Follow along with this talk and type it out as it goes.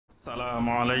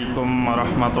আসসালামু আলাইকুম ওয়া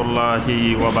রাহমাতুল্লাহি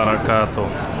ওয়া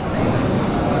বারাকাতুহু।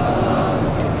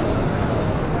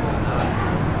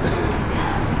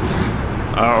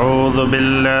 আউযু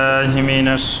বিল্লাহি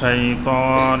মিনাশ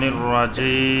শাইতানির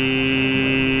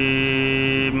রাজীম।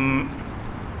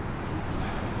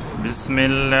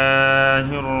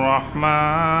 বিসমিল্লাহির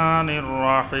রাহমানির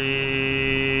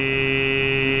রাহিম।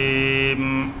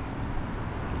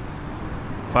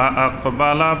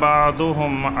 فأقبل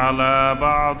بعضهم على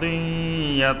بعض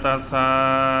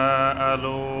يتساءلون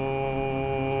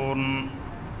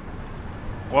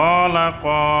قال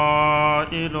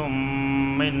قائل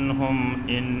منهم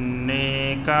إني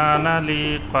كان لي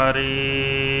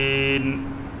قرين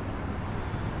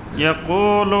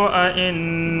يقول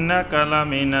أئنك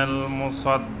لمن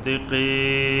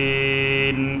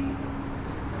المصدقين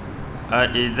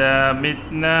أإذا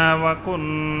متنا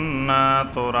وكنا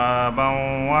ترابا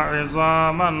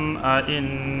وعظاما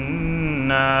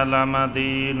أإنا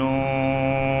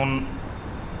لمدينون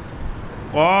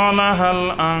قال هل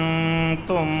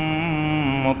أنتم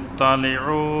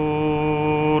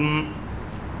مطلعون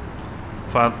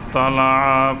فاطلع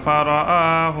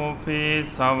فرآه في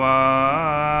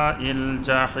سواء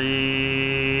الجحيم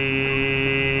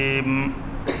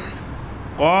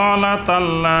قال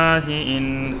تالله إن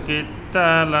كدت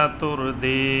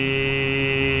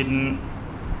لتردين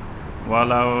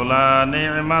ولولا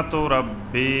نعمة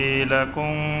ربي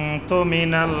لكنت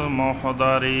من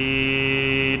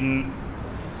المحضرين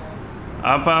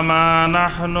أفما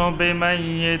نحن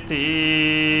بميتين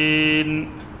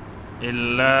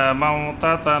إلا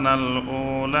موتتنا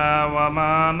الأولى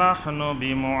وما نحن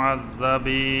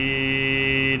بمعذبين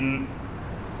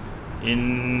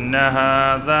إن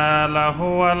هذا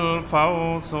لهو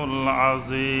الفوز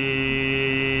العظيم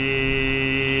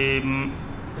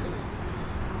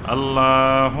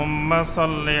اللهم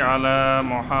صل على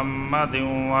محمد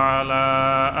وعلى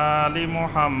آل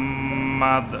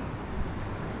محمد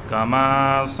كما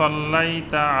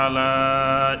صليت على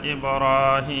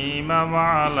إبراهيم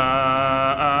وعلى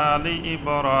آل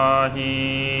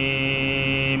إبراهيم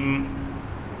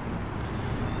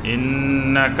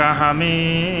إنك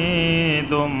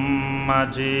حميد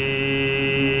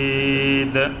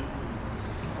مجيد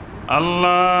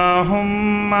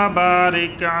اللهم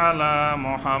بارك على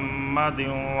محمد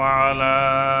وعلى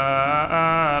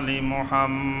آل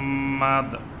محمد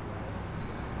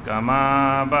كما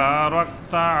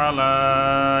باركت على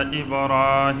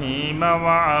إبراهيم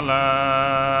وعلى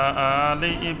آل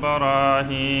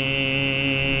إبراهيم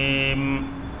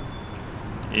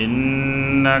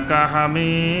إنك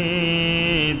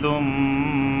حميد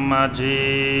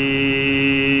مجيد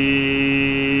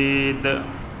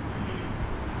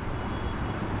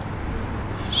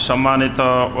সম্মানিত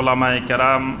উলামায়ে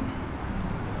কেরাম,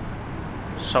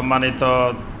 সম্মানিত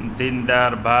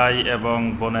দিনদার ভাই এবং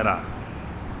বোনেরা,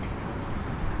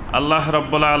 আল্লাহ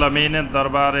রাব্বুল আলামিনের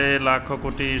দরবারে লাখো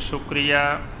কোটি শুকরিয়া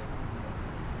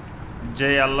যে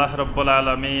আল্লাহ রাব্বুল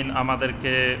আলামিন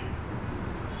আমাদেরকে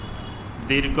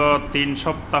দীর্ঘ ৩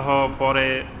 সপ্তাহ পরে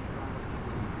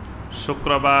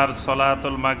শুক্রবার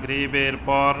সলাতুল মাগরিবের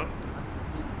পর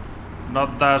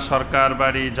নদ্দা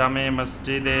সরকারবাড়ি জামে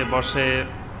মসজিদে বসে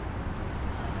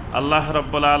আল্লাহ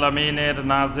রাব্বুল আলামিনের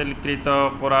নাজিলকৃত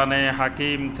কোরআনে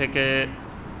হাকিম থেকে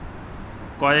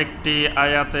কয়েকটি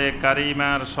আয়াতে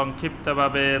কারিমার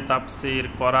সংক্ষিপ্তভাবে তাফসীর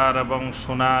করার এবং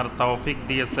শোনার তৌফিক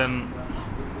দিয়েছেন।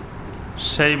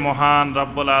 সেই মহান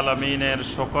রব্বুল আলামিনের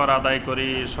শুকর আদায় করি,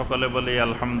 সকলে বলি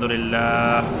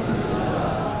আলহামদুলিল্লাহ।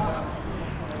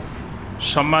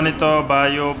 সম্মানিত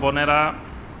ভাই ও বোনেরা,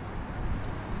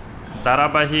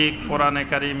 ধারাবাহিক কোরআনে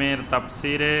কারিমের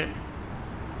তাফসিরে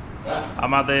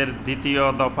আমাদের দ্বিতীয়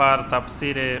দফার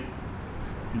তাফসিরে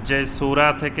যে সূরা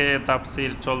থেকে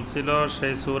তাফসির চলছিল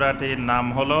সেই সূরাটির নাম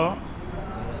হলো,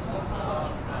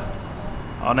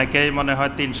 অনেকেই মনে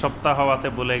হয় ৩ সপ্তাহ হওয়াতে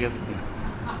ভুলে গেছে,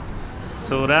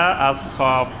 সূরা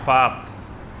আস-সাফাত।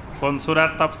 কোন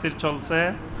সূরার তাফসির চলছে?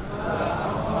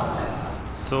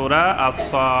 সূরা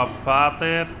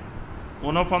আস-সাফাতের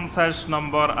 ৪৯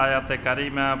 নম্বর আয়াতে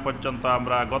কারিমা পর্যন্ত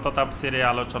আমরা গত তাফসিরে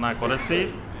আলোচনা করেছি।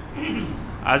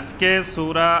 আজকে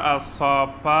সূরা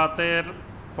আস-সাফাতের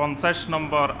 ৫০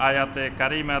 নম্বর আয়াতে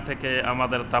কারিমা থেকে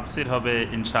আমাদের তাফসির হবে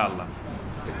ইনশাআল্লাহ।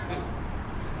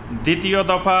 দ্বিতীয়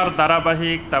দফার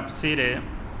ধারাবাহিক তাফসিরে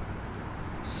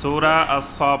সূরা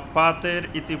আস-সাফাতের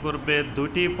ইতিপূর্বে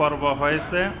 ২টি পর্ব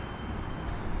হয়েছে।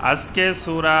 আজকে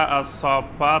সূরা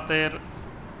আস-সাফাতের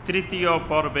 ৩য়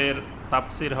পর্বের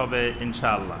তাফসির হবে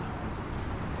ইনশাআল্লাহ।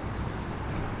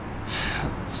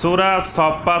 সূরা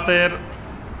আস-সাফাতের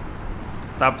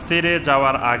তাফসিরে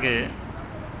যাওয়ার আগে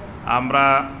আমরা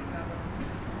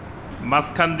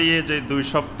মাঝখান দিয়ে যে 2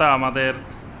 সপ্তাহ আমাদের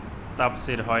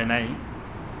তাফসির হয় নাই,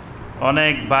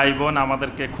 অনেক ভাই বোন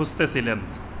আমাদেরকে খুঁজতেছিলেন।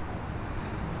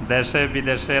 দেশে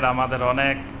বিদেশের আমাদের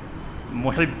অনেক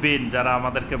মুহিব্বিন যারা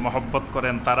আমাদেরকে মহব্বত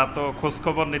করেন, তারা তো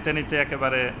খোঁজখবর নিতে নিতে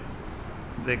একেবারে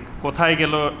যে কোথায়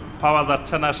গেল পাওয়া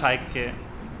যাচ্ছে না শাইখকে,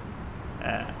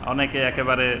 অনেকে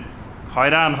একেবারে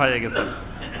হয়রান হয়ে গেছে।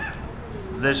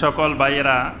 যে সকল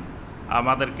ভাইয়েরা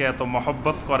আমাদেরকে এত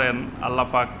মহব্বত করেন, আল্লাহ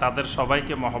পাক তাদের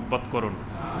সবাইকে মহব্বত করুন।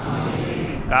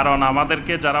 কারণ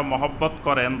আমাদেরকে যারা মহব্বত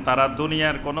করেন তারা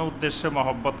দুনিয়ার কোনো উদ্দেশ্যে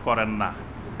মহব্বত করেন না।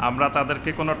 আমরা তাদেরকে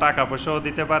কোনো টাকা পয়সাও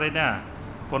দিতে পারি না,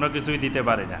 কোনো কিছুই দিতে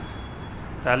পারি না।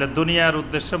 তাহলে দুনিয়ার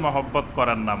উদ্দেশ্যে মহব্বত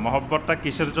করেন না। মহব্বতটা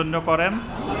কিসের জন্য করেন?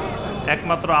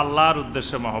 একমাত্র আল্লাহর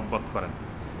উদ্দেশ্যে মহব্বত করেন।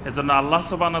 এজন্য আল্লাহ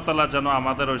সুবহানাহু ওয়া তাআলা যেন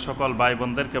আমাদের ওই সকল ভাই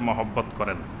বোনদেরকে মহব্বত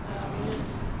করেন।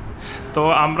 তো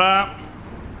আমরা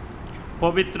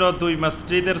পবিত্র 2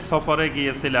 মসজিদের সফরে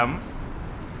গিয়েছিলাম।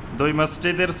 2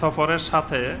 মসজিদের সফরের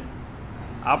সাথে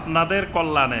আপনাদের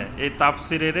কল্যাণে এই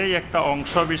তাফসিরেরই একটা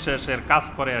অংশ বিশেষের কাজ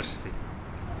করে আসছি।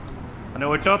 মানে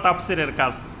ওইটাও তাফসিরের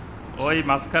কাজ। ওই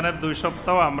মাঝখানের 2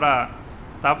 সপ্তাহ আমরা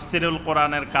তাফসিরুল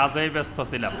কোরআনের কাজেই ব্যস্ত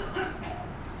ছিলাম।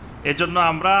 এজন্য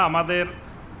আমরা আমাদের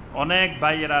অনেক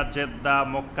ভাইয়েরা জেদ্দা,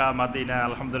 মক্কা, মাদিনা,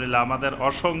 আলহামদুলিল্লাহ আমাদের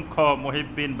অসংখ্য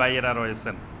মুহিব্বিন ভাইয়েরা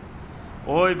রয়েছেন।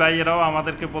 ওই ভাইয়েরাও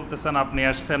আমাদেরকে বলতেছেন, আপনি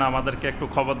আসছেন, আমাদেরকে একটু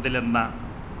খবর দিলেন না।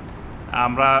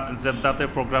 আমরা জেদ্দাতে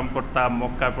প্রোগ্রাম করতাম,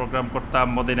 মক্কায় প্রোগ্রাম করতাম,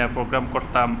 মদিনায় প্রোগ্রাম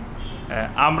করতাম,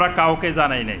 আমরা কাউকে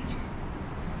জানাই নাই।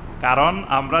 কারণ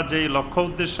আমরা যেই লক্ষ্য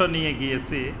উদ্দেশ্য নিয়ে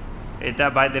গিয়েছি এটা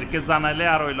ভাইদেরকে জানাইলে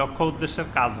আর ওই লক্ষ্য উদ্দেশ্যের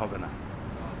কাজ হবে না।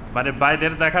 মানে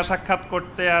ভাইদের দেখা সাক্ষাৎ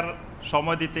করতে আর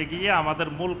সময় দিতে গিয়ে আমাদের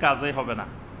মূল কাজই হবে না।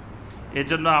 এই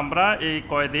জন্য আমরা এই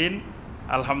কয়দিন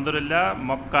আলহামদুলিল্লাহ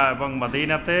মক্কা এবং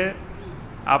মদিনাতে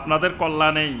আপনাদের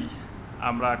কল্যাণেই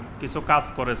আমরা কিছু কাজ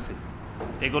করেছি।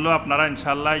 এগুলো আপনারা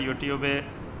ইনশাআল্লাহ ইউটিউবে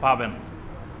পাবেন।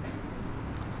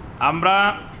 আমরা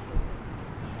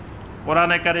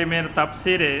কোরআনে কারিমের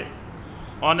তাফসিরে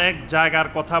অনেক জায়গার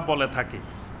কথা বলে থাকি,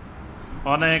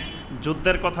 অনেক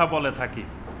যুদ্ধের কথা বলে থাকি।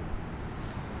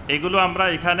 এগুলো আমরা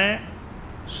এখানে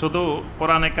শুধু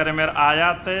কোরআনে কারিমের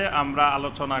আয়াতে আমরা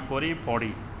আলোচনা করি,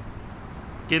 পড়ি,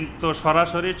 কিন্তু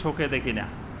সরাসরি চোখে দেখি না।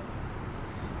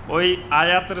 ওই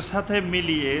আয়াতের সাথে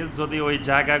মিলিয়ে যদি ওই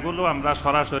জায়গাগুলো আমরা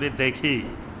সরাসরি দেখি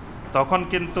তখন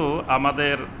কিন্তু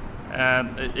আমাদের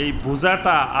এই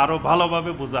বোঝাটা আরও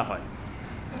ভালোভাবে বোঝা হয়।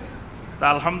 তা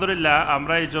আলহামদুলিল্লাহ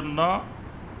আমরা এই জন্য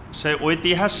সেই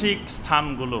ঐতিহাসিক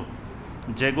স্থানগুলো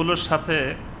যেগুলোর সাথে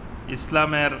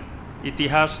ইসলামের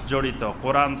ইতিহাস জড়িত,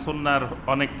 কোরআন সুন্নাহর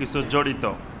অনেক কিছু জড়িত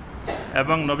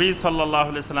এবং নবী সাল্লাল্লাহু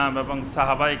আলাইহি সাল্লাম এবং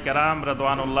সাহাবায়ে কেরাম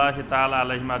রিদওয়ানুল্লাহি তাআলা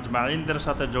আলাইহিম আজমাইনদের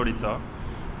সাথে জড়িত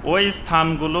ওই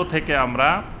স্থানগুলো থেকে আমরা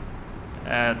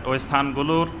ওই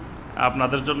স্থানগুলোর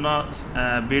আপনাদের জন্য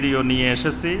ভিডিও নিয়ে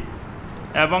এসেছি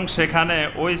এবং সেখানে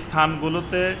ওই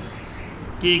স্থানগুলোতে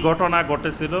কি ঘটনা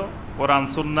ঘটেছিল, কোরআন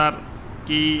সুন্নাহর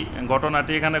কি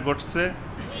ঘটনাটি এখানে ঘটছে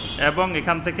এবং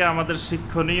এখান থেকে আমাদের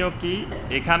শিক্ষণীয় কি,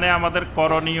 এখানে আমাদের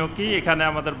করণীয় কি, এখানে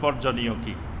আমাদের বর্জনীয়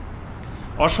কি।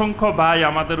 অসংখ্য ভাই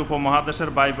আমাদের উপমহাদেশের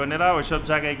ভাই বোনেরা ওইসব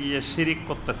জায়গায় গিয়ে শিরিক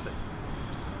করতেছে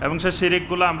এবং সেই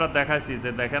শিরিকগুলো আমরা দেখাইছি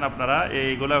যে দেখেন আপনারা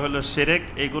এইগুলো হলো শিরিক,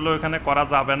 এইগুলো এখানে করা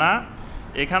যাবে না,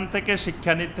 এখান থেকে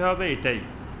শিক্ষা নিতে হবে এটাই,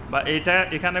 বা এইটা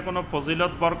এখানে কোনো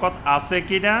ফজিলত বরকত আছে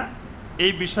কি না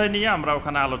এই বিষয় নিয়ে আমরা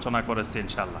ওখানে আলোচনা করেছি।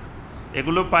 ইনশাআল্লাহ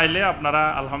এগুলো পাইলে আপনারা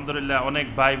আলহামদুলিল্লাহ অনেক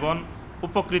ভাই বোন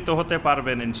উপকৃত হতে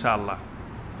পারবেন ইনশাআল্লাহ।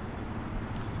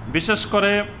 বিশেষ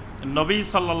করে নবী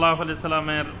সাল্লাল্লাহু আলাইহি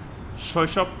সাল্লামের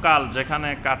শৈশবকাল যেখানে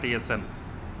কাটিয়েছেন,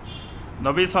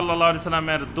 নবী সাল্লাল্লাহু আলাইহি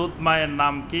সাল্লামের দুধ মায়ের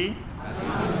নাম কি?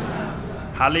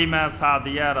 হালিমা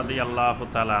সাদিয়া রাদিয়াল্লাহু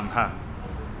তাআলা আনহা।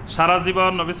 সারা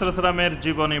জীবন নবী সাল্লাল্লাহু আলাইহি সাল্লামের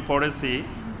জীবনী পড়েছি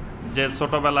যে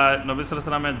ছোটোবেলায় নবী সাল্লাল্লাহু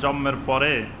আলাইহি সাল্লামের জন্মের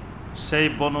পরে সেই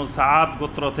বনু সাদ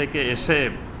গোত্র থেকে এসে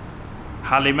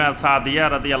হালিমা সাদিয়া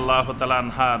রাদিয়াল্লাহু তাআলা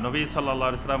আনহা নবী সাল্লাল্লাহু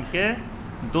আলাইহি সাল্লামকে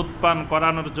দুধ পান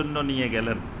করানোর জন্য নিয়ে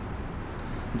গেলেন।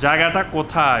 জায়গাটা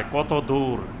কোথায়, কত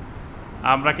দূর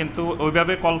আমরা কিন্তু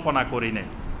ওইভাবে কল্পনা করি নাই,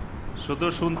 শুধু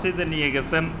শুনছি যে নিয়ে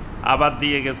গেছেন, আবার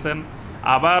দিয়ে গেছেন।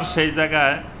 আবার সেই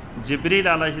জায়গায় জিবরিল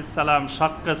আলাইহিস সালাম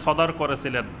সাক্ষ্যে সদর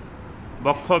করেছিলেন,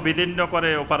 বক্ষ বিদীর্ণ করে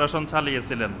অপারেশন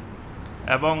চালিয়েছিলেন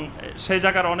এবং সেই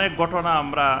জায়গার অনেক ঘটনা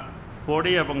আমরা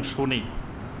পড়ি এবং শুনি।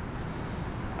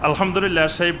 আলহামদুলিল্লাহ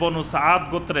সেই বনু সাদ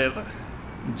গোত্রের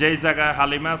যেই জায়গায়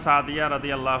হালিমা সাদিয়া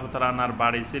রাদিয়াল্লাহু তাআলা আনহার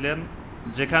বাড়ি ছিলেন,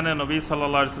 যেখানে নবী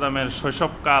সাল্লাল্লাহু আলাইহি সাল্লামের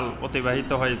শৈশবকাল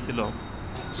অতিবাহিত হয়েছিল,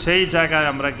 সেই জায়গায়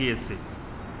আমরা গিয়েছি।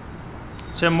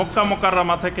 সে মক্কা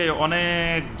মুকাররমা থেকে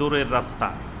অনেক দূরের রাস্তা।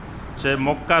 সে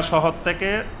মক্কা শহর থেকে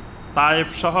তায়েফ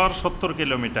শহর 70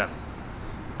 কিলোমিটার।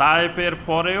 তায়েফের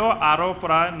পরেও আরও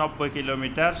প্রায় 90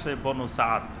 কিলোমিটার সেই বনু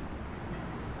সাদ।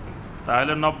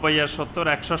 তাহলে 90 আর 70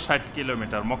 160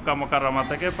 কিলোমিটার, মক্কা মুকাররমা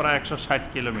থেকে প্রায় 160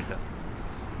 কিলোমিটার।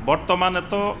 বর্তমানে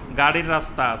তো গাড়ির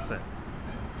রাস্তা আছে,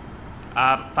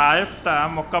 আর তায়েফটা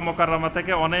মক্কা মুকাররমা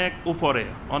থেকে অনেক উপরে,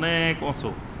 অনেক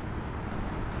উঁচু।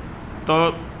 তো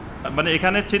মানে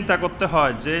এখানে চিন্তা করতে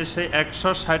হয় যে সেই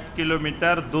 160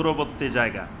 কিলোমিটার দূরবর্তী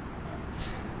জায়গা,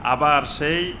 আবার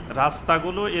সেই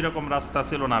রাস্তাগুলো এরকম রাস্তা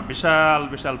ছিল না, বিশাল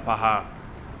বিশাল পাহাড়।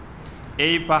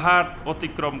 এই পাহাড়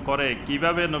অতিক্রম করে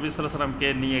কিভাবে নবী সাল্লাল্লাহু আলাইহি ওয়াসাল্লামকে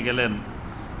নিয়ে গেলেন,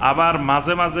 আবার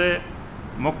মাঝে মাঝে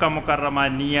মক্কা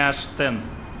মুকাররমায় নিয়ে আসতেন,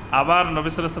 আবার নবী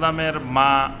সাল্লাল্লাহু আলাইহি ওয়াসাল্লামের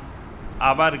মা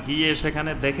আবার গিয়ে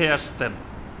সেখানে দেখে আসতেন।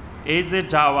 এই যে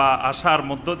যাওয়া আসার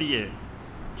মধ্য দিয়ে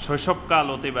শৈশবকাল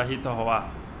অতিবাহিত হওয়া,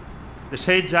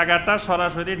 সেই জায়গাটা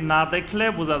সরাসরি না দেখলে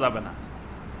বোঝা যাবে না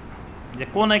যে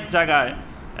কোন এক জায়গায়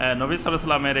নবী সাল্লাল্লাহু আলাইহি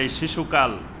ওয়াসাল্লামের এই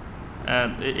শিশুকাল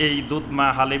এই দুধমা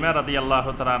হালিমা রাদিয়াল্লাহু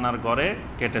তাআলা আনহার ঘরে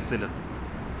কেটেছিলেন।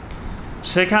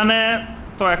 সেখানে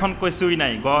তো এখন কিছুই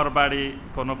নাই, ঘর বাড়ি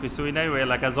কোনো কিছুই নাই, ওই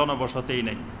এলাকায় জনবসতিই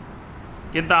নেই।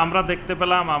 কিন্তু আমরা দেখতে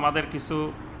পেলাম আমাদের কিছু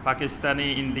পাকিস্তানি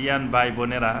ইন্ডিয়ান ভাই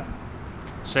বোনেরা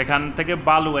সেখান থেকে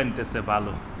বালু আনতেছে,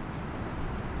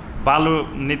 বালু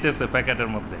নিতেছে প্যাকেটের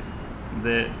মধ্যে,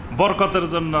 যে বরকতের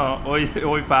জন্য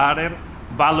ওই পাহাড়ের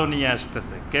বালু নিয়ে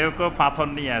আসতেছে, কেউ কেউ পাথর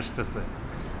নিয়ে আসতেছে,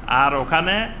 আর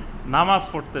ওখানে নামাজ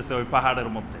পড়তেছে ওই পাহাড়ের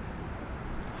মধ্যে।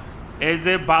 এই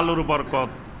যে বালুর বরকত,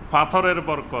 পাথরের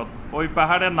বরকত, ওই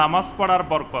পাহাড়ে নামাজ পড়ার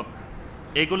বরকত,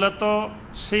 এগুলো তো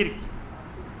শিরক।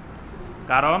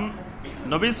 কারণ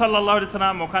নবী সাল্লাল্লাহু আলাইহি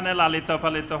ওয়াসাল্লাম ওখানে লালিত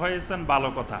পালিত হয়েছেন, ভালো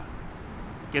কথা,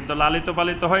 কিন্তু লালিত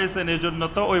পালিত হয়েছেন এই জন্য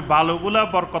তো ওই বালুগুলা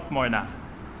বরকতময় না,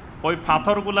 ওই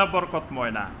পাথরগুলা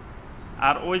বরকতময় না,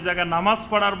 আর ওই জায়গায় নামাজ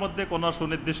পড়ার মধ্যে কোনো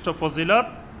সুনির্দিষ্ট ফজিলত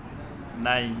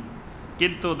নাই।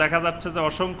 কিন্তু দেখা যাচ্ছে যে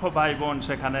অসংখ্য ভাই বোন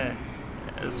সেখানে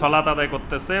সালাত আদায়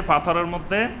করতেছে পাথরের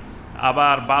মধ্যে,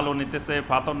 আবার বালু নিতেছে,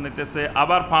 পাথর নিতেছে,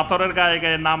 আবার পাথরের গায়ে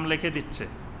গায়ে নাম লিখে দিচ্ছে।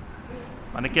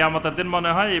 মানে কিয়ামতের দিন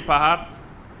মনে হয় এই পাহাড়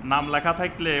নাম লেখা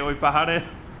থাকলে ওই পাহাড়ের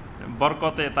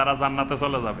বরকতে তারা জান্নাতে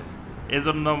চলে যাবে,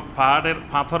 এজন্য পাহাড়ের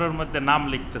পাথরের মধ্যে নাম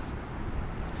লিখতেছে।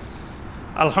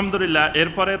 আলহামদুলিল্লাহ।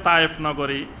 এরপরে তায়েফ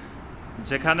নগরী,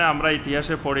 যেখানে আমরা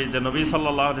ইতিহাসে পড়ি যে নবী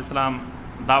সাল্লাল্লাহু আলাইহি ওয়াসাল্লাম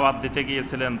দাওয়াত দিতে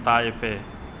গিয়েছিলেন তায়েফে,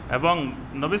 এবং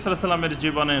নবী সাল্লাল্লাহু আলাইহি ওয়াসাল্লামের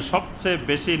জীবনে সবচেয়ে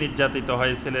বেশি নির্যাতিত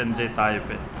হয়েছিলেন যে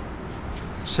তায়েফে।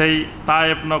 সেই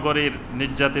তায়েফ নগরীর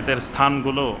নির্যাতিতের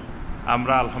স্থানগুলো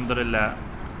আমরা আলহামদুলিল্লাহ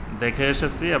দেখে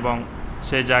এসেছি এবং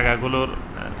সেই জায়গাগুলোর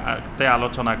তে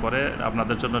আলোচনা করে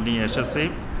আপনাদের জন্য নিয়ে এসেছি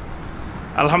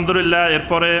আলহামদুলিল্লাহ।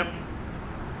 এরপরে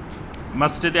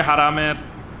মসজিদে হারামের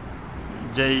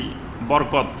যেই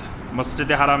বরকত,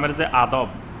 মসজিদে হারামের যে আদব,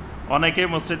 অনেকেই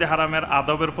মসজিদে হারামের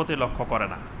আদবের প্রতি লক্ষ্য করে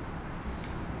না।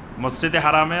 মসজিদে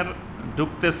হারামের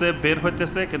ঢুকতেছে, বের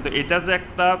হইতেছে, কিন্তু এটা যে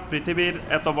একটা পৃথিবীর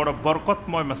এত বড়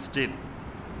বরকতময় মসজিদ,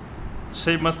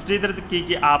 সেই মসজিদের কি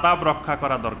কি আদাব রক্ষা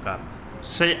করা দরকার,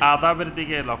 সেই আদাবের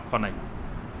দিকে লক্ষ্য নাই।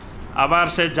 আবার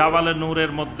সেই জাবালে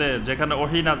নূরের মধ্যে যেখানে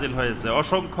ওহী নাজিল হয়েছে,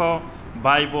 অসংখ্য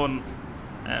ভাই বোন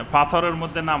পাথরের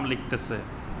মধ্যে নাম লিখতেছে,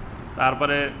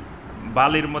 তারপরে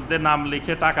বালির মধ্যে নাম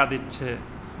লিখে টাকা দিচ্ছে,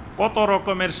 কত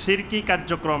রকমের শিরকি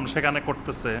কার্যক্রম সেখানে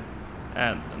করতেছে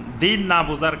দিন না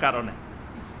বোঝার কারণে।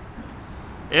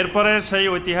 এরপরে সেই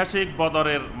ঐতিহাসিক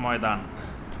বদরের ময়দান,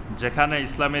 যেখানে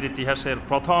ইসলামের ইতিহাসের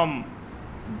প্রথম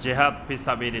জেহাদ ফি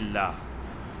সাবিলিল্লাহ।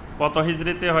 কত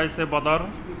হিজরিতে হয়েছে বদর?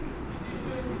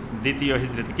 দ্বিতীয়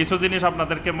হিজরিতে। কিছু জিনিস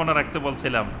আপনাদেরকে মনে রাখতে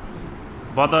বলছিলাম।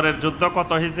 বদরের যুদ্ধ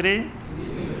কত হিজরি?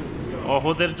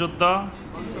 ওহুদের যুদ্ধ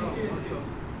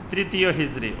তৃতীয়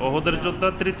হিজরি, ওহুদের যুদ্ধ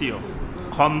তৃতীয়,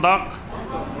 খন্দক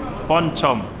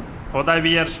পঞ্চম,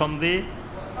 হুদায়বিয়ার সন্ধি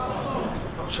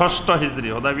ষষ্ঠ হিজরি,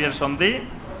 হুদায়বিয়ার সন্ধি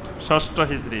ষষ্ঠ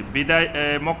হিজরি, বিদায়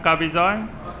মক্কা বিজয়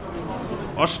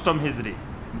অষ্টম হিজরি,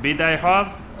 বিদায় হজ,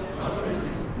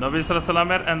 নবী সাল্লাল্লাহু আলাইহি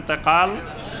ওয়াসাল্লামের ইন্তেকাল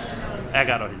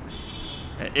 11 হিজরি।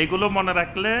 এগুলো মনে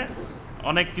রাখলে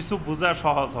অনেক কিছু বোঝা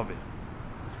সহজ হবে।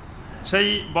 সেই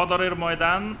বদরের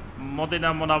ময়দান মদিনা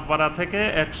মুনাওয়ারা থেকে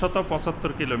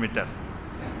 175 কিলোমিটার।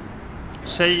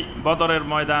 সেই বদরের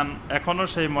ময়দান এখনও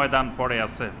সেই ময়দান পড়ে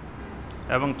আছে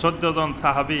এবং 14 জন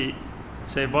সাহাবী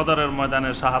সেই বদরের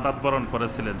ময়দানে শাহাদাত বরণ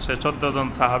করেছিলেন। সেই 14 জন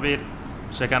সাহাবীর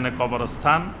সেখানে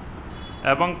কবরস্থান,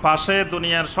 এবং পাশে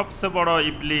দুনিয়ার সবচেয়ে বড়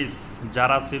ইবলিস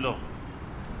যারা ছিল,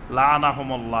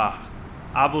 লাআনাহুমুল্লাহ,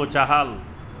 আবু জাহাল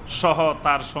সহ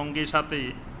তার সঙ্গী সাথী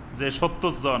যে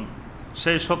 70 জন,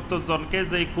 সেই 70 জনকে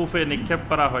যেই কূপে নিক্ষেপ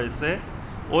করা হয়েছে,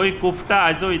 ওই কূপটা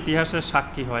আজও ইতিহাসের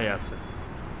সাক্ষী হয়ে আছে,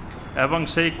 এবং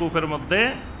সেই কূপের মধ্যে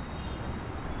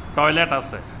টয়লেট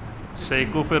আছে। সেই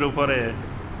কূপের উপরে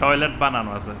টয়লেট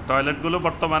বানানো আছে। টয়লেটগুলো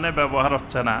বর্তমানে ব্যবহার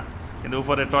হচ্ছে না, কিন্তু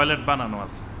উপরে টয়লেট বানানো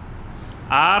আছে।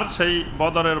 আর সেই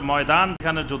বদরের ময়দান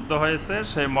যেখানে যুদ্ধ হয়েছে,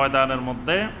 সেই ময়দানের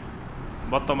মধ্যে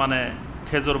বর্তমানে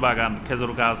খেজুর বাগান,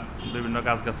 খেজুর গাছ, বিভিন্ন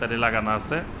গাছগাছালি লাগানো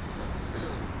আছে।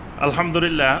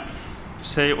 আলহামদুলিল্লাহ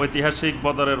সেই ঐতিহাসিক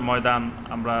বদরের ময়দান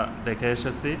আমরা দেখে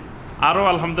এসেছি। আরও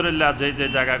আলহামদুলিল্লাহ যে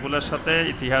জায়গাগুলোর সাথে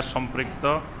ইতিহাস সম্পৃক্ত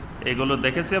এগুলো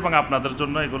দেখেছি, এবং আপনাদের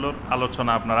জন্য এগুলোর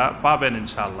আলোচনা আপনারা পাবেন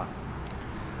ইনশাআল্লাহ।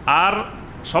 আর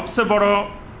সবচেয়ে বড়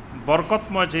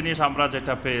বরকতময় জিনিস আমরা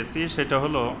যেটা পেয়েছি সেটা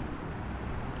হলো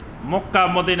মক্কা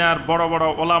মদিনার বড় বড়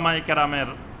ওলামাই কেরামের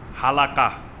হালাকা,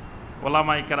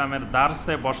 ওলামাই কেরামের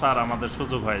দার্সে বসার আমাদের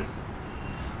সুযোগ হয়েছে।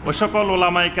 ওই সকল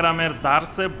ওলামাই কেরামের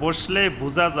দার্সে বসলে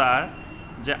বোঝা যায়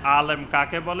যে আলেম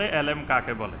কাকে বলে, এলেম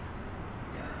কাকে বলে।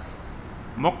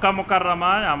 মক্কা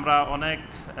মুকাররমায় আমরা অনেক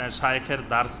শায়েখের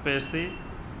দার্স পেয়েছি।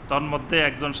 তন্মধ্যে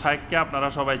একজন শায়েখকে আপনারা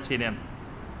সবাই চিনেন,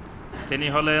 তিনি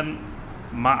হলেন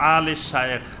মাআলিশ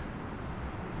শায়েখ,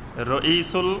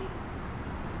 রঈসুল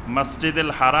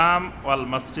মসজিদুল হারাম ওয়াল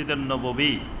মসজিদুন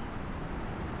নববী,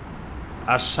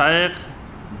 আর শায়েখ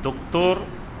ডক্টর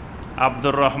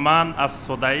আব্দুর রহমান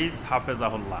আস-সুদাইস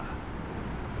হাফেজাহুল্লাহ।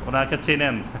 ওনাকে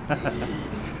চিনেন?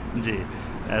 জি,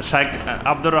 শায়েখ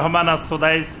আব্দুর রহমান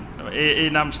আস-সুদাইস এই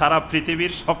নাম সারা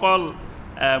পৃথিবীর সকল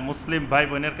মুসলিম ভাই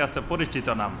বোনের কাছে পরিচিত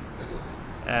নাম।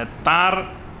 তার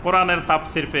কোরআনের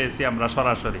তাফসির পেয়েছি আমরা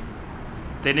সরাসরি।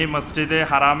 তিনি মসজিদে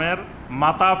হারামের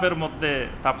মাতাফের মধ্যে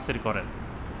তাফসির করেন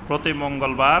প্রতি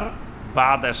মঙ্গলবার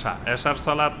বাদ এশার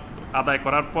সালাত আদায়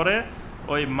করার পরে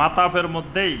ওই মাতাফের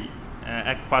মধ্যেই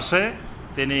এক পাশে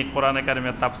তিনি কোরআনে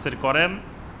কারিমের তাফসির করেন,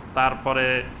 তারপরে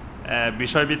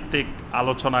বিষয়ভিত্তিক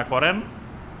আলোচনা করেন।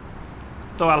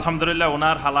 তো আলহামদুলিল্লাহ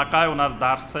ওনার হালাকায়, ওনার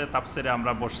দার্সে তাফসিরে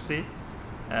আমরা বসছি,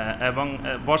 এবং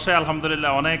বসে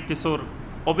আলহামদুলিল্লাহ অনেক কিছুর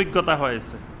অভিজ্ঞতা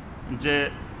হয়েছে যে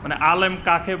মানে আলেম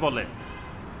কাকে বলে,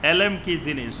 এলেম কি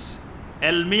জিনিস,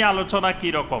 এলমি আলোচনা কি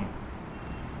রকম।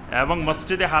 এবং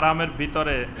মসজিদে হারামের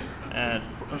ভিতরে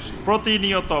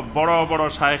প্রতিনিয়ত বড় বড়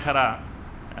শায়েখেরা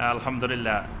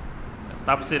আলহামদুলিল্লাহ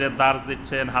তাফসিরের দার্স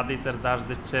দিচ্ছেন, হাদিসের দার্স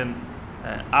দিচ্ছেন।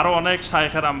 আরও অনেক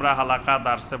শায়েখের আমরা হালাকা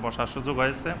দার্সে বসার সুযোগ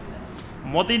হয়েছে।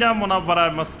 মদিনা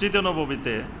মুনাওয়ারায় মসজিদে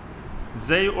নববীতে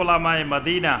যেই ওলামায়ে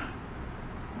মদিনা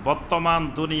বর্তমান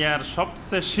দুনিয়ার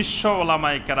সবচেয়ে শীর্ষ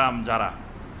ওলামায়ে কেরাম যারা,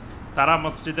 তারা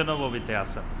মসজিদে নববীতে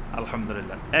আছেন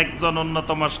আলহামদুলিল্লাহ। একজন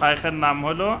অন্যতম শায়েখের নাম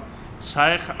হলো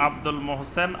শায়েখ আব্দুল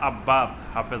মোহসেন আব্বাদ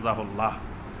হাফেজাহুল্লাহ।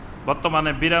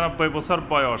 বর্তমানে 92 বছর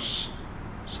বয়স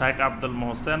শায়েখ আব্দুল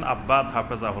মোহসেন আব্বাদ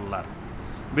হাফেজাহুল্লাহ।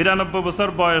 92 বছর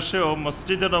বয়সেও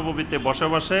মসজিদে নববীতে বসে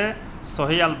বসে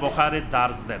সহিহ আল বুখারীর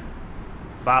দার্স দেন।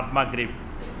 বাদ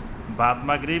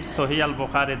মাগরিব সহিহ আল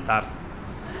বুখারীর দার্স।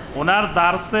 ওনার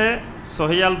দার্সে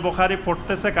সহিহ আল বুখারী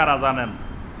পড়তেছে কারা জানেন?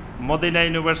 মদিনা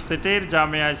ইউনিভার্সিটির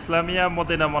জামিয়া ইসলামিয়া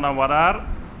মদিনা মুনাওয়ারার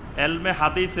এলমে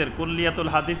হাদিসের, কুল্লিয়াতুল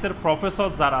হাদিসের প্রফেসর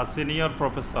যারা, সিনিয়র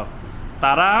প্রফেসর,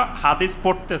 তারা হাদিস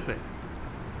পড়তেছে,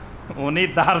 উনি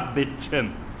দার্স দিচ্ছেন,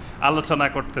 আলোচনা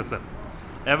করতেছেন।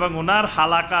 এবং ওনার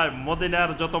হালাকায়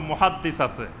মদিনার যত মুহাদ্দিস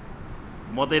আছে,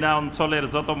 মদিনা অঞ্চলের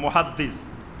যত মুহাদ্দিস,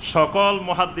 সকল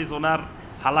মুহাদ্দিস ওনার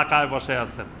হালাকায় বসে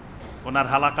আছেন ওনার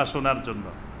হালাকা শোনার জন্য।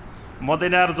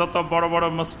 মদিনার যত বড় বড়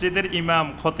মসজিদের ইমাম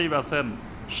খতিব আছেন,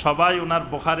 সবাই ওনার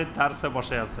বুখারীর দার্সে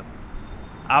বসে আছেন।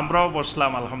 আমরাও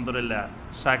বসলাম আলহামদুলিল্লাহ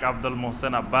শায়েখ আব্দুল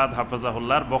মোহসেন আব্বাদ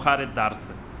হাফেজাহুল্লাহর বুখারীর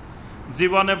দার্সে।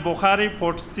 জীবনে বুখারী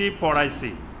পড়ছি,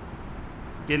 পড়াইছি,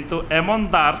 কিন্তু এমন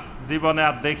দার্স জীবনে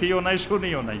আর দেখিও নাই,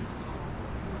 শুনিও নাই।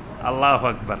 আল্লাহু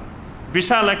আকবার,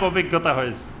 বিশাল এক অভিজ্ঞতা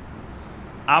হয়েছে।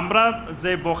 আমরা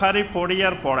যে বুখারী পড়ি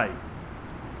আর পড়াই,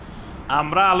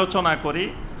 আমরা আলোচনা করি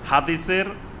হাদিসের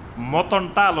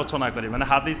মতনটা আলোচনা করি, মানে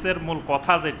হাদিসের মূল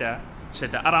কথা যেটা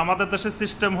সেটা। আর আমাদের দেশের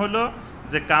সিস্টেম হলো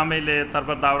যে কামিলে,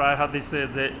 তারপর দাওরায়ে হাদিসে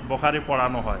যে বুখারী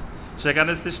পড়ানো হয়,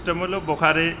 সেখানে সিস্টেম হলো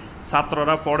বুখারী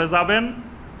ছাত্ররা পড়ে যাবেন,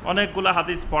 অনেকগুলো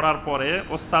হাদিস পড়ার পরে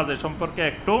ওস্তাদ এ সম্পর্কে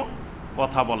একটু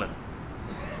কথা বলেন।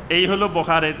 এই হলো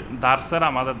বুখারীর দার্সের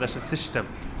আমাদের দেশের সিস্টেম।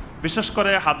 বিশেষ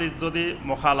করে হাদিস যদি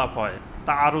মুখালাফ হয়,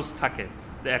 তাআরুজ থাকে,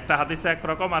 যে একটা হাদিসে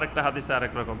একরকম আর একটা হাদিসে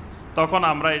আরেক রকম, তখন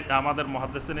আমরা আমাদের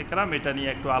মুহাদ্দিসিনে কেরাম এটা নিয়ে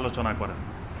একটু আলোচনা করেন।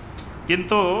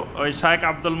 কিন্তু ওই শায়েখ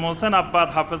আব্দুল মোহসেন আব্বাদ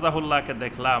হাফেজাহুল্লাহকে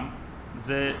দেখলাম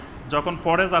যে যখন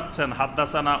পড়ে যাচ্ছেন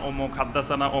হাদ্দাসানা অমুক,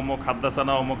 হাদ্দাসানা অমুক,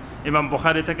 হাদ্দাসানা অমুক, ইমাম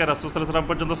বুখারী থেকে রাসূল সাল্লাল্লাহু আলাইহি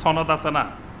ওয়াসাল্লাম পর্যন্ত সনদ আছে না,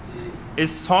 এই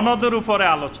সনদের উপরে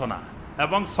আলোচনা,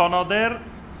 এবং সনদের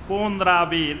কোন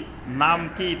রাবীর নাম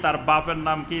কি, তার বাপের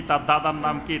নাম কি, তার দাদার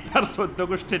নাম কি, তার 14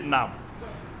 গোষ্ঠীর নাম,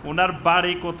 ওনার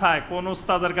বাড়ি কোথায়, কোন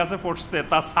উস্তাদের কাছে পড়ছে,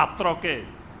 তার ছাত্রকে,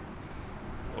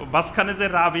 মাঝখানে যে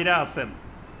রাবীরা আছেন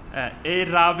এই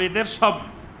রাবীদের সব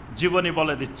জীবনী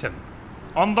বলে দিচ্ছেন।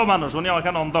 অন্ধ মানুষ, উনি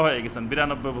ওখানে অন্ধ হয়ে গেছেন,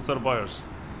 92 বছর বয়স,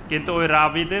 কিন্তু ওই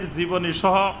রাবিদের জীবনী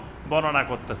সহ বর্ণনা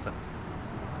করতেছেন।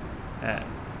 হ্যাঁ,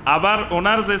 আবার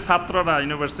ওনার যে ছাত্ররা,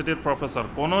 ইউনিভার্সিটির প্রফেসর,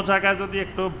 কোনো জায়গায় যদি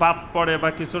একটু বাদ পড়ে বা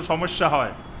কিছু সমস্যা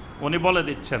হয়, উনি বলে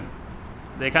দিচ্ছেন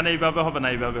যে এখানে এইভাবে হবে না,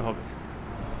 এইভাবে হবে।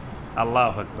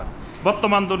 আল্লাহু আকবার।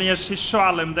 বর্তমান দুনিয়ার শীর্ষ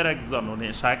আলেমদের একজন উনি,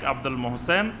 শাইখ আব্দুল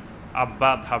মোহসেন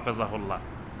আব্বাদ হাফেজাহুল্লাহ।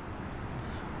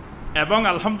 এবং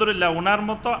আলহামদুলিল্লাহ ওনার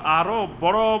মতো আরও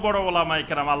বড় বড় ওলামায়ে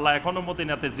কেরাম আল্লাহ এখনও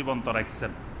মদিনাতে জীবন্ত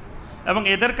রাখছেন, এবং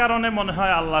এদের কারণে মনে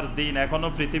হয় আল্লাহর দ্বীন এখনও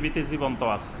পৃথিবীতে জীবন্ত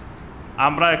আছে।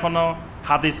 আমরা এখনও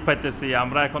হাদিস পাইতেছি,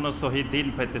 আমরা এখনও সহিহ দ্বীন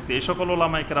পাইতেছি এই সকল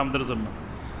ওলামায়ে কেরামদের জন্য।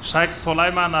 শাইখ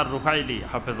সোলাইমান আর রুহাইলি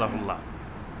হাফেজাহুল্লাহ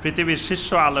পৃথিবীর শীর্ষ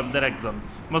আলেমদের একজন,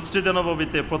 মসজিদে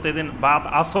নববীতে প্রতিদিন বাদ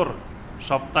আসর,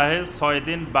 সপ্তাহে 6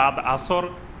 দিন বাদ আসর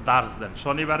দার্স দেন,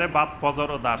 শনিবারে বাদ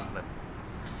ফজরও দার্স দেন।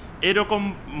 এরকম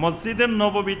মসজিদের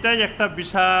নববীটাই একটা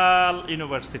বিশাল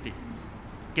ইউনিভার্সিটি।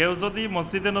 কেউ যদি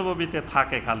মসজিদে নববীতে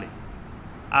থাকে খালি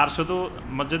আর শুধু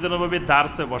মসজিদে নববীর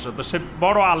দার্সে বসে, তো সে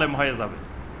বড় আলেম হয়ে যাবে।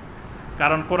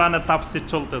 কারণ কোরআনের তাফসির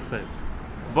চলতেছে,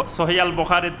 সহিহ আল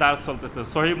বুখারীর দার্স চলতেছে,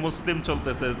 সহিহ মুসলিম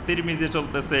চলতেছে, তিরমিজি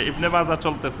চলতেছে, ইবনে মাজাহ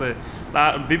চলতেছে,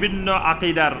 তার বিভিন্ন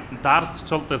আকীদার দার্স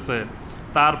চলতেছে,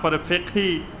 তারপরে ফিকহি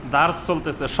দার্স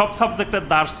চলতেছে, সব সাবজেক্টের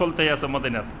দার্স চলতেই আছে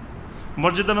মদিনাতে।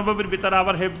 মসজিদে নববীর ভিতরে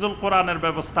আবার হিফজুল কোরআনের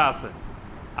ব্যবস্থা আছে।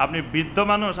 আপনি বৃদ্ধ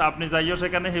মানুষ, আপনি যাইও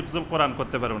সেখানে হিফজুল কোরআন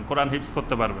করতে পারবেন, কোরআন হিফজ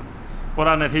করতে পারবেন,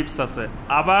 কোরআনের হিফজ আছে।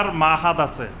 আবার মাহাদ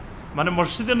আছে, মানে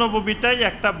মসজিদে নববীটাই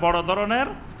একটা বড় ধরনের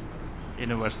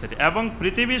ইউনিভার্সিটি। এবং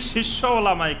পৃথিবীর শীর্ষ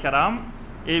ওলামায়ে কেরাম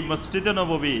এই মসজিদে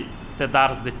নববীতে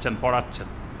দার্স দিচ্ছেন, পড়াচ্ছেন।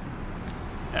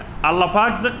 আল্লাহ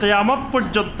পাক যে কিয়ামত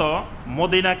পর্যন্ত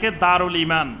মদিনাকে দারুল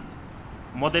ঈমান,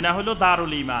 মদিনা হলো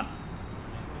দারুল ঈমান।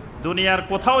 দুনিয়ার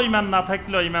কোথাও ঈমান না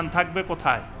থাকলেও ঈমান থাকবে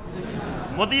কোথায়?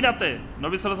 মদিনাতে।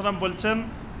 নবী সাল্লাল্লাহু আলাইহি ওয়াসাল্লাম বলছেন,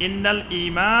 ইন্নাল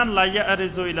ঈমান লা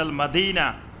ইয়ারিজু ইলাল মাদিনা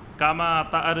কামা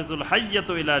তাআরিজুল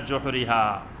হাইয়াতু ইলা জুহরিহা।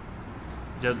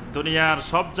 যে দুনিয়ার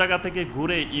সব জায়গা থেকে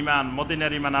ঘুরে ঈমান,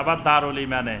 মদিনার ঈমান আবার দারুল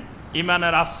ঈমানে,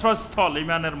 ঈমানের আশ্রয়স্থল,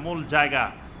 ঈমানের মূল জায়গা,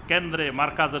 কেন্দ্রে,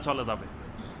 মারকাজে চলে যাবে।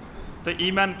 তো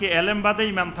ঈমান কি এলেম বাদে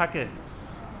ঈমান থাকে?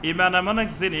 ঈমান এমন এক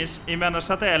জিনিস, ঈমানের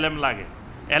সাথে এলেম লাগে,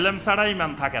 এলেম ছাড়া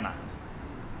ঈমান থাকে না।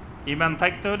 ঈমান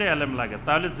থাকতে হলে এলেম লাগে,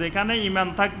 তাহলে যেখানে ঈমান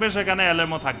থাকবে সেখানে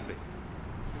এলেমও থাকবে।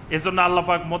 এজন্য আল্লাহ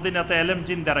পাক মদিনাতে এলেম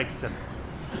জিন্দা রাখছেন,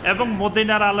 এবং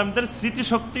মদিনার আলেমদের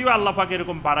স্মৃতিশক্তিও আল্লাহ পাক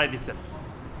এরকম বাড়াই দিচ্ছেন।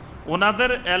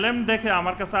 ওনাদের এলেম দেখে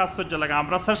আমার কাছে আশ্চর্য লাগে,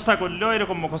 আমরা চেষ্টা করলেও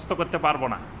এরকম মুখস্থ করতে পারবো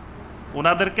না।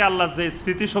 ওনাদেরকে আল্লাহ যে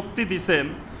স্মৃতিশক্তি দিছেন,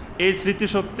 এই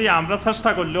স্মৃতিশক্তি আমরা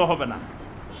চেষ্টা করলেও হবে না।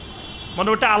 মানে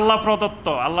ওটা আল্লাহ প্রদত্ত,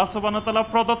 আল্লাহ সুবহানাহু ওয়া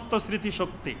তাআলা প্রদত্ত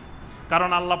স্মৃতিশক্তি। কারণ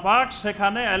আল্লাহ পাক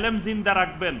সেখানে এলেম জিন্দা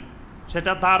রাখবেন,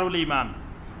 সেটা দারুল ঈমান।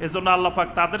 এজন্য আল্লাহ পাক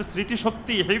তাদের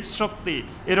স্মৃতিশক্তি, হিফজ শক্তি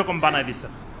এরকম বানাই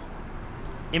দিয়েছেন।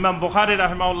 ইমাম বুখারী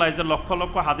রাহিমাহুল্লাহ যে লক্ষ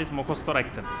লক্ষ হাদিস মুখস্থ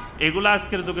রাখতেন, এগুলো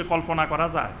আজকের যুগে কল্পনা করা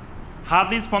যায়?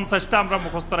 হাদিস 50টা আমরা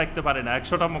মুখস্থ রাখতে পারি না,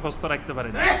 100টা মুখস্থ রাখতে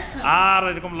পারি না, আর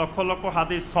এরকম লক্ষ লক্ষ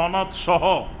হাদিস সনদ সহ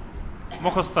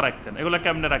মুখস্থ রাখতেন। এগুলো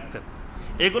কেমনে রাখতেন?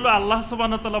 এগুলো আল্লাহ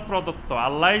সুবহানাহু ওয়া তাআলা প্রদত্ত,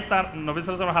 আল্লাহই তার নবী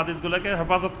সাল্লাল্লাহু আলাইহি ওয়াসাল্লাম হাদিসগুলোকে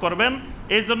হেফাজত করবেন,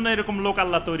 এই জন্য এরকম লোক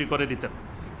আল্লাহ তৈরি করে দিতেন।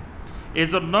 এই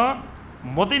জন্য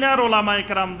মদিনার ওলামায়ে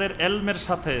কেরামদের এলমের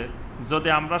সাথে যদি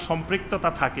আমরা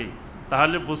সম্পৃক্ততা থাকি,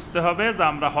 তাহলে বুঝতে হবে যে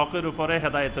আমরা হকের উপরে,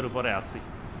 হেদায়েতের উপরে আছি।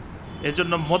 এই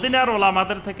জন্য মদিনার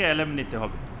ওলামাদের থেকে এলেম নিতে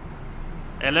হবে,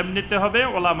 এলেম নিতে হবে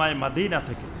ওলামায়ে মদিনা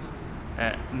থেকে।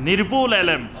 নির্ভুল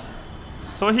এলেম,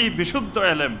 সহি বিশুদ্ধ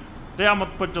এলেম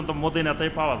কিয়ামত পর্যন্ত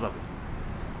মদিনাতেই পাওয়া যাবে।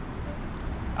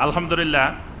 আলহামদুলিল্লাহ।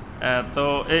 তো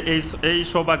এই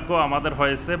সৌভাগ্য আমাদের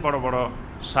হয়েছে বড় বড়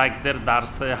শাইখদের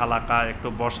দার্সে হালাকা একটু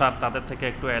বসার, তাদের থেকে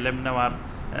একটু এলেম নেওয়ার।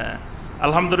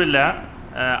 আলহামদুলিল্লাহ।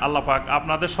 আল্লাহ পাক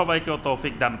আপনাদের সবাইকেও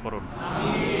তৌফিক দান করুন,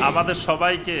 আমাদের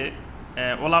সবাইকে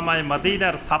ওলামায়ে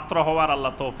মদিনার ছাত্র হওয়ার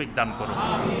আল্লাহ তৌফিক দান করুন,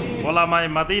 ওলামায়ে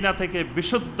মদিনা থেকে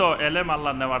বিশুদ্ধ এলেম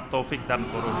আল্লাহ নেওয়ার তৌফিক দান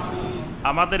করুন।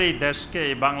 আমাদের এই দেশকে,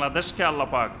 এই বাংলাদেশকে আল্লাহ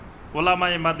পাক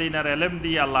ওলামায়ে মদিনার এলেম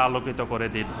দিয়ে আল্লাহ আলোকিত করে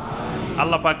দিন।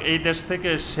 আল্লাহ পাক এই দেশ থেকে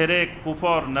শিরক,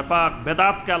 কুফর, নেফাক,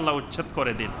 বেদাতকে আল্লাহ উচ্ছেদ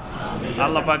করে দিন।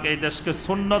 আল্লাহ পাক এই দেশকে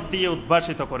সুন্নত দিয়ে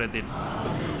উদ্ভাসিত করে দিন।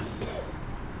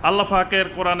 আল্লাহ পাকের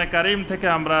কোরআনে কারিম থেকে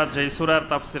আমরা যেই সূরার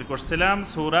তাফসীর করছিলাম,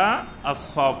 সূরা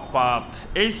আস-সাফফাত,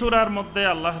 এই সূরার মধ্যে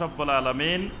আল্লাহ রাব্বুল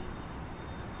আলামিন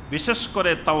বিশেষ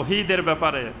করে তাওহীদের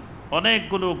ব্যাপারে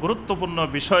অনেকগুলো গুরুত্বপূর্ণ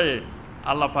বিষয়ে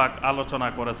আল্লাহ পাক আলোচনা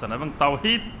করেছেন, এবং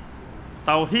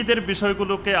তাওহীদের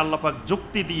বিষয়গুলোকে আল্লাহ পাক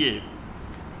যুক্তি দিয়ে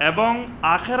এবং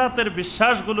আখিরাতের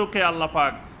বিশ্বাসগুলোকে আল্লাহ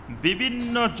পাক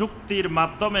বিভিন্ন যুক্তির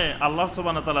মাধ্যমে আল্লাহ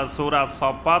সুবহানাহু ওয়া তাআলা সূরা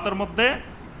আস-সাফফাতের মধ্যে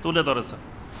তুলে ধরেছেন।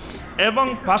 এবং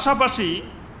পাশাপাশি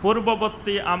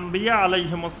পূর্ববর্তী আম্বিয়া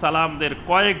আলাইহিমুস সালামদের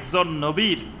কয়েকজন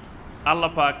নবীর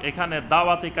আল্লাহ পাক এখানে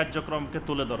দাওয়াতি কার্যক্রমকে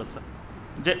তুলে ধরেছেন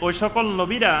যে ওই সকল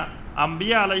নবীরা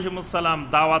আম্বিয়া আলাইহিমুসসালাম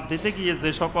দাওয়াত দিতে গিয়ে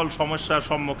যে সকল সমস্যার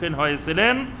সম্মুখীন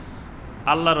হয়েছিলেন,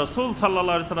 আল্লাহ রসুল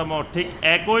সাল্লাল্লাহু আলাইহি ওয়াসাল্লামও ঠিক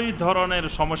একই ধরনের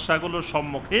সমস্যাগুলোর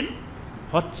সম্মুখীন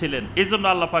হচ্ছিলেন। এই জন্য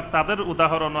আল্লাহ পাক তাদের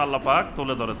উদাহরণও আল্লাহ পাক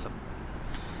তুলে ধরেছেন।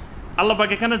 আল্লাহ পাক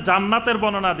এখানে জান্নাতের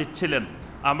বর্ণনা দিচ্ছিলেন।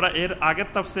 আমরা এর আগের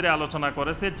তাফসিরে আলোচনা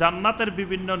করেছি জান্নাতের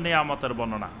বিভিন্ন নিয়ামতের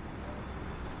বর্ণনা।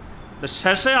 তো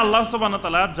শেষে আল্লাহ সুবহানাহু ওয়া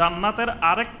তাআলা জান্নাতের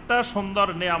আরেকটা সুন্দর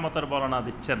নিয়ামতের বর্ণনা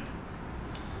দিচ্ছেন।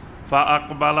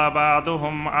 ফাআকবালা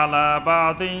বা'দুহুম আলা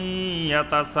বা'দিন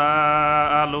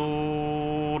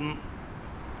ইয়াতাসাআলুন।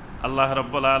 আল্লাহ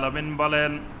রাব্বুল আলামিন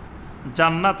বলেন,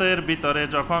 জান্নাতের ভিতরে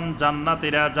যখন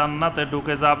জান্নাতীরা জান্নাতে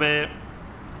ঢুকে যাবে,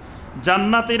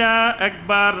 জান্নাতীরা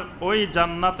একবার ওই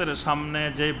জান্নাতের সামনে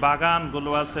যে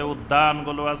বাগানগুলো আছে,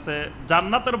 উদ্যানগুলো আছে,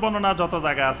 জান্নাতের বর্ণনা যত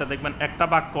জায়গা আছে দেখবেন একটা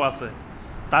বাক্য আছে,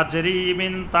 তাজরি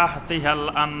মিন তাহতিহাল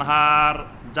আনহার।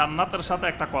 জান্নাতের সাথে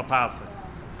একটা কথা আছে,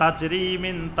 তাজরি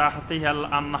মিন তাহতিহাল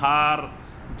আনহার।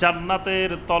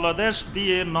 জান্নাতের তলদেশ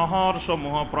দিয়ে নহর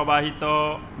সমূহ প্রবাহিত।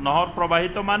 নহর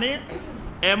প্রবাহিত মানে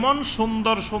এমন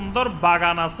সুন্দর সুন্দর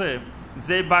বাগান আছে,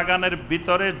 যে বাগানের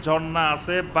ভিতরে ঝর্ণা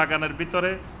আছে, বাগানের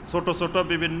ভিতরে ছোট ছোট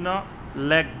বিভিন্ন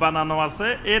লেক বানানো আছে,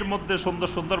 এর মধ্যে সুন্দর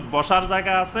সুন্দর বসার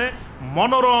জায়গা আছে,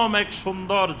 মনোরম এক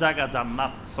সুন্দর জায়গা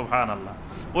জান্নাত। সুবহানাল্লাহ।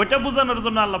 ওইটা বোঝানোর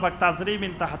জন্য আল্লাহ পাক তাজরি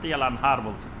মিন তাহতিহাল আনহার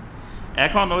বলছেন।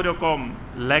 এখন ওই রকম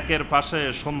লেকের পাশে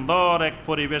সুন্দর এক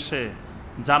পরিবেশে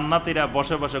জান্নাতীরা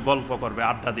বসে বসে গল্প করবে,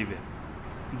 আড্ডা দিবে।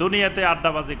 দুনিয়াতে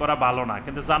আড্ডাবাজি করা ভালো না,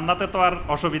 কিন্তু জান্নাতে তো আর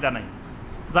অসুবিধা নাই,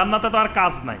 জান্নাতে তো আর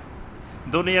কাজ নাই।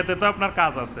 দুনিয়াতে তো আপনার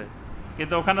কাজ আছে,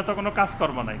 কিন্তু ওখানে তো কোনো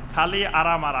কাজকর্ম নাই, খালি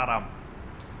আরাম আর আরাম।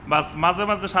 বাস মাঝে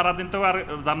মাঝে সারাদিন তো আর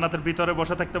জান্নাতের ভিতরে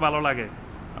বসে থাকতে ভালো লাগে,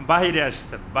 বাহিরে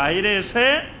আসছেন, বাহিরে এসে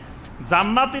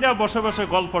জান্নাতীরা বসে বসে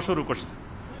গল্প শুরু করছে।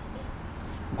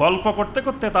 গল্প করতে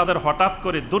করতে তাদের হঠাৎ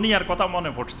করে দুনিয়ার কথা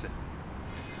মনে পড়ছে।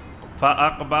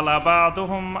 ফাআকবালা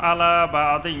বা'দুহুম আলা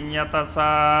বা'দিন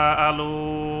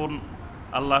ইয়াতাসাআলুন।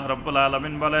 আল্লাহ রাব্বুল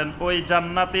আলামিন বলেন, ওই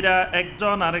জান্নাতীরা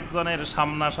একজন আরেকজনের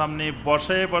সামনাসামনি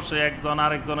বসে বসে একজন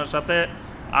আরেকজনের সাথে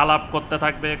আলাপ করতে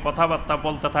থাকবে, কথাবার্তা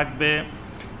বলতে থাকবে,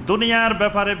 দুনিয়ার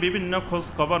ব্যাপারে বিভিন্ন খোঁজ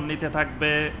খবর নিতে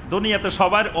থাকবে। দুনিয়াতে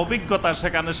সবার অভিজ্ঞতা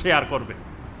সেখানে শেয়ার করবে,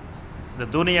 যে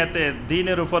দুনিয়াতে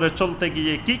দিনের উপরে চলতে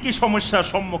গিয়ে কি কি সমস্যার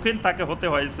সম্মুখীন তাকে হতে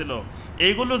হয়েছিল,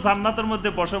 এইগুলো জান্নাতের মধ্যে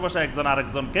বসে বসে একজন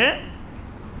আরেকজনকে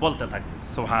বলতে থাকবে।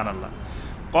 সুবহানাল্লাহ।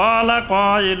 ক্বালা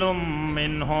কাইলুম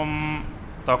মিনহুম।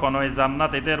 তখন ওই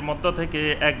জান্নাতীদের মধ্য থেকে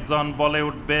একজন বলে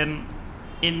উঠবেন,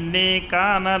 ইন্নী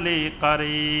কানা লি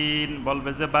কারিন।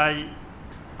 বলবে যে ভাই,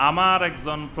 আমার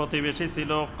একজন প্রতিবেশী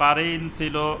ছিল, কারিন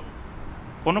ছিল।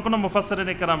 কোন কোন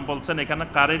মুফাসসিরিনে কেরাম বলছেন এখানে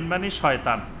কারিন মানে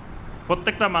শয়তান।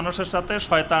 প্রত্যেকটা মানুষের সাথে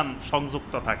শয়তান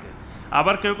সংযুক্ত থাকে।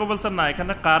 আবার কেউ কেউ বলছেন না,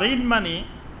 এখানে কারিন মানে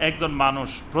একজন মানুষ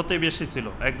প্রতিবেশী ছিল,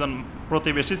 একজন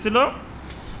প্রতিবেশী ছিল।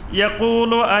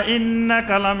 ইয়াকুলু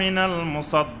আইন্নাকা লামিনাল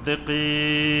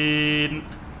মুসাদ্দিকিন।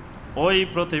 ওই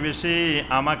প্রতিবেশী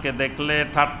আমাকে দেখলে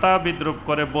ঠাট্টা বিদ্রুপ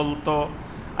করে বলতো,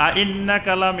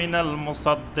 আইন্নাকা লামিনাল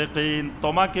মুসাদ্দিকিন,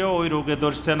 তোমাকেও ওই রোগে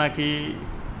ধরছে নাকি?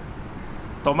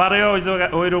 তোমারেও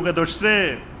ওই রোগে ধরছে?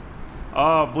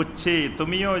 বুঝছি,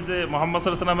 তুমিও ওই যে মোহাম্মদ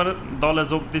সাল্লাল্লাহু আলাইহি ওয়াসাল্লামের দলে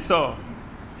যোগ দিছ,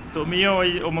 তুমিও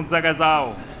ওই অমুক জায়গায় যাও।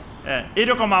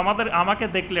 এইরকম আমাকে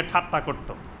দেখলে ঠাট্টা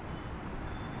করতো।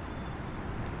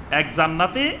 এক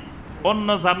জান্নাতি অন্য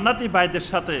জান্নাতি ভাইদের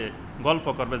সাথে গল্প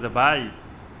করবে যে ভাই,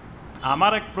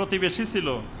 আমার এক প্রতিবেশী ছিল,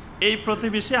 এই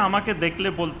প্রতিবেশী আমাকে দেখলে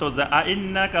বলতো যে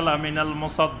আইন্নাকা লামিনাল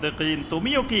মুসাদ্দিকিন,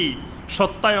 তুমিও কি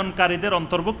সত্যায়নকারীদের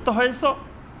অন্তর্ভুক্ত হয়েছ?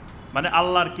 মানে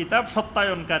আল্লাহর কিতাব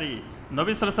সত্যায়নকারী,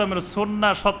 নবী সাল্লাল্লাহু আলাইহি ওয়াসাল্লামের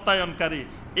সুন্নাহ সত্যায়নকারী,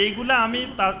 এইগুলা আমি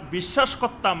বিশ্বাস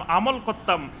করতাম, আমল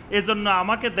করতাম, এজন্য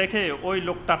আমাকে দেখে ওই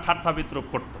লোকটা ঠাট্টা বিদ্রুপ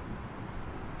করত।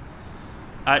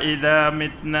 আইদা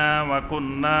মিতনা ওয়া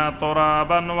কুন্না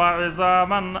তুরাবান ওয়া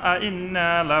ইযামান আইন্না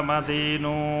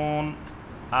লামাদিনুন।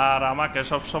 আর আমাকে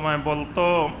সব সময় বলতো,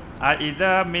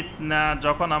 আইদা মিতনা,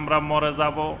 যখন আমরা মরে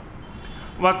যাব,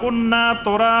 ওয়া কুন্না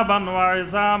তুরাবান ওয়া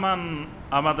ইযামান,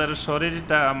 আমাদের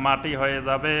শরীরটা মাটি হয়ে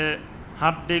যাবে,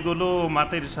 হাড্ডিগুলো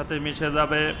মাটির সাথে মিশে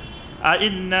যাবে,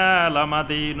 আইন্না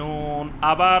লামাদিনুন,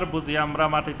 আবার বুঝি আমরা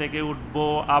মাটি থেকে উঠব,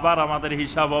 আবার আমাদের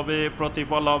হিসাব হবে,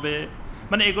 প্রতিফল হবে।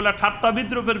 মানে এগুলা ঠাট্টা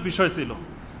বিদ্রুপের বিষয় ছিল।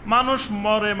 মানুষ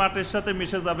মরে মাটির সাথে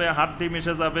মিশে যাবে, হাড্ডি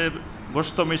মিশে যাবে,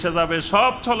 গোশত মিশে যাবে,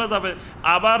 সব চলে যাবে,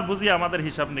 আবার বুঝি আমাদের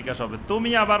হিসাব নিকাশ হবে।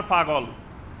 তুমি আবার পাগল,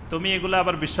 তুমি এগুলো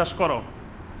আবার বিশ্বাস করো?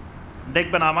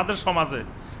 দেখবেন আমাদের সমাজে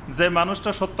যে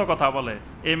মানুষটা সত্য কথা বলে,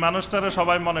 এই মানুষটারে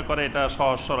সবাই মনে করে এটা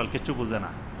সহজ সরল, কিছু বুঝে না।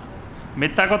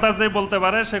 মিথ্যা কথা যে বলতে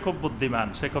পারে সে খুব বুদ্ধিমান,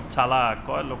 সে খুব চালাক,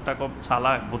 কয় লোকটা খুব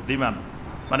চালাক বুদ্ধিমান,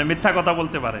 মানে মিথ্যা কথা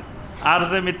বলতে পারে। আর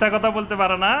যে মিথ্যা কথা বলতে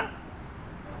পারে না,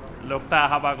 লোকটা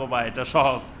হাবাগোবা, এটা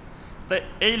সহজ। তো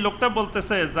এই লোকটা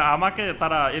বলতেছে যে আমাকে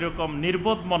তারা এরকম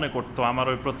নির্বোধ মনে করতো, আমার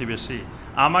ওই প্রতিবেশী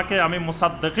আমাকে, আমি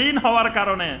মুসাদ্দিকিন হওয়ার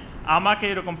কারণে আমাকে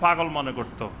এরকম পাগল মনে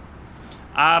করতো।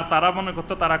 আর তারা মনে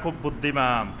করতো তারা খুব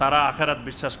বুদ্ধিমান, তারা আখেরাত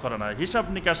বিশ্বাস করে না, হিসাব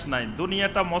নিকাশ নাই,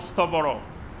 দুনিয়াটা মস্ত বড়,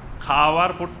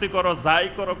 খাওয়ার ফুর্তি করো যাই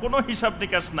করো, কোনো হিসাব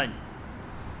নিকাশ নাই।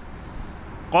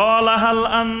 ক্বালা হাল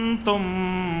আনতুম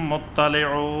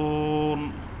মুত্তালিউন,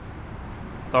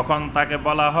 তখন তাকে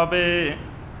বলা হবে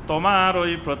তোমার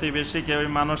ওই প্রতিবেশীকে, ওই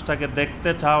মানুষটাকে দেখতে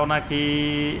চাও নাকি?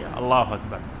 আল্লাহু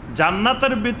আকবার।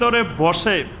 জান্নাতের ভিতরে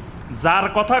বসে যার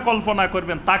কথা কল্পনা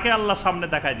করবেন তাকে আল্লাহ সামনে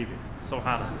দেখাই দিবে।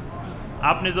 সুবহানাল্লাহ।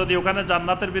 আপনি যদি ওখানে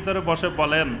জান্নাতের ভিতরে বসে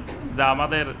বলেন যে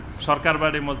আমাদের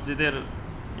সরকারবাড়ি মসজিদের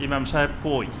ইমাম সাহেব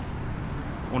কই,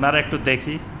 ওনারা একটু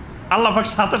দেখি, আল্লাহ পাক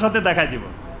সাথে সাথে দেখাই দিব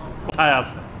কোথায়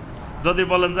আছে। যদি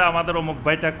বলেন যে আমাদের অমুক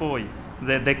ভাইটা কই,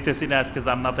 যে দেখতেছি না আজকে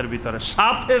জান্নাতের ভিতরে,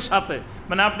 সাথে সাথে,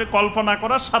 মানে আপনি কল্পনা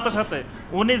করার সাথে সাথে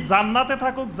উনি জান্নাতে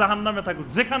থাকুক জাহান্নামে থাকুক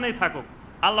যেখানেই থাকুক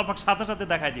আল্লাহ পাক সাথে সাথে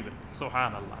দেখাই দিবেন।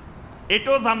 সুবহানাল্লাহ।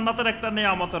 এটাও জান্নাতের একটা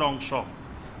নিয়ামতের অংশ,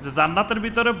 যে জান্নাতের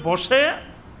ভিতরে বসে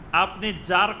আপনি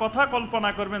যার কথা কল্পনা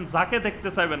করবেন, যাকে দেখতে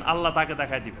চাইবেন আল্লাহ তাকে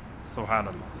দেখাই দিবেন।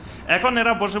 সুবহানাল্লাহ। এখন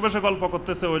এরা বসে বসে গল্প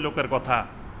করতেছে ওই লোকের কথা,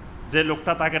 যে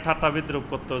লোকটা তাকে ঠাট্টা বিদ্রুপ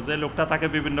করতো, যে লোকটা তাকে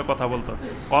বিভিন্ন কথা বলতো।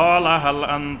 ক্বালা হাল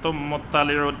আনতুম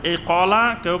মুত্তালিউন, এই ক্বালা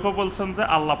কেউ কেউ বলছেন যে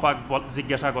আল্লাহ পাক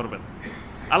জিজ্ঞাসা করবেন,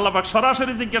 আল্লাহ পাক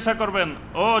সরাসরি জিজ্ঞাসা করবেন,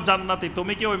 ও জান্নাতি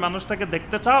তুমি কি ওই মানুষটাকে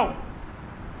দেখতে চাও?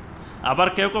 আবার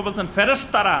কেউ কেউ বলছেন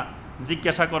ফেরেশতারা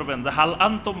জিজ্ঞাসা করবেন যে হাল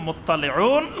আনতুম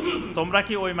মুত্তালিউন, তোমরা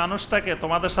কি ওই মানুষটাকে,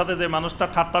 তোমাদের সাথে যে মানুষটা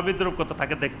ঠাট্টা বিদ্রুপ করতে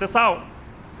তাকে দেখতে চাও?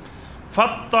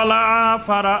 ফাত্তালা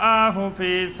ফারাআহু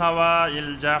ফি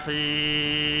সাওয়াইল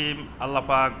জাহিম, আল্লাহ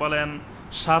পাক বলেন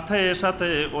সাথে সাথে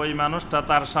ওই মানুষটা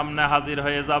তার সামনে হাজির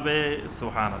হয়ে যাবে।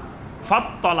 সুবহানাল্লাহ।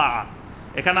 ফাত্তালা,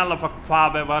 এখানে আল্লাহ পাক ফা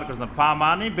ব্যবহার করেছেন, ফা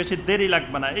মানে বেশি দেরি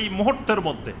লাগবে না, এই মুহূর্তের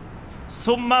মধ্যে।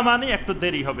 সুম্মা মানে একটু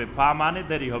দেরি হবে, ফা মানে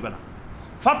দেরি হবে না।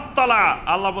 ফাত্তালা,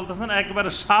 আল্লাহ বলতেছেন একবারে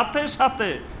সাথে সাথে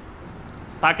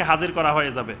তাকে হাজির করা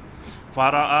হয়ে যাবে।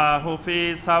 ফারাআহু ফি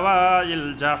সাওয়াইল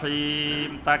জাহিম,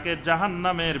 তাকে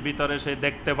জাহান্নামের ভিতরে সে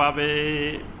দেখতে পাবে।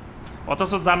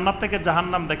 অথচ জান্নাত থেকে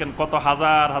জাহান্নাম দেখেন কত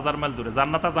হাজার হাজার মাইল দূরে।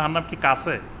 জান্নাত আর জাহান্নাম কি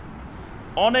কাছে?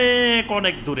 অনেক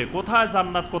অনেক দূরে। কোথায়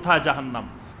জান্নাত কোথায় জাহান্নাম,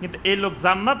 কিন্তু এই লোক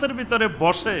জান্নাতের ভিতরে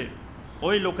বসে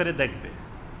ওই লোকের দেখবে।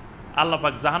 আল্লাহ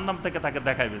পাক জাহান্নাম থেকে তাকে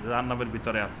দেখাইবে জাহান্নামের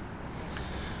ভিতরে আছে।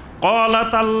 ক্বালা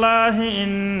তাল্লাহি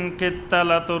ইন কিত্তা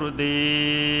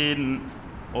লাতুরদিন,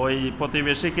 ওই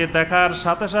প্রতিবেশীকে দেখার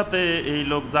সাথে সাথে এই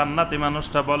লোক জান্নাতি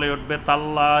মানুষটা বলে উঠবে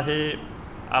তাল্লাহে,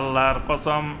 আল্লাহর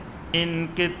কসম, ইন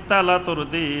কিত্তা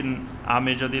লাতুরদিন,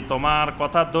 আমি যদি তোমার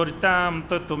কথা ধরতাম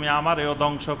তো তুমি আমারেও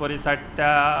ধ্বংস করে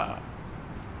ছাড়তা।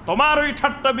 তোমার ওই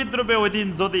ঠাট্টা বিদ্রুপে ওই দিন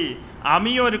যদি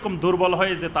আমিও এরকম দুর্বল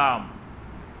হয়ে যেতাম,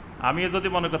 আমিও যদি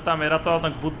মনে করতাম এরা তো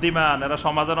অনেক বুদ্ধিমান, এরা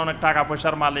সমাজের অনেক টাকা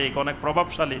পয়সার মালিক, অনেক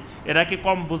প্রভাবশালী, এরা কি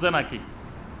কম বুঝে নাকি?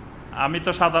 আমি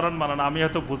তো সাধারণ মানুষ, আমি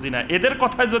হয়তো বুঝি না, এদের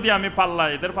কথায় যদি আমি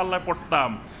এদের পাল্লায় পড়তাম,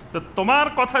 তো তোমার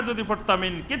কথায় যদি পড়তাম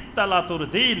ইন কিত্তা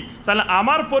লাতুরদিন, তাহলে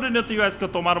আমার পরিণতিও আজকে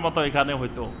তোমার মতো এখানে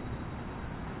হইতো।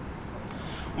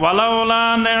 ওয়ালাউলা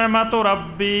নি'মাতু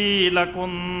রাব্বি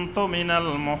লাকুনতু মিনাল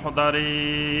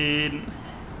মুহদারিন,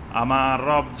 আমার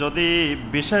রব যদি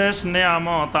বিশেষ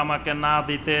নেয়ামত আমাকে না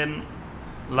দিতেন,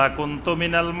 লাকুনতু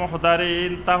মিনাল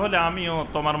মুহদারিন, তাহলে আমিও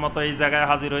তোমার মতো এই জায়গায়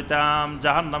হাজির হইতাম,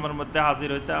 জাহান্নামের মধ্যে হাজির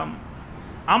হইতাম।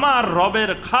 আমার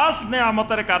রবের খাস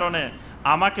নেয়ামতের কারণে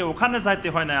আমাকে ওখানে যাইতে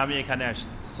হয় না, আমি এখানে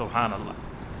আসছি। সুবহানাল্লাহ।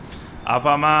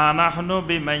 আফামা নাহনু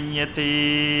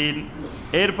বিমাইয়িতিন,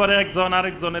 এরপরে একজন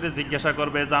আরেকজনের জিজ্ঞাসা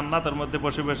করবে জান্নাতের মধ্যে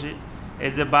বসে বসে,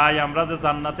 এই যে ভাই আমরা যে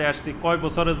জান্নাতে আসছি কয়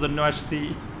বছরের জন্য আসছি?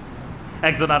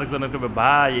 একজন আরেকজনের করবে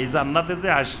ভাই এই জান্নাতে যে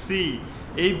আসছি,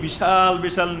 এই বিশাল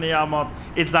বিশাল নিয়ামত,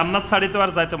 এই জান্নাত ছাড়ি তো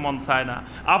আর যাইতে মন চায় না।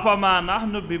 আফামা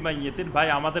নাহনু বিমাইয়িতিন, ভাই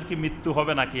আমাদের কি মৃত্যু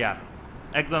হবে নাকি? আর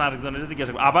একজন আরেকজনের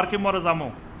জিজ্ঞাসা করবে আবার কি মরে যাবো?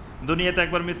 দুনিয়াতে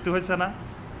একবার মৃত্যু হয়েছে না,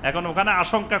 এখন ওখানে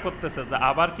আশঙ্কা করতেছে যে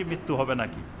আবার কি মৃত্যু হবে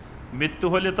নাকি? মৃত্যু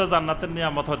হলে তো জান্নাতের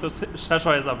নিয়ামত হয়তো শেষ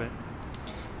হয়ে যাবে।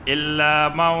 ইল্লা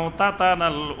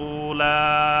মাউতাতানাল উলা,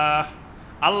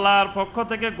 আল্লাহর পক্ষ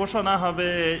থেকে ঘোষণা হবে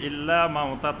ইল্লা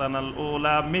মাউতাতানাল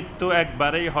উলা, মৃত্যু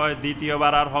একবারেই হয়,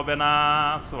 দ্বিতীয়বার আর হবে না।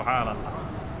 সুবহানাল্লাহ।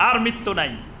 আর মৃত্যু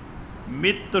নাই,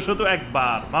 মৃত্যু শুধু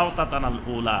একবার, মাউতাতানাল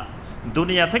উলা।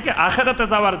 দুনিয়া থেকে আখিরাতে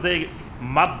যাওয়ার যে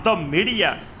মাধ্যম মিডিয়া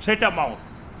সেটা মাউত।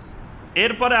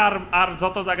 এরপরে আর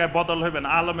যত জায়গায় বদল হইবেন,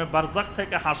 আলমে বারজাক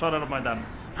থেকে হাসরের ময়দান,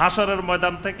 হাসরের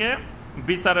ময়দান থেকে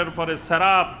বিচারের পরে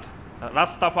সিরাত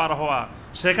রাস্তা পার হওয়া,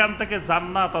 সেখান থেকে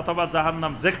জান্নাত অথবা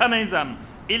জাহান্নাম, যেখানেই যান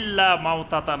ইল্লা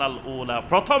মাউতাতানাল উলা,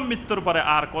 প্রথম মৃত্যুর পরে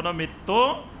আর কোনো মৃত্যু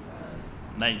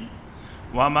নাই।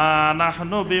 ওয়া মা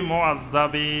নাহনু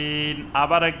বিমুআজ্জাবিন।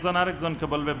 আবার একজন আরেকজনকে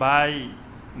বলবে, ভাই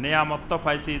নিয়ামত তো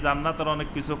পাইছি, জান্নাতের অনেক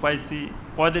কিছু পাইছি,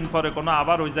 কয়দিন পরে কোনো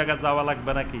আবার ওই জায়গায় যাওয়া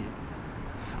লাগবে নাকি?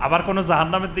 আবার কোনো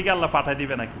জাহান্নামের দিকে আল্লাহ পাঠাই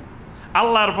দিবে নাকি?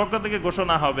 আল্লাহর পক্ষ থেকে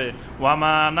ঘোষণা হবে, ওয়া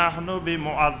মা নাহনু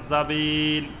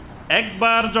বিমুআজ্জাবিন।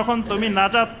 একবার যখন তুমি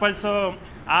নাজাত পাইছো,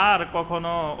 আর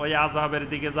কখনো ওই আযাবের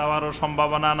দিকে যাওয়ারও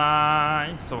সম্ভাবনা নাই।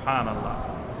 সুবহানাল্লাহ।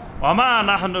 ওয়া মা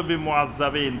নাহনু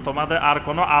বিমুআজ্জাবিন, তোমাদের আর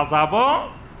কোনো আযাবও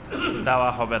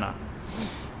দেওয়া হবে না।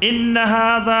 ইন্না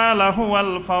হাযা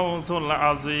লাহুয়াল ফাওজুল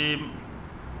আযীম।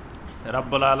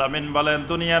 রাব্বুল আলামিন বলেন,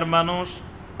 দুনিয়ার মানুষ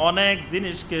অনেক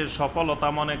জিনিসকে সফলতা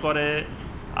মনে করে।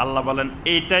 আল্লাহ বলেন,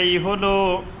 এইটাই হলো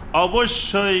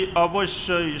অবশ্যই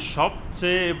অবশ্যই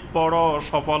সবচেয়ে বড়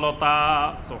সফলতা।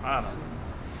 সুবহানাল্লাহ।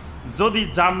 যদি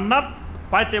জান্নাত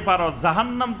পাইতে পারো,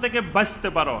 জাহান্নাম থেকে বাঁচতে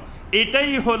পারো,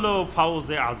 এটাই হলো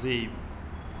ফাউজে আযীম,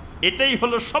 এটাই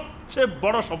হলো সবচেয়ে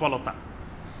বড় সফলতা।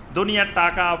 দুনিয়ার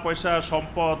টাকা পয়সা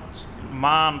সম্পদ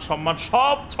মান সম্মান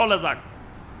সব চলে যাক,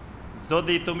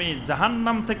 যদি তুমি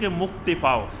জাহান্নাম থেকে মুক্তি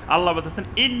পাও। আল্লাহ বলতেছেন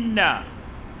ইন্না,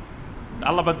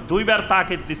 আল্লাহ দুইবার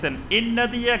তাকিদ দিচ্ছেন, ইন্না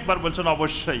দিয়ে একবার বলছেন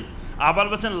অবশ্যই, আবার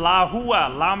বলছেন লাহুয়া,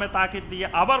 লামে তাকিদ দিয়ে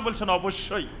আবার বলছেন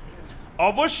অবশ্যই।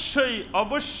 অবশ্যই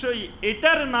অবশ্যই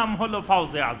এটার নাম হলো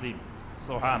ফাউজে আযীম।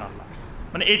 সুবহানাল্লাহ।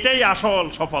 মানে এটাই আসল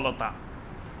সফলতা।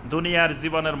 দুনিয়ার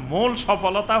জীবনের মূল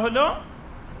সফলতা হলো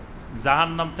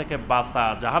জাহান্নাম থেকে বাঁচা,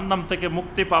 জাহান্নাম থেকে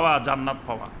মুক্তি পাওয়া, জান্নাত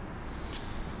পাওয়া।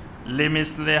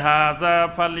 লিমিসলি হাযা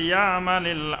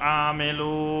ফালইয়ামালিল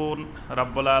আমিলুন।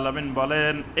 রাব্বুল আলামিন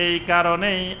বলেন, এই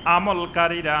কারণেই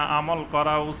আমলকারীরা আমল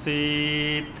করা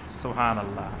উচিত।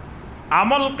 সুবহানাল্লাহ।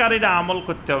 আমলকারীরা আমল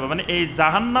করতে হবে। মানে এই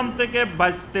জাহান্নাম থেকে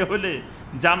বাঁচতে হলে,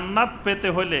 জান্নাত পেতে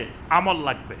হলে আমল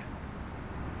লাগবে,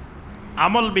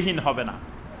 আমলবিহীন হবে না।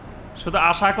 শুধু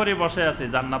আশা করে বসে আছি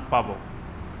জান্নাত পাবো,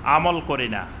 আমল করি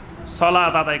না,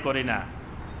 সালাত আদায় করি না,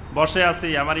 বসে আছি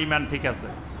আমার ঈমান ঠিক আছে,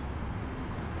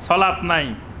 সালাত নাই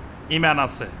ঈমান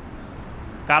আছে।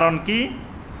 কারণ কি?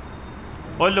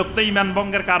 ওই লোক তো ঈমান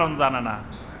ভঙ্গের কারণ জানে না।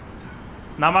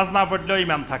 নামাজ না পড়লেও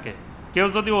ঈমান থাকে। কেউ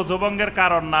যদি অজু ভঙ্গের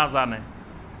কারণ না জানে,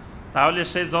 তাহলে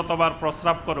সে যতবার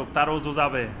প্রস্রাব করুক তার অজু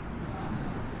যাবে,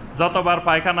 যতবার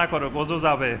পায়খানা করুক অজু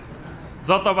যাবে,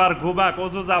 যতবার ঘুমাক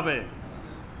অজু যাবে।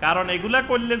 কারণ এগুলা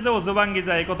করলে যে অজু ভাঙ্গি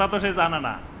যায়, এই কথা তো সে জানে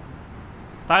না।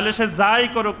 তাহলে সে যাই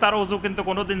করুক তার অজু কিন্তু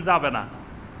কোনোদিন যাবে না।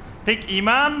 ঠিক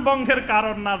ঈমান ভঙ্গের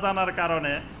কারণ না জানার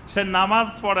কারণে সে নামাজ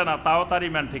পড়ে না, তাও তার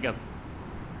ঈমান ঠিক আছে।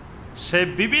 সে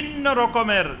বিভিন্ন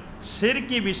রকমের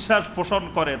শিরকি বিশ্বাস পোষণ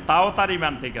করে, তাও তার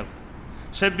ঈমান ঠিক আছে।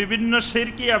 সে বিভিন্ন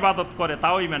শিরকি ইবাদত করে,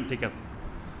 তাও ঈমান ঠিক আছে।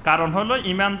 কারণ হলো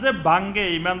ঈমান যে ভাঙ্গে,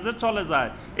 ঈমান যে চলে যায়,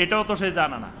 এটাও তো সে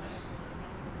জানে না।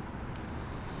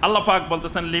 আল্লাহ পাক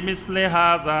বলতেছেন, লিমিসলি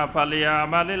হাযা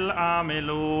ফালইয়ামালিল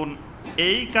আমিলুন।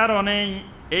 এই কারণেই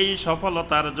এই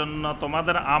সফলতার জন্য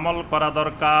তোমাদের আমল করা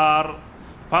দরকার।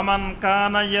 ফামান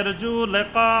কানা ইয়ারজু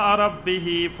লিকা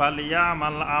রাব্বিহি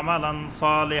ফালইয়ামাল আমালান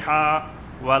সালিহা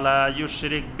ওয়ালা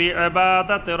ইউশরিক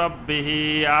বিইবাদাতি রাব্বিহি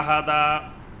আহাদা।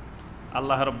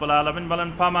 আল্লাহ রাব্বুল আলামিন বলেন,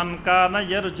 ফামান কানা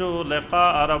ইয়ারজু লিকা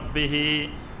রাব্বিহি,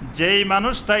 যেই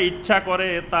মানুষটা ইচ্ছা করে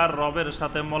তার রবের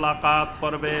সাথে মোলাকাত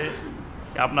করবে।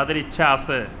 আপনাদের ইচ্ছা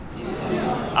আছে?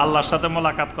 আল্লাহর সাথে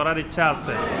মোলাকাত করার ইচ্ছা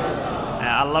আছে?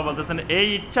 আল্লাহ বলতেছেন, এই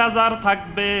ইচ্ছা যার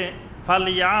থাকবে,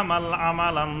 ফালইয়ামাল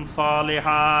আমালান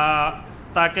সালিহা,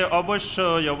 তাকে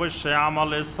অবশ্যই অবশ্যই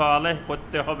আমলে সালেহ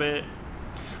করতে হবে।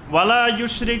 ওয়ালা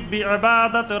ইউশরিক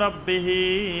বিইবাদাতি রাব্বিহি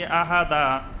আহাদা,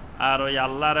 আর ওই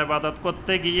আল্লাহর ইবাদত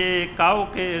করতে গিয়ে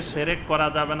কাউকে শিরক করা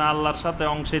যাবে না, আল্লাহর সাথে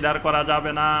অংশীদার করা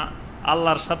যাবে না,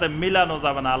 আল্লাহর সাথে মিলানো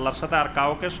যাবে না, আল্লাহর সাথে আর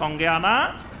কাউকে সঙ্গে আনা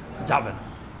যাবে না।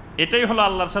 এটাই হলো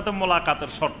আল্লাহর সাথে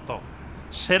মোলাকাতের শর্ত।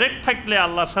 শিরক থাকলে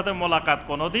আল্লাহর সাথে মোলাকাত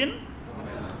কোনোদিন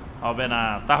হবে না।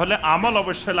 তাহলে আমল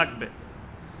অবশ্যই লাগবে।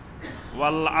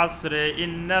 ওয়াল আসরে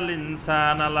ইন্নাল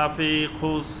ইনসানা লাফি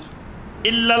খুসর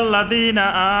ইল্লাল্লাযীনা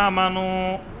আমানু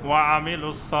ওয়া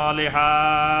আমিলুস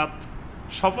সালিহাত।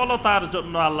 সফলতার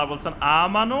জন্য আল্লাহ বলছেন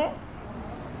আমানু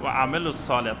ওয়া আমিলুস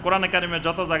সালিহাত। কোরআনে কারিমে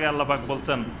যত জায়গায় আল্লাহ পাক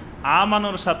বলছেন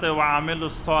আমানুর সাথে ওয়া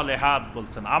আমিলুস সালিহাত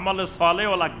বলছেন। আমলে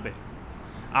সালেহও লাগবে।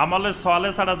 আমলে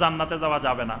সালেহ ছাড়া জান্নাতে যাওয়া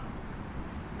যাবে না।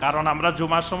 কারণ আমরা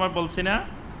জুমার সময় বলছি না,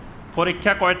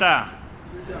 পরীক্ষা কয়টা?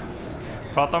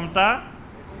 প্রথমটা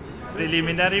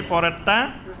প্রিলিমিনারি, পরেরটা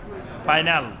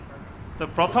ফাইনাল। তো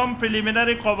প্রথম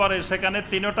প্রিলিমিনারি কবরে, সেখানে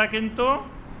তিনটা কিন্তু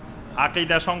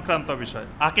আকীদা সংক্রান্ত বিষয়।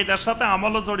 আকীদার সাথে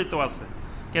আমলও জড়িত আছে,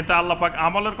 কিন্তু আল্লাহ পাক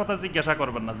আমলের কথা জিজ্ঞাসা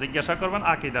করবেন না, জিজ্ঞাসা করবেন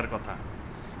আকীদার কথা।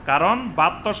 কারণ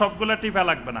ভাত তো সবগুলো টিপা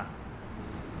লাগবে না।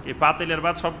 কি পাতিলের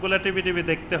ভাত সবগুলো টিপি টিপি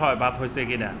দেখতে হয় ভাত হয়েছে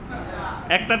কিনা?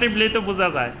 একটা টিপলেই তো বোঝা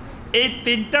যায়। এই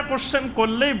তিনটা কোশ্চেন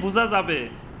করলেই বোঝা যাবে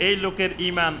এই লোকের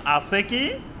ঈমান আছে কি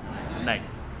নাই।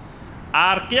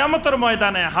 আর কিয়ামতের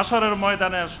ময়দানে, হাসরের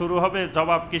ময়দানে শুরু হবে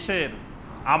জবাব কিসের?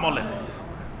 আমলের।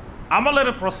 আমলের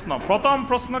প্রশ্ন। প্রথম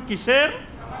প্রশ্ন কিসের?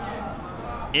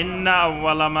 ইন্না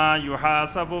আউওয়ালা মা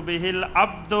ইউহাসাবু বিহিল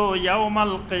আবদু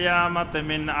ইয়াউমাল কিয়ামাতি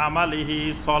মিন আমালিহি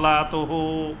সলাতুহু।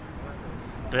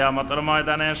 কিয়ামতের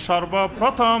ময়দানে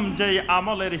সর্বপ্রথম যেই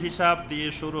আমলের হিসাব দিয়ে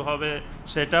শুরু হবে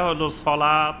সেটা হলো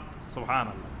সলাত।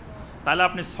 সুবহানাল্লাহ। তাহলে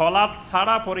আপনি সলাত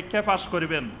ছাড়া পরীক্ষা পাশ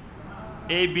করবেন,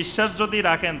 এই বিশ্বাস যদি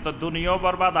রাখেন তো দুনিয়াও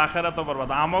বরবাদ, আখিরাতও বরবাদ।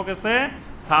 আমও গেছে,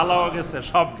 সালাও গেছে,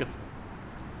 সব গেছে।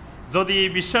 যদি এই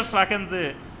বিশ্বাস রাখেন যে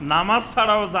নামাজ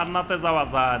ছাড়াও জান্নাতে যাওয়া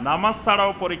যায়, নামাজ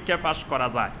ছাড়াও পরীক্ষা পাশ করা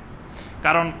যায়,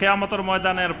 কারণ কিয়ামতের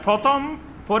ময়দানের প্রথম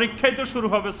পরীক্ষাই তো শুরু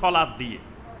হবে সলাত দিয়ে।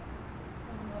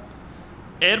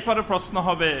 এরপরে প্রশ্ন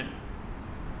হবে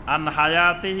আন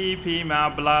হায়াতিহি ফিমা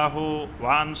আবলাহু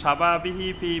ওয়া আন শাবাবিহি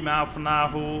ফিমা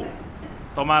আফনাহু।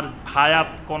 তোমার হায়াত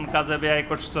কোন কাজে ব্যয়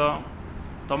করছো,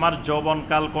 তোমার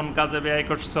যৌবনকাল কোন কাজে ব্যয়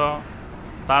করছো,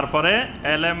 তারপরে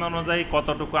এলেম অনুযায়ী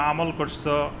কতটুকু আমল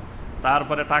করছো,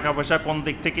 তারপরে টাকা পয়সা কোন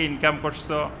দিক থেকে ইনকাম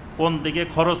করছো, কোন দিকে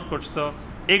খরচ করছো,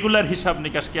 এগুলার হিসাব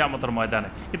নিকাশ কিয়ামতের ময়দানে।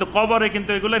 কিন্তু কবরে কিন্তু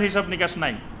এগুলার হিসাব নিকাশ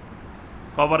নাই।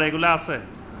 কবরে এগুলো আছে?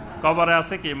 কবরে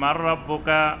আছে কি? মার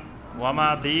রাব্বুকা ওয়ামা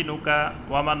দীনুকা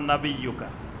ওয়ামান নাবিয়্যুকা।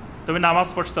 তুমি নামাজ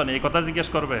পড়ছো না, এই কথা জিজ্ঞেস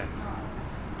করবে।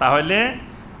 তাহলে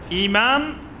ঈমান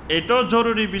এটাও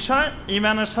জরুরি বিষয়,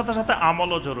 ঈমানের সাথে সাথে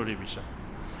আমলও জরুরি বিষয়।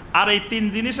 আর এই তিন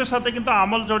জিনিসের সাথে কিন্তু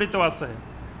আমল জড়িত আছে।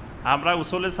 আমরা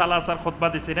উসুলে সালাসার খুতবা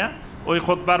দিছি না, ওই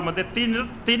খুতবার মধ্যে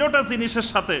তিনোটা জিনিসের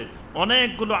সাথে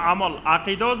অনেকগুলো আমল,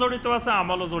 আকীদাও জড়িত আছে,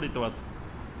 আমলও জড়িত আছে।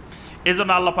 এই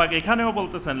জন্য আল্লাহ পাক এখানেও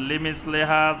বলতেছেন লিমিসলি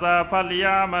হাযা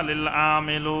ফালিয়ামালিল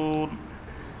আমিলুন।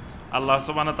 আল্লাহ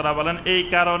সুবহানাহু ওয়া তাআলা বলেন এই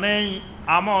কারণেই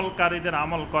আমলকারীদের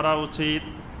আমল করা উচিত।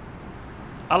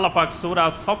 আল্লাহ পাক সূরা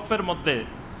আস-সাফফের মধ্যে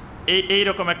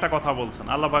এইরকম একটা কথা বলছেন।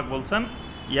 আল্লাহ পাক বলছেন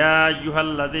ইয়া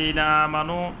আইয়ুহাল্লাযীনা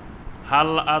আমানু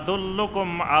হাল আদুল্লুকুম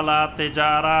আলা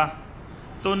তিজারা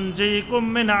তুনজিকুম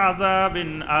মিন আযাবিন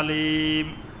আলীম।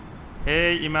 হে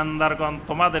ঈমানদারগণ,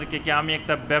 তোমাদেরকে কি আমি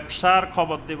একটা ব্যবসার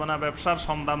খবর দিব না, ব্যবসার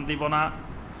সন্ধান দিব না?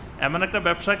 এমন একটা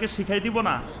ব্যবসাকে শিখাই দিব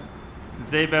না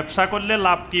যে ব্যবসা করলে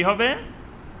লাভ কি হবে?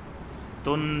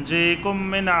 তুনজিকুম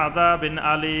মিন আযাবিন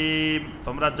আলীম,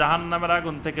 তোমরা জাহান্নামের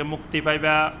আগুন থেকে মুক্তি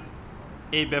পাইবা।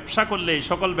 এই ব্যবসা করলে এই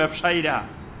সকল ব্যবসায়ীরা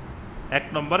এক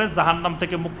নম্বরে জাহান্নাম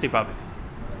থেকে মুক্তি পাবে,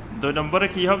 দুই নম্বরে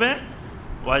কি হবে?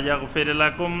 ওয়ায়াগফির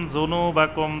লাকুম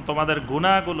যুনুবাকুম, তোমাদের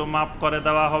গুনাহগুলো মাফ করে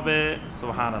দেওয়া হবে।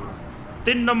 সুবহানাল্লাহ।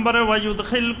 তিন নম্বরে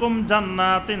ওয়ায়ুদখিলকুম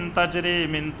জান্নাতিন তাজরি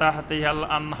মিন তাহতিহাল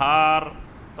আনহার,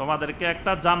 তোমাদেরকে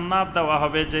একটা জান্নাত দেওয়া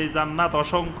হবে যেই জান্নাত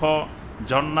অসংখ্য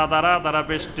ঝর্ণা দ্বারা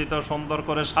বেষ্টিত, সুন্দর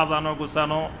করে সাজানো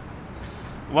গুছানো।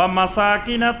 ওয়া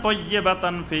মাসাকিনা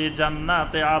তাইয়্যিবাতান ফি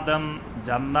জান্নাতি আদন,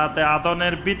 জান্নাতে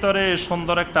আদনের ভিতরে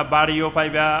সুন্দর একটা বাড়িও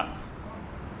পাইবা।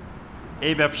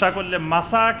 এই ব্যবসা করলে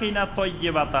মাসাকিনা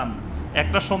তাইয়্যিবাতান,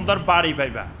 একটা সুন্দর বাড়ি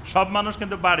পাইবা। সব মানুষ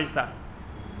কিন্তু বাড়ি চায়,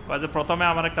 যে প্রথমে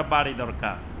আমার একটা বাড়ি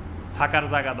দরকার, থাকার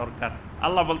জায়গা দরকার।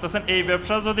 আল্লাহ বলতেছেন এই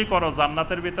ব্যবসা যদি করো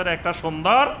জান্নাতের ভিতরে একটা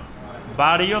সুন্দর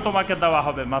বাড়িও তোমাকে দেওয়া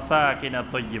হবে। মাসাকিনা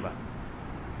তাইয়্যিবা।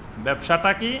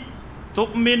 ব্যবসাটা কি?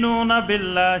 তুমিনুনা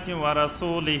বিল্লাহি ওয়া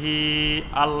রাসূলিহি,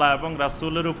 আল্লাহ এবং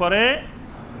রাসূলের উপরে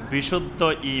বিশুদ্ধ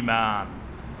ঈমান।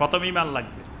 প্রথম ঈমান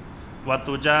লাগবে। ওয়া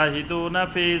তুজাহিদুনা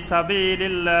ফি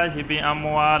সাবিলিল্লাহি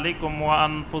বিআমওয়ালিকুম ওয়া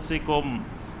আনফুসিকুম,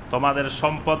 তোমাদের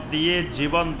সম্পদ দিয়ে,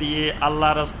 জীবন দিয়ে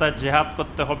আল্লাহর রাস্তায় জিহাদ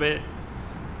করতে হবে।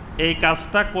 এই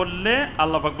কাজটা করলে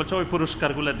আল্লাহ পাক বলছে ওই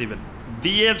পুরস্কারগুলো দিবেন।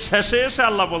 দিয়ে শেষে এসে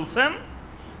আল্লাহ বলছেন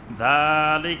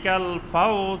যালিকাল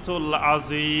ফাউজুল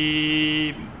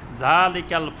আযীম,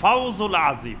 যালিকাল ফাউজুল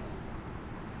আযীম।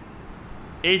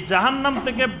 এই জাহান্নাম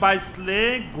থেকে বাঁচলে,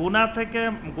 গুনাহ থেকে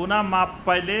গুনাহ মাপ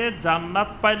পাইলে, জান্নাত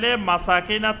পাইলে,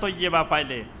 মাসাকিনা তাইয়্যিবা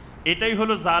পাইলে, এটাই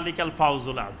হলো যালিকাল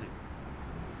ফাউজুল আযীম।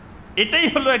 এটাই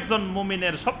হলো একজন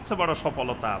মুমিনের সবচেয়ে বড়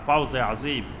সফলতা, ফাউজে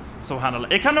আযীম। সুবহানাল্লাহ।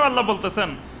 এখানেও আল্লাহ বলতেছেন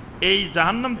এই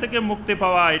জাহান্নাম থেকে মুক্তি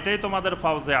পাওয়া এটাই তোমাদের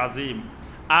ফাউজে আযীম।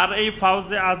 আর এই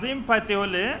ফাউজে আযীম পাইতে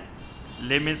হলে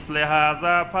লিমিসলি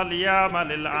হাযা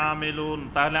ফালিয়ামালিল আমিলুন,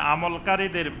 তাহলে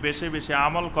আমলকারীদের বেশি বেশি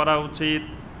আমল করা উচিত।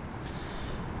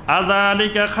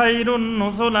 আযালিকা খায়রুন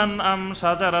নুজুলান আম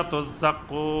শাজারাতুজ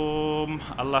যাক্কুম।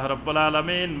 আল্লাহ রাব্বুল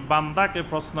আলামিন বান্দাকে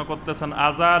প্রশ্ন করতেছেন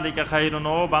আযালিকা খায়রুন,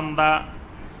 ও বান্দা,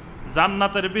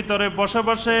 জান্নাতের ভিতরে বসে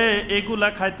বসে এগুলা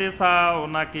খাইতে চাও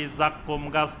নাকি যাক্কুম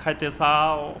গাছ খাইতে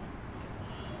চাও?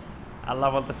 আল্লাহ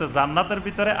বলতেছে জান্নাতের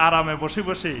ভিতরে আরামে বসে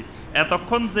বসে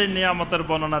এতক্ষণ যে নিয়ামতের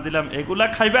বর্ণনা দিলাম এগুলা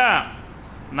খাইবা,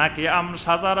 নাকি আম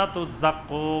শাজারাতুজ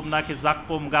যাক্কুম, নাকি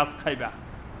যাক্কুম গাছ খাইবা?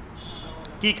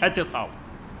 কি খাইতে চাও?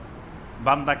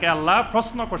 বান্দাকে আল্লাহ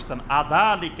প্রশ্ন করছেন।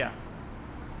 আযালিকা,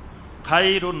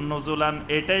 খাইরুন নুজুলান,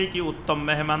 এটাই কি উত্তম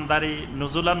মেহমানদারি?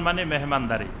 নুজুলান মানে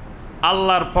মেহমানদারি,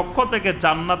 আল্লাহর পক্ষ থেকে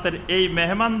জান্নাতের এই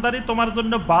মেহমানদারি তোমার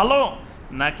জন্য ভালো,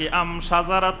 নাকি আম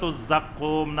শাজারাতু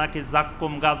জাক্কুম, নাকি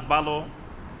জাক্কুম গাছ ভালো?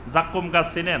 জাক্কুম গাছ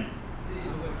চিনেন?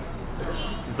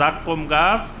 জাক্কুম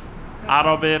গাছ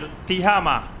আরবের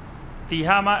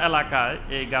তিহামা এলাকায়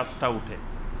এই গাছটা উঠে।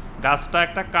 গাছটা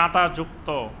একটা কাঁটাযুক্ত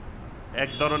এক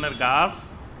ধরনের গাছ।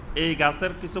 এই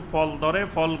গাছের কিছু ফল ধরে,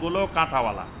 ফলগুলো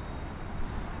কাঁটাওয়ালা।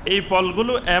 এই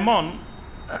ফলগুলো এমন,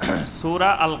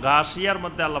 সূরা আল গাশিয়ার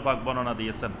মধ্যে আল্লাহ পাক বর্ণনা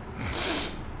দিয়েছেন,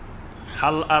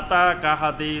 হাল আতাকা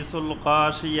হাদিসুল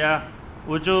গাশিয়া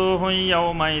উজুহু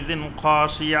ইয়াওমাইযিন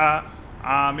খাশিয়া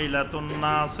আমিলাতুন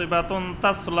নাসিবাতুন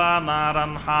তাসলা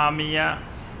নারান হামিয়া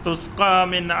তুসকা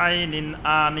মিন আইনিন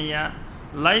আনিয়া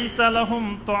লাইসা লাহুম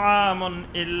তুআমুন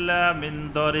ইল্লা মিন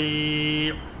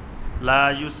দরি' লা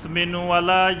ইউসমিনু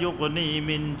ওয়ালা ইউগনি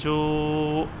মিন জু।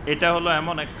 এটা হলো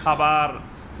এমন এক খাবার,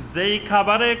 যেই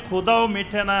খাবারে ক্ষুধাও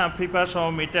মিটে না, পিপাসাও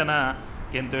মিটে না,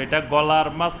 কিন্তু এটা গলার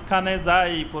মাঝখানে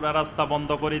যায়, পুরা রাস্তা বন্ধ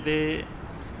করে দে।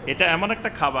 এটা এমন একটা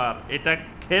খাবার, এটা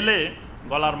খেলে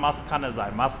গলার মাঝখানে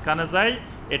যায়,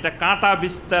 এটা কাঁটা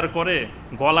বিস্তার করে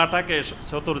গলাটাকে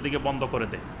চতুর্দিকে বন্ধ করে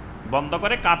দেয়, বন্ধ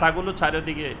করে কাঁটাগুলো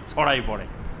চারিদিকে ছড়াই পড়ে।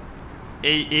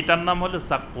 এইটার নাম হলো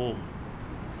জাক্কুম।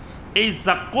 এই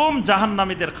জাক্কুম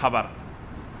জাহান্নামীদের খাবার।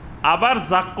 আবার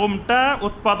জাক্কুমটা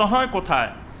উৎপাদন হয়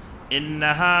কোথায়?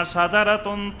 ইন্নাহা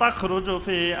শাজারাতুন তাখরুজু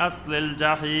ফি আসলিল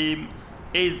জাহিম।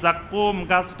 এই জাক্কুম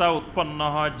গাছটা উৎপন্ন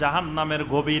হয় জাহান্নামের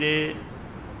গভীরে।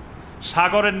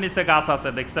 সাগরের নিচে গাছ আছে,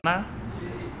 দেখছে না?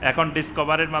 এখন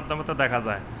ডিসকভারির মাধ্যমে তো দেখা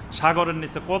যায় সাগরের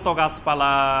নিচে কত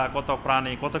গাছপালা, কত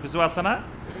প্রাণী, কত কিছু আছে না?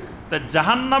 তো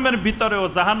জাহান্নামের ভিতরেও,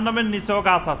 জাহান্নামের নিচেও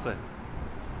গাছ আছে।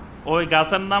 ওই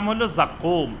গাছের নাম হলো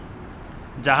জাক্কুম।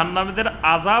 জাহান্নামীদের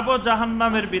আযাবও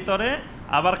জাহান্নামের ভিতরে,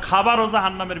 আবার খাবারও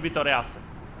জাহান্নামের ভিতরে আছে।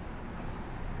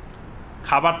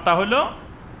 খাবারটা হলো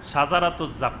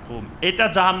শাজারাতুজ জাক্কুম, এটা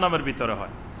জাহান্নামের ভিতরে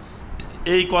হয়।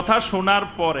 এই কথা শোনার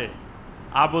পরে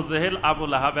আবু জেহেল, আবু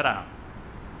লাহাবেরা,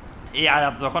 এই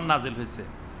আয়াত যখন নাজিল হয়েছে,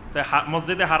 তো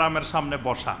মসজিদে হারামের সামনে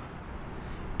বসা,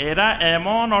 এরা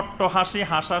এমন অট্টহাসি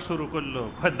হাসা শুরু করলো,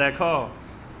 দেখো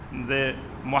যে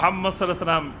মুহাম্মদ সাল্লাল্লাহু আলাইহি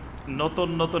ওয়াসাল্লাম নতুন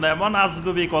নতুন এমন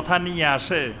আজগুবি কথা নিয়ে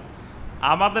আসে।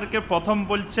 আমাদেরকে প্রথম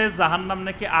বলছে জাহান্নাম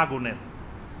নাকি আগুনের,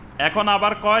 এখন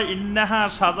আবার কয় ইন্নাহা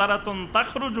শাজারাতুন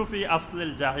তাখরুজু ফি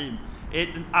আসলিল জাহিম, এই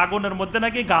আগুনের মধ্যে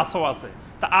নাকি গাছও আছে।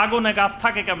 তা আগুনে গাছ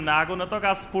থাকে কেমনে? আগুনে তো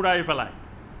গাছ পুড়াই ফেলায়,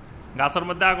 গাছের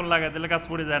মধ্যে আগুন লাগাই দিলে গাছ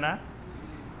পুড়ে যায় না?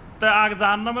 তো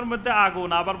জাহান্নামের মধ্যে আগুন,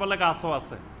 আবার বলে গাছও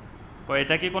আছে।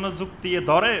 এটা কি কোনো যুক্তি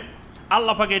ধরে?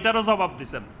 আল্লাহ পাক এটারও জবাব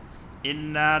দিছেন,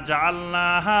 ইন্না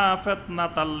জাআলনাহা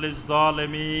ফিতনাতাল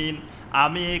লিয-যালিমিন,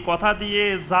 আমি এই কথা দিয়ে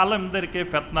জালেমদেরকে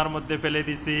ফিতনার মধ্যে ফেলে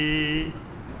দিছি।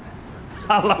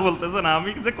 আল্লাহ বলতেছেন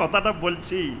আমি যে কথাটা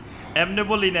বলছি এমনি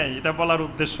বলি নাই, এটা বলার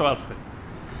উদ্দেশ্য আছে।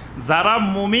 যারা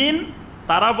মুমিন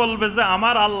তারা বলবে যে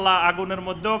আমার আল্লাহ আগুনের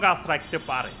মধ্যেও গাছ রাখতে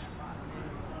পারে।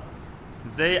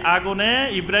 যে আগুনে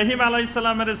ইব্রাহিম আলাইহিস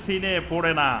সালামের সিনে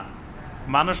পড়ে না,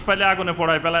 মানুষ পাইলে আগুনে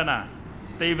পড়াই ফেলায় না,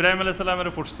 তো ইব্রাহিম আলাইহিস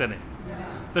সালামের ফুটছে না,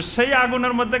 তো সেই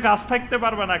আগুনের মধ্যে গাছ থাকতে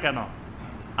পারবে না কেন?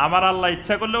 আমার আল্লাহ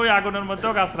ইচ্ছা করলে ওই আগুনের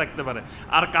মধ্যেও গাছ রাখতে পারে।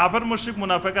 আর কাফের মুশরিক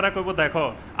মুনাফিকরা কইব দেখো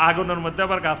আগুনের মধ্যে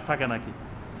আবার গাছ থাকে নাকি?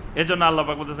 এজন্য আল্লাহ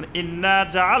পাক বলতেছেন ইন্না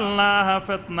জাআলনাহা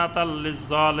ফিতনাতাল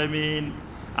লিয-যালিমিন,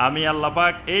 আমি আল্লাহ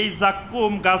পাক এই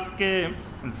জাক্কুম গাছকে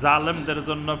জালেমদের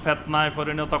জন্য ফিতনায়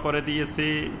পরিণত করে দিয়েছি।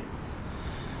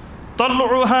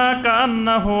 তালউহা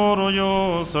কান্নাহু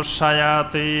রুয়ুসুশ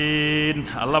শায়াতিন,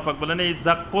 আল্লাহ পাক বলেন এই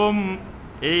জাক্কুম,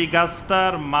 এই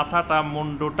গাছটার মাথাটা,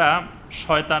 মুন্ডুটা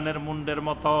শয়তানের মুন্ডের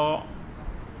মতো।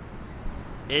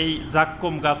 এই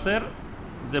জাক্কুম গাছের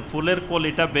যে ফুলের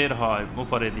কলিটা বের হয়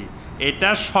উপরে দিয়ে, এটা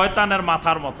শয়তানের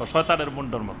মাথার মতো, শয়তানের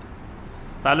মুন্ডের মতো।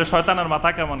 তাহলে শয়তানের মাথা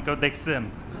কেমন, কেউ দেখছেন?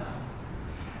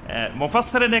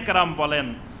 মুফাসসিরিনে কেরাম বলেন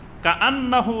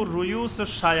কাআন্নাহু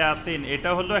রুয়ুসুশ শায়াতিন, এটা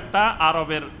হলো একটা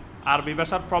আরবি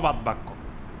ভাষার প্রবাদ বাক্য।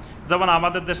 যেমন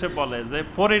আমাদের দেশে বলে যে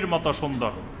পরীর মতো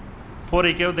সুন্দর।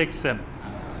 পরী কেউ দেখছেন?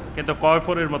 কিন্তু কয়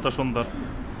পরীর মতো সুন্দর?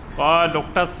 কয়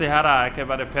লোকটার চেহারা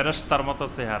একেবারে ফেরেশতার মতো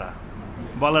চেহারা,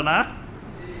 বলে না?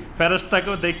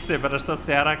 ফেরেশতাকেও দেখছে, ফেরেশতার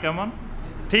চেহারা কেমন?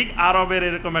 ঠিক আরবের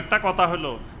এরকম একটা কথা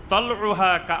হলো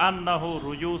তালউহা কাআন্নাহু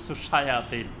রুয়ুসুশ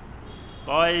শায়াতিন,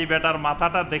 কয় বেটার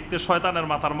মাথাটা দেখতে শয়তানের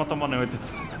মাথার মতো মনে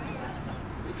হইতেছে।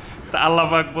 তা আল্লাহ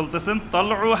পাক বলতেছেন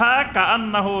তালউহা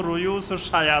কাআন্নাহু রুয়ুসুশ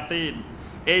শায়াতিন,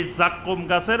 এই জাক্কুম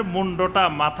গাছের মুন্ডটা,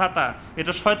 মাথাটা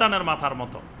এটা শয়তানের মাথার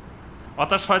মতো।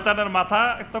 অর্থাৎ শয়তানের মাথা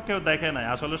তো কেউ দেখে নাই,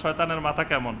 আসলে শয়তানের মাথা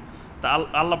কেমন তা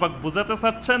আল্লাহ পাক বুঝাতে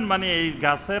চাচ্ছেন, মানে এই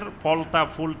গাছের ফলটা,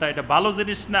 ফুলটা এটা ভালো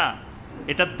জিনিস না,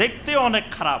 এটা দেখতে অনেক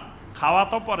খারাপ, খাওয়া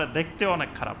তো পরে, দেখতে অনেক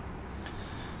খারাপ।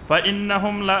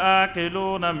 ফাইন্নাহুম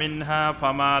লাআকিলুনা মিনহা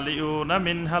ফামালিউনা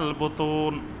মিনহাল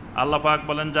বুতুন। আল্লাহ পাক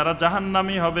বলেন যারা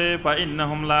জাহান্নামী হবে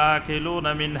ফাইন্নাহুম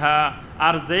লাআকিলুনা মিনহা,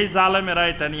 আর যেই জালেমেরা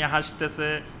এটা নিয়ে হাসতেছে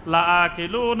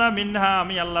লাআকিলুনা মিনহা,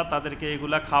 আমি আল্লাহ তাদেরকে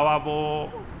এগুলা খাওয়াবো।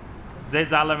 যে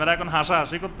জালেমেরা এখন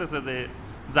হাসাহাসি করতেছে যে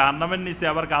জাহান্নামের নিচে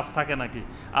আবার গাছ থাকে নাকি,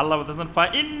 আল্লাহ বলতেছেন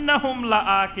ফাইন্নাহুম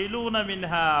লাআকিলুনা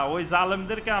মিনহা, ওই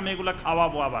জালেমদেরকে আমি এগুলা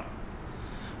খাওয়াবো আবার।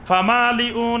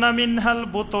 ফামালিউনা মিনহাল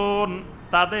বুতুন,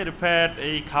 তাদের পেট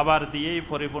এই খাবার দিয়েই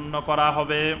পরিপূর্ণ করা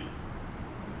হবে।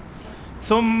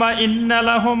 সুম্মা ইন্না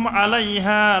লাহুম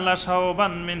আলাইহা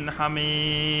লাশাওবান মিন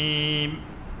হামিম,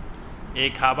 এই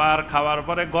খাবার খাওয়ার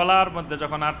পরে গলার মধ্যে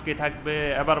যখন আটকে থাকবে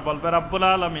এবার বলবে রাব্বুল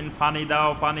আলামিন পানি দাও,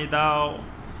 পানি দাও।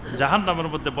 জাহান্নামের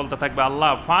মধ্যে বলতে থাকবে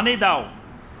আল্লাহ পানি দাও।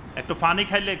 একটু পানি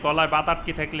খাইলে গলায় বাত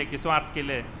আটকে থাকলে, কিছু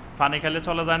আটকেলে পানি খাইলে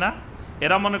চলে যায় না?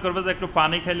 এরা মনে করবে যে একটু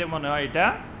পানি খাইলে মনে হয় এটা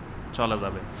চলে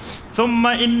যাবে।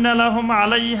 সুম্মা ইন্না লাহুম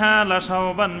আলাইহা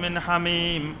লাশাওবান মিন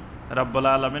হামিম। রাব্বুল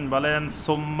আলামিন বলেন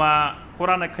সুম্মা,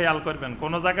 কোরআনে খেয়াল করবেন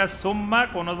কোন জায়গায় সুম্মা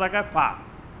কোন জায়গায় ফা,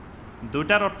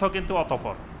 দুইটার অর্থ কিন্তু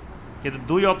অতঃপর, কিন্তু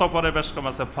দুই অতঃপরে বেশ কম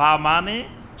আছে। ফা মানে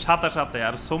সাথে সাথে,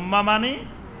 আর সুম্মা মানে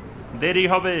দেরি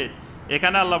হবে।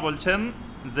 এখানে আল্লাহ বলছেন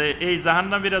যে এই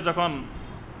জাহান্নামীরা যখন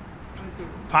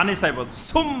পানি চাইব,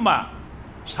 সুম্মা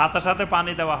সাথে সাথে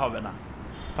পানি দেওয়া হবে না,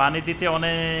 পানি দিতে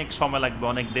অনেক সময় লাগবে,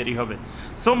 অনেক দেরি হবে।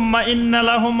 সুম্মা ইন্না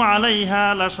লাহুম আলাইহা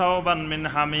লাশাওবান মিন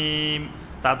হামিম,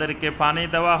 তাদেরকে পানি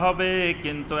দেওয়া হবে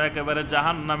কিন্তু একেবারে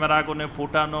জাহান্নামের আগুনে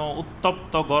ফুটানো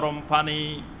উত্তপ্ত গরম পানি।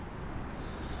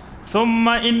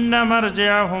 সুম্মা ইন্না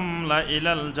মারজিআহুম লা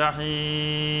ইলাল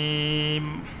জাহিম,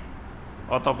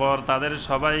 অতঃপর তাদের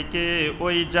সবাইকে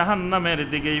ওই জাহান্নামের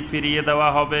দিকেই ফিরিয়ে দেওয়া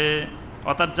হবে,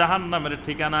 অর্থাৎ জাহান্নামের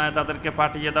ঠিকানায় তাদেরকে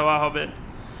পাঠিয়ে দেওয়া হবে।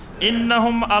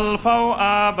 ইন্নাহুম আলফাউ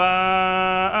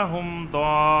আবাআহুম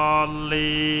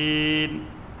দাল্লিন,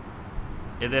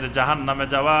 এদের জাহান্নামে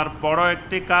যাওয়ার বড়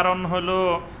একটি কারণ হলো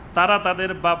তারা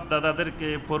তাদের বাপদাদাদেরকে,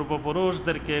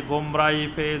 পূর্বপুরুষদেরকে গোমরাহি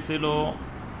পেয়েছিল,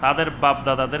 তাদের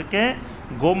বাপদাদাদেরকে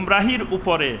গোমরাহির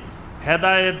উপরে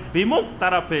হেদায়েত বিমুখ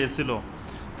তারা পেয়েছিল।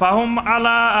 ফাহুম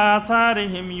আলা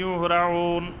আসারিহিম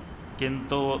ইউহরাউন,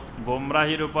 কিন্তু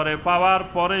গোমরাহির উপরে পাওয়ার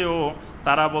পরেও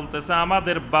তারা বলতেছে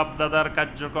আমাদের বাপদাদার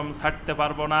কার্যক্রম ছাড়তে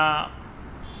পারবো না।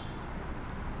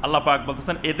 আল্লাহ পাক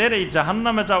বলতেছেন এদের এই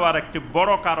জাহান্নামে যাওয়ার একটি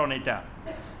বড় কারণ এটা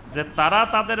যে তারা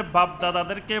তাদের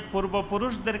বাপদাদাদেরকে,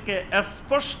 পূর্বপুরুষদেরকে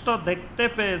স্পষ্ট দেখতে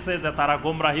পেয়েছে যে তারা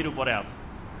গোমরাহির উপরে আছে।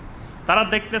 তারা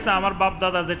দেখতেছে আমার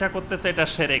বাপদাদা যেটা করতেছে এটা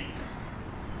শিরক,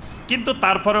 কিন্তু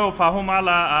তারপরেও ফাহুম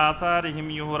আলা আসারিহিম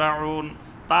ইউহরাউন,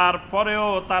 তারপরেও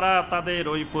তারা তাদের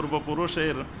ওই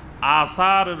পূর্বপুরুষের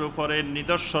আসারের উপরে,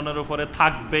 নিদর্শনের উপরে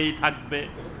থাকবেই থাকবে।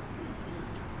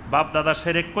 বাপদাদা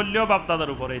শিরক করলেও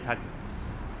বাপদাদার উপরেই থাকবে।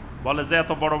 বলে যে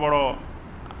এত বড় বড়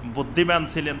বুদ্ধিমান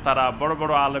ছিলেন তারা, বড়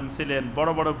বড় আলেম ছিলেন,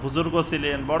 বড় বড় বুজুর্গ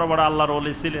ছিলেন, বড় বড় আল্লাহর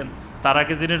ওলি ছিলেন, তারা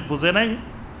কি জিনিস বুঝে নাই?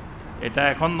 এটা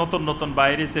এখন নতুন নতুন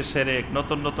বাইরেছে শিরক,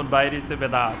 নতুন নতুন বাইরেছে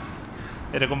বেদাত,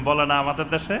 এরকম বলে না আমাদের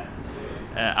দেশে?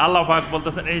 আল্লাহ পাক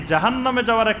বলতেছেন এই জাহান্নামে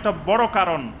যাওয়ার একটা বড়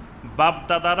কারণ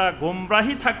বাপদাদারা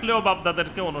গোমরাহি থাকলেও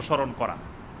বাপদাদাদেরকে অনুসরণ করা।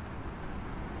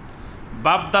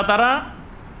 বাপদাদারা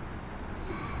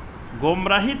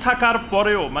গোমরাহি থাকার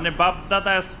পরেও, মানে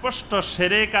বাপদাদা স্পষ্ট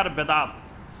শিরক আর বেদাত,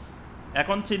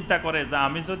 এখন চিন্তা করে যে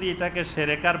আমি যদি এটাকে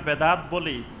শিরক আর বেদাত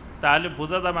বলি তাহলে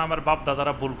বোঝা যাবে আমার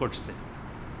বাপদাদারা ভুল করছে।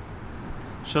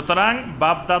 সুতরাং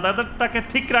বাপদাদাদেরটাকে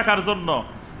ঠিক রাখার জন্য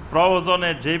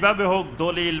প্রয়োজনে যেভাবে হোক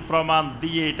দলিল প্রমাণ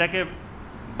দিয়ে এটাকে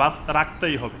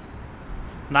রাখতেই হবে,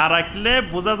 না রাখলে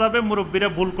বোঝা যাবে মুরব্বীরা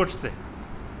ভুল করছে,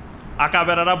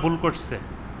 আকাবেরারা ভুল করছে,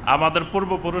 আমাদের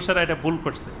পূর্বপুরুষেরা এটা ভুল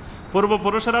করছে।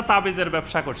 পূর্বপুরুষেরা তাবিজের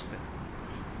ব্যবসা করছে।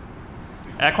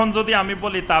 এখন যদি আমি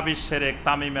বলি তাবিজ শিরক,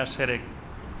 তামিমা শিরক,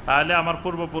 তাহলে আমার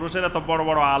পূর্বপুরুষেরা তো বড়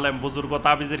বড় আলেম বুজুর্গ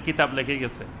তাবিজের কিতাব লিখে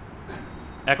গেছে,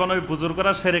 এখন ওই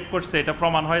বুজুর্গরা শিরক করছে এটা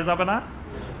প্রমাণ হয়ে যাবে না?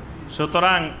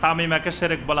 সুতরাং তামিমাকে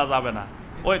শিরক বলা যাবে না।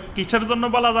 ওই কিসের জন্য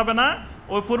বলা যাবে না?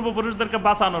 ওই পূর্বপুরুষদেরকে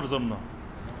বাঁচানোর জন্য,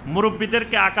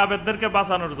 মুরব্বীদেরকে, আকাবেরদেরকে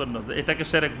বাঁচানোর জন্য এটাকে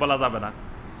শিরক বলা যাবে না।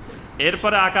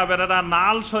 এরপরে আকাবেরেরা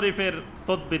নাল শরীফের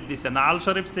তদবির দিছে। নাল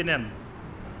শরীফ চিনেন?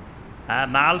 হ্যাঁ,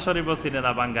 নাল শরীফও চিনে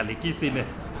না বাঙালি, কি চিনে?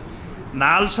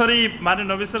 নাল শরীফ মানে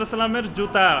নবী সাল্লাল্লাহু আলাইহি ওয়াসাল্লামের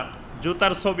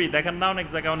জুতার ছবি দেখেন না অনেক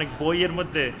জায়গায়, অনেক বইয়ের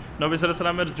মধ্যে নবী সাল্লাল্লাহু আলাইহি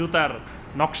ওয়াসাল্লামের জুতার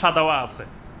নকশা দেওয়া আছে।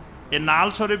 এই নাল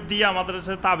শরীফ দিয়ে আমাদের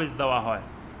কাছে তাবিজ দেওয়া হয়।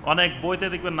 অনেক বইতে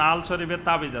দেখবেন নাল শরীফের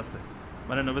তাবিজ আছে,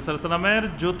 মানে নবী সাল্লাল্লাহু আলাইহি ওয়াসাল্লামের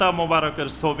জুতা মোবারকের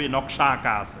ছবি নকশা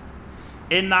আঁকা আছে।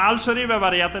 এই নাল শরীফ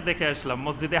এবার ইয়াতে দেখে আসলাম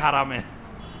মসজিদে হারামে।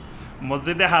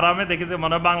 মসজিদে হারামে দেখি যে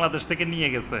মনে হয় বাংলাদেশ থেকে নিয়ে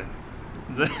গেছে,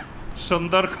 যে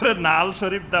সুন্দর করে নাল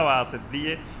শরীফ দেওয়া আছে,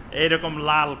 দিয়ে এইরকম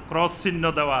লাল ক্রস চিহ্ন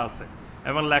দেওয়া আছে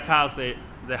এবং লেখা আছে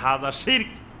যে হাজা শিরক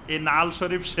এই নাল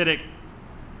শরীফ শিরক,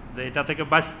 যে এটা থেকে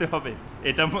বাঁচতে হবে।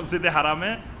 এটা মসজিদে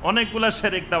হারামে অনেকগুলা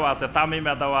শিরক দেওয়া আছে,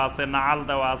 তামিমা দেওয়া আছে, নাল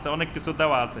দেওয়া আছে, অনেক কিছু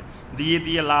দেওয়া আছে, দিয়ে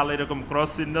দিয়ে লাল এরকম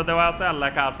ক্রস চিহ্ন দেওয়া আছে আর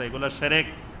লেখা আছে এগুলো শিরক,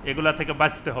 এগুলা থেকে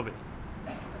বাঁচতে হবে।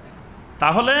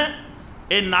 তাহলে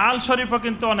এই নাল শরীফও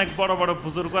কিন্তু অনেক বড় বড়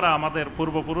বুজুর্গরা, আমাদের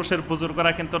পূর্বপুরুষের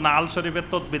বুজুর্গরা কিন্তু নাল শরীফের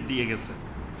তদবির দিয়ে গেছে।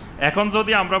 এখন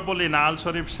যদি আমরা বলি নাল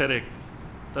শরীফ শিরক,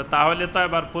 তো তাহলে তো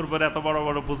এবার পূর্বের এত বড়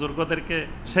বড় বুজুর্গদেরকে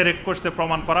শিরক করছে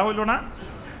প্রমাণ করা হইল না,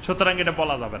 সুতরাং এটা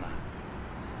বলা যাবে না।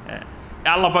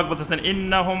 আল্লাহ পাক বলতেছেন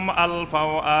ইন্নাহুম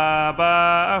আলফাউ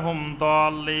আবাহুম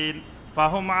দাল্লিন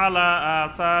ফাহুম আলা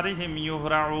আসারিহিম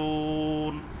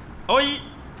ইউহরাউন। ওই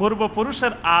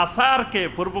পূর্বপুরুষের আসারকে,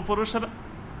 পূর্বপুরুষের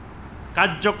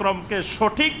কার্যক্রমকে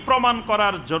সঠিক প্রমাণ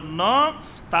করার জন্য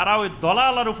তারা ওই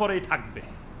দলালার উপরেই থাকবে।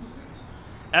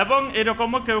 এবং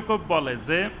এরকমও কেউ কেউ বলে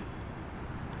যে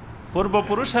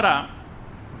পূর্বপুরুষেরা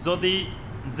যদি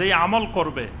যে আমল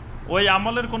করবে ওই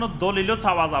আমলের কোনো দলিলও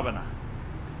চাওয়া যাবে না,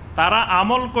 তারা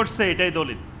আমল করছে এটাই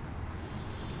দলিল।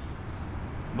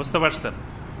 বুঝতে পারছেন?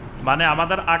 মানে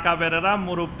আমাদের আকাবেরেরা,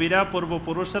 মুরব্বীরা,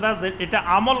 পূর্বপুরুষেরা যে এটা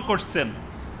আমল করছেন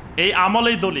এই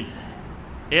আমলেই দলিল।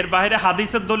 এর বাইরে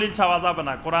হাদিসের দলিল চাওয়া যাবে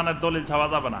না, কোরআনের দলিল চাওয়া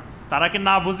যাবে না। তারা কি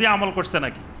না বুঝিয়ে আমল করছে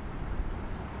নাকি?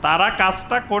 তারা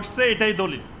কাজটা করছে এটাই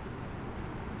দলিল।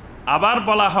 আবার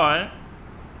বলা হয়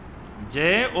যে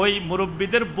ওই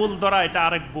মুরব্বীদের ভুল ধরা এটা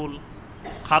আরেক ভুল।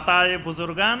 খাতায়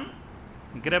বুজুর্গান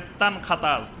গ্রেপ্তান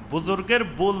খাতাস, বুজুর্গের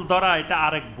ভুল ধরা এটা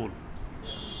আরেক ভুল।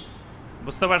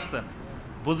 বুঝতে পারছেন?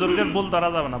 বুজুর্গের ভুল ধরা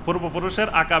যাবে না, পূর্বপুরুষের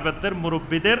আকাবেরদের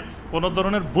মুরব্বীদের কোনো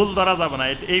ধরনের ভুল ধরা যাবে না।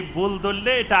 এই ভুল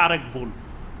ধরলে এটা আরেক ভুল।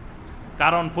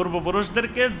 কারণ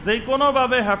পূর্বপুরুষদেরকে যে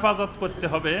কোনোভাবে হেফাজত করতে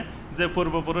হবে, যে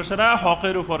পূর্বপুরুষেরা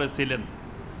হকের উপরে ছিলেন।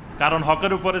 কারণ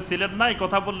হকের উপরে ছিলেন না এই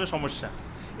কথা বললে সমস্যা।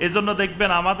 এই জন্য দেখবেন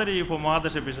আমাদের এই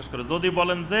উপমহাদেশে বিশেষ করে যদি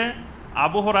বলেন যে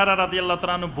আবু হুরায়রা রাদিয়াল্লাহু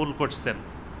তাআলা আনহু ভুল করছেন,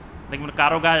 দেখবেন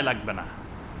কারো গায়ে লাগবে না,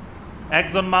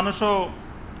 একজন মানুষও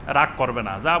রাগ করবে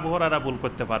না যে আবু হুরায়রা ভুল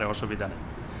করতে পারে, অসুবিধা নেই।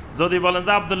 যদি বলেন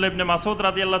যে আব্দুল্লাহ ইবনে মাসউদ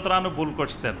রাদিয়াল্লাহু তাআলা আনহু ভুল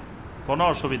করছেন, কোনো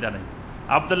অসুবিধা নেই।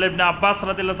 আব্দুল্লাহ ইবনে আব্বাস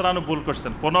রাদিয়াল্লাহু তাআলা আনহু ভুল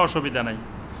করছেন, কোনো অসুবিধা নেই।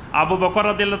 আবু বকর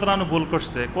রাদিয়াল্লাহু তাআলা আনহু ভুল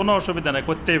করছে, কোনো অসুবিধা নেই,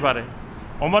 করতেই পারে।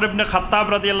 ওমর ইবনে খাত্তাব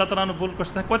রাদিয়াল্লাহু তাআলা আনহু ভুল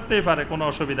করছে, করতেই পারে, কোনো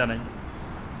অসুবিধা নেই।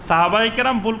 সাহাবায়ে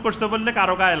কেরাম ভুল করছে বললে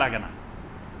কারো গায়ে লাগে না।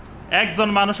 একজন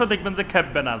মানুষও দেখবেন যে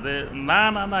খেপবে না যে না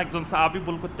না না একজন সাহাবী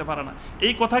ভুল করতে পারে না,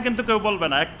 এই কথা কিন্তু কেউ বলবে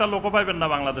না। একটা লোকও পাইবেন না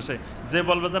বাংলাদেশে যে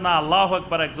বলবে যে না আল্লাহু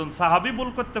আকবার একজন সাহাবী ভুল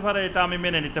করতে পারে, এটা আমি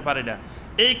মেনে নিতে পারি না,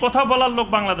 এই কথা বলার লোক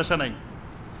বাংলাদেশে নাই।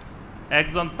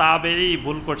 একজন তাবেঈ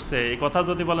ভুল করছে এই কথা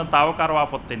যদি বলেন তাও কারো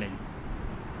আপত্তি নেই।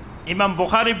 ইমাম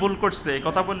বুখারী ভুল করছে এই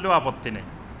কথা বললেও আপত্তি নেই।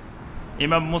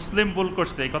 ইমাম মুসলিম ভুল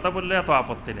করছে এই কথা বললে এত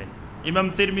আপত্তি নেই। ইমাম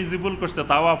তিরমিজি ভুল করছে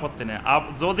তাও আপত্তি নেই।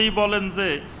 যদি বলেন যে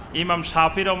ইমাম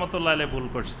শাফি রহমতুল্লাহ আলাইহি ভুল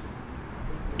করছে,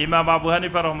 ইমাম আবু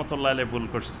হানিফা রহমতুল্লাহ আলাইহি ভুল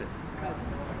করছে,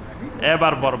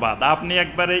 এবার বরবাদ। আপনি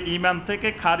একবারে ঈমান থেকে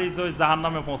খারিজ হয়ে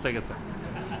জাহান্নামে পৌঁছে গেছেন,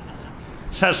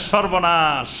 শেষ,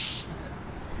 সর্বনাশ।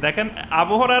 দেখেন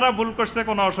আবু হুরায়রা ভুল করছে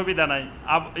কোনো অসুবিধা নাই,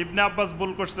 ইবনে আব্বাস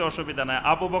ভুল করছে অসুবিধা নাই,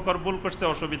 আবু বকর ভুল করছে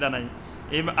অসুবিধা নাই,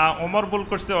 ওমর ভুল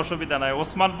করছে অসুবিধা নাই,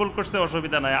 ওসমান ভুল করছে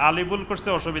অসুবিধা নাই, আলী ভুল করছে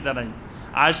অসুবিধা নাই,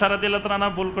 আয়েশা রাদিয়াল্লাহু তাআলা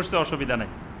ভুল করছে অসুবিধা নাই,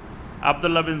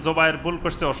 আব্দুল্লাহ বিন জুবায়ের ভুল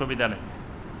করছে অসুবিধা নেই।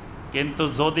 কিন্তু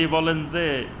যদি বলেন যে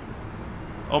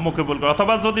অমুকে ভুল করে,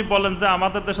 অথবা যদি বলেন যে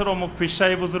আমাদের দেশের অমুক পীর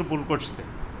সাহেব হুজুর ভুল করছে,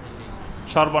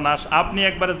 সর্বনাশ, আপনি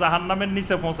একবারে জাহান্নামের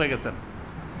নিচে পৌঁছে গেছেন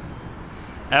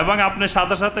এবং আপনি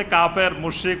সাথে সাথে কাফের,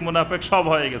 মুশরিক, মুনাফিক সব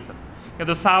হয়ে গেছেন।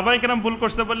 কিন্তু সাহাবায়ে কেরাম ভুল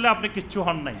করছে বললে আপনি কিচ্ছু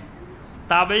হন নাই।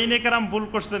 তাবেঈনে কেরাম ভুল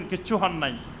করছেন, কিচ্ছু হন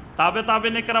নাই।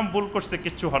 তাবেঈনে কেরাম ভুল করছে,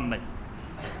 কিচ্ছু হন নাই।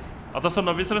 অথচ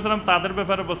নবী সাল্লাল্লাহু আলাইহি ওয়াসাল্লাম তাদের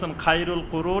ব্যাপারে বলছেন খায়রুল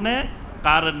কুরুনে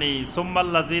কারনি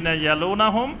সুম্মাল্লাযিনা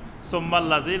ইয়ালুনাহুম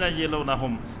সুম্মাল্লাযিনা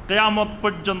ইয়ালুনাহুম, কিয়ামত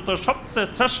পর্যন্ত সবচেয়ে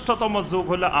শ্রেষ্ঠতম যুগ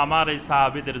হলো আমার এই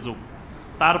সাহাবীদের যুগ,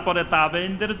 তারপরে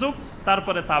তাবেঈনদের যুগ,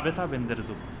 তারপরে তাবেঈনদের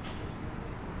যুগ।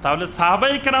 তাহলে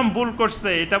সাহাবায়ে কেরাম ভুল করছে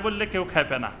এটা বললে কেউ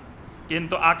খেপে না,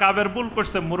 কিন্তু আকাবের ভুল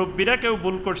করছে, মুরব্বীরা কেউ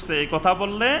ভুল করছে এই কথা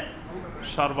বললে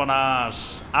সর্বনাশ,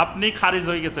 আপনি খারিজ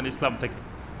হয়ে গেছেন ইসলাম থেকে।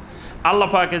 আল্লাহ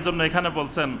পাক এর জন্য এখানে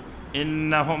বলছেন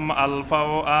ইন্নাহুম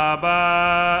আলফাউ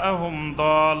আবাহুম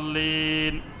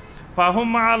দাল্লিন ফাহুম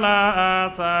আলা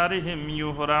আসারিহিম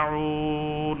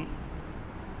ইউহরাউন।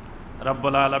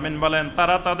 রব্বুল আলামিন বলেন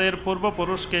তারা তাদের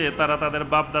পূর্বপুরুষকে, তারা তাদের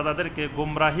বাপ দাদাদেরকে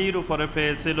গুমরাহির উপরে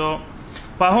পেয়েছিল।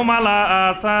 ফাহুম আলা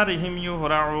আসারিহিম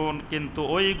ইউহরাউন, কিন্তু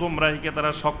ওই গুমরাহিকে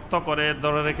তারা শক্ত করে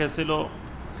ধরে রেখেছিল।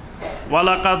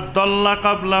 ওয়ালাকাদ দাল্লা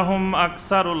কাবলাহুম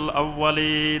আকসারুল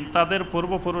আউয়ালিন, তাদের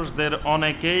পূর্বপুরুষদের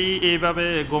অনেকেই এইভাবে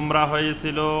গোমরা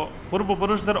হয়েছিল।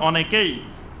 পূর্বপুরুষদের অনেকেই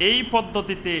এই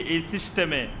পদ্ধতিতে, এই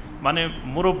সিস্টেমে, মানে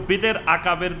মুরব্বীদের,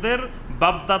 আকাবেরদের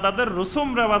বাপদাদাদের রসুম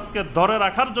রেওয়াজকে ধরে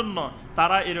রাখার জন্য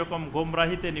তারা এরকম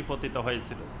গোমরাহিতে নিপতিত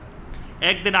হয়েছিল।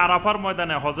 একদিন আরাফার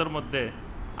ময়দানে হজের মধ্যে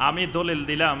আমি দলিল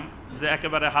দিলাম যে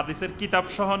একেবারে হাদিসের কিতাব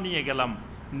সহ নিয়ে গেলাম,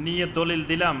 নিয়ে দলিল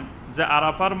দিলাম যে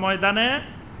আরাফার ময়দানে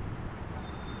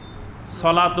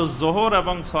সলাতুল জোহর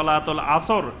এবং সলাতুল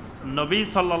আসর নবী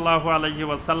সাল্লাল্লাহু আলাইহি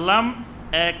ওয়াসাল্লাম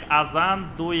এক আজান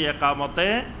দুই একামতে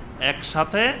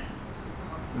একসাথে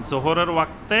জোহরের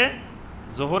ওয়াক্তে,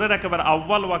 জোহরের একেবারে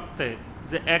আউয়াল ওয়াক্তে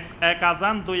যে এক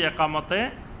আজান দুই একামতে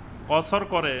কসর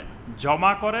করে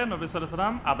জমা করে নবী সাল্লাল্লাহু আলাইহি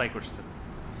ওয়াসাল্লাম আদায় করছেন।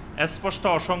 স্পষ্ট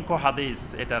অসংখ্য হাদিস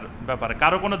এটার ব্যাপারে,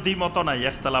 কারো কোনো দ্বিমত নাই,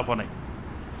 ইখতিলাফও নাই।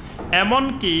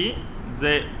 এমনকি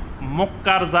যে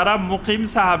মক্কার যারা মুকিম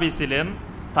সাহাবী ছিলেন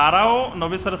তারাও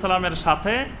নবী সাল্লাল্লাহু আলাইহি ওয়াসাল্লামের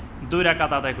সাথে 2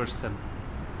 রাকাত আদায় করছেন।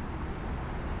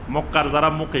 মক্কার যারা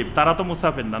মুকিম তারা তো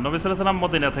মুসাফির না, নবী সাল্লাল্লাহু আলাইহি ওয়াসাল্লাম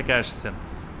মদিনা থেকে আসছেন,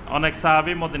 অনেক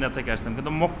সাহাবী মদিনা থেকে আসছেন,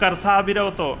 কিন্তু মক্কার সাহাবীরাও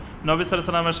তো নবী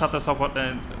সাল্লাল্লাহু আলাইহি ওয়াসাল্লামের সাথে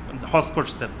হজ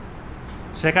করছেন।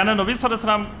 সেখানে নবী সাল্লাল্লাহু আলাইহি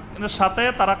ওয়াসাল্লামের সাথে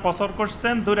তারা কসর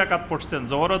করছেন, 2 রাকাত পড়ছেন,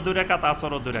 জোহরও 2 রাকাত,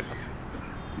 আসরও 2 রাকাত।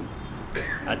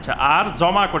 আচ্ছা, আর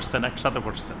জমা করছেন, একসাথে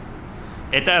পড়ছেন।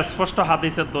 এটা স্পষ্ট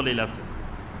হাদিসের দলিল আছে,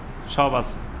 সব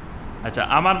আছে। আচ্ছা,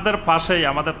 আমাদের পাশেই,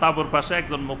 আমাদের তাঁবুর পাশে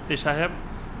একজন মুফতি সাহেব,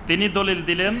 তিনি দলিল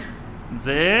দিলেন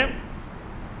যে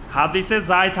হাদিসে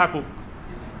যাই থাকুক,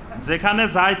 যেখানে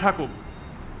যাই থাকুক,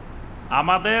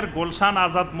 আমাদের গুলশান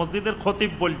আজাদ মসজিদের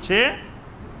খতিব বলছে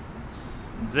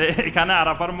যে এখানে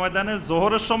আরাফার ময়দানে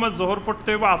জোহরের সময় জোহর পড়তে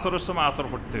হইব, আসরের সময় আসর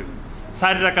পড়তে হইব,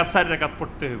 4 রাকাত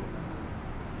পড়তে হইব।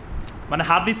 মানে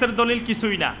হাদিসের দলিল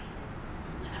কিছুই না।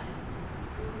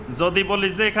 যদি বলি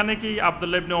যে এখানে কি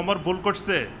আব্দুল্লাহ ইবনে ওমর ভুল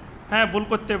করছে, হ্যাঁ ভুল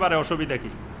করতে পারে, অসুবিধা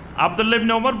কি? আব্দুল্লাহ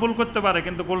ইবনে ওমর ভুল করতে পারে,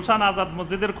 কিন্তু গুলশান আজাদ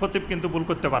মসজিদের খতিব কিন্তু ভুল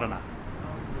করতে পারে না।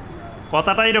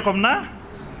 কথাটা এরকম না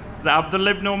যে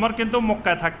আব্দুল্লাহ ইবনে ওমর কিন্তু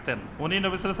মক্কায় থাকতেন, উনি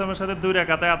নবী সাল্লাল্লাহু আলাইহি ওয়াসাল্লামের সাথে 2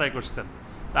 রাকাতে আদায় করছেন।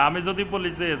 তা আমি যদি বলি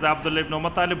যে আব্দুল্লাহ ইবনে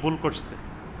ওমর তাহলে ভুল করছে,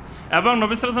 এবং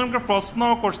নবী সাল্লাল্লাহু আলাইহি ওয়াসাল্লামকে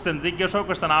প্রশ্নও করছেন, জিজ্ঞাসাও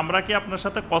করছেন, আমরা কি আপনার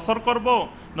সাথে কসর করব?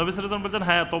 নবী সাল্লাল্লাহু আলাইহি ওয়াসাল্লাম বলছেন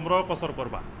হ্যাঁ তোমরাও কসর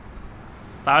করবা।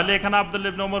 তাহলে এখানে আব্দুল্লাহ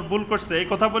ইবনে ওমর ভুল করছে এই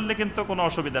কথা বললে কিন্তু কোনো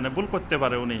অসুবিধা নেই, ভুল করতে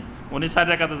পারে। উনি 4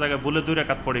 রাকাতের জায়গায় ভুলে 2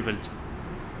 রাকাত পড়ে ফেলছে,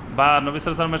 বা নবী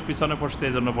সাল্লাল্লাহু আলাইহি ওয়াসাল্লামের পিছনে পড়ছে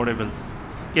এই জন্য পড়ে ফেলছে।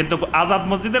 কিন্তু আজাদ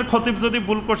মসজিদের খতিব যদি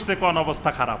ভুল করছে, কোন অবস্থা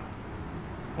খারাপ,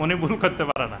 উনি ভুল করতে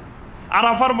পারে না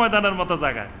আরাফার ময়দানের মতো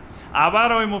জায়গায়। আবার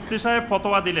ওই মুফতি সাহেব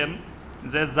ফতোয়া দিলেন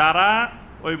যে যারা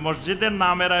ওই মসজিদের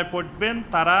নামেরায় পড়বেন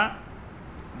তারা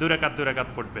 2 রাকাত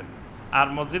পড়বেন, আর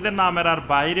মসজিদের নামেরার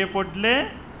বাইরে পড়লে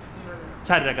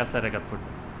 4 রাকাত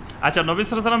পড়বেন। আচ্ছা, নবী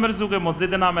সাল্লাল্লাহু আলাইহি ওয়াসাল্লামের যুগে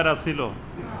মসজিদে নামেরা ছিল?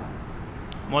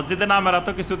 মসজিদে নামেরা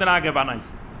তো কিছুদিন আগে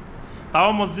বানাইছে, তাও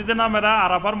মসজিদে নামেরা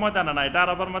আরাফার ময়দানে না, এটা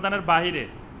আরাফার ময়দানের বাহিরে,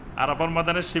 আরাফার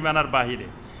ময়দানের সীমানার বাহিরে।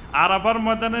 আরাফার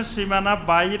ময়দানের সীমানা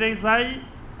বাহিরে যাই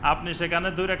আপনি সেখানে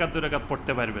 2 রাকাত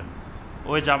পড়তে পারবেন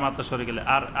ওই জামাতে সরে গেলে।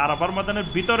 আর আরাফার ময়দানের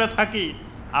ভিতরে থাকি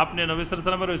আপনি নবী সাল্লাল্লাহু আলাইহি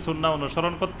ওয়াসাল্লামের ওই সুন্নাহ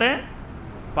অনুসরণ করতে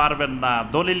পারবেন না।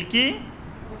 দলিল কি?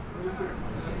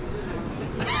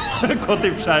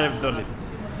 খতিব সাহেব দলিল,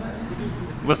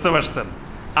 বুঝতে পারছেন?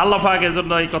 আল্লাহ পাক এর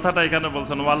জন্য এই কথাটা এখানে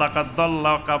বলছেন, ওয়ালাকাদ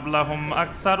দাল্লা কাবলাহুম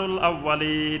আকসারুল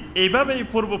আউয়ালিন। এইভাবেই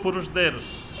পূর্বপুরুষদের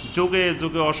যুগে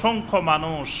যুগে অসংখ্য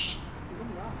মানুষ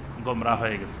গোমরাহ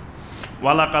হয়ে গেছে।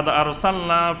 ওয়ালাকাদ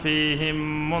আরসালনা ফীহিম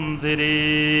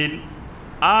মুনজিরিন।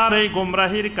 আর এই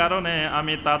গোমরাহির কারণে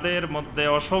আমি তাদের মধ্যে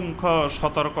অসংখ্য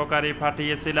সতর্ককারী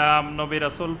পাঠিয়েছিলাম, নবী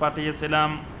রাসূল পাঠিয়েছিলাম।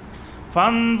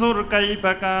 ফানজুর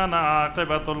কাইফা কানা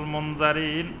আকিবাতুল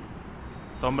মুনজারিন।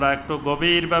 তোমরা একটু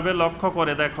গভীরভাবে লক্ষ্য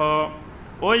করে দেখো,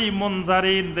 ওই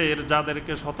মুনজারিনদের,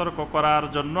 যাদেরকে সতর্ক করার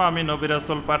জন্য আমি নবী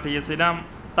রাসূল পাঠিয়েছিলাম,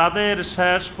 তাদের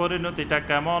শেষ পরিণতিটা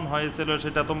কেমন হয়েছিল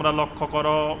সেটা তোমরা লক্ষ্য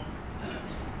করো।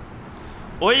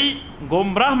 ওই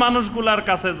গোমরাহ মানুষগুলার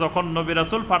কাছে যখন নবী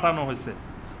রাসূল পাঠানো হয়েছে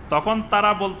তখন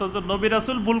তারা বলতো যে নবী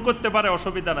রাসূল ভুল করতে পারে,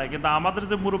 অসুবিধা নাই, কিন্তু আমাদের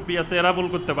যে মুরব্বী আছে এরা ভুল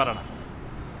করতে পারে না।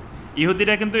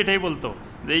 ইহুদিরা কিন্তু এটাই বলতো,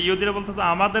 যে ইহুদিরা বলতো যে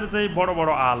আমাদের যে বড়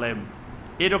বড় আলেম,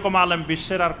 এরকম আলেম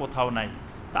বিশ্বের আর কোথাও নাই,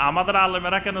 তা আমাদের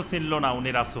আলেমেরা কেন চিনল না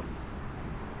উনি রাসূল?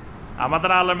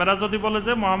 আমাদের আলেমেরা যদি বলে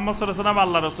যে মুহাম্মদ সাল্লাল্লাহু আলাইহি ওয়াসাল্লাম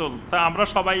আল্লাহ রাসূল, তা আমরা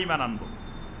সবাই ঈমান আনবো।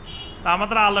 তা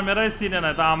আমাদের আলেমেরাই চিনে না,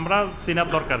 তা আমরা চিনার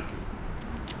দরকার কি?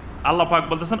 আল্লাহ পাক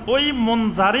বলতেছেন ওই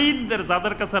মুনজারিনদের,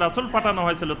 যাদের কাছে রাসূল পাঠানো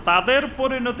হয়েছিল, তাদের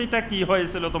পরিণতিটা কি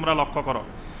হয়েছিল তোমরা লক্ষ্য করো।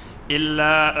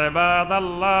 ইল্লা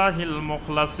ইবাদাল্লাহিল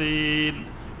মুখলাসিন।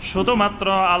 শুধুমাত্র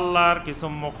আল্লাহর কিছু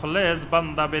মুখলেস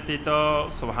বান্দা ব্যতীত।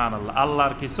 সুবহানাল্লাহ।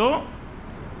 আল্লাহর কিছু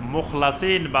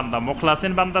মুখলাসিন বান্দা।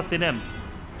 মুখলাসিন বান্দা চিনেন?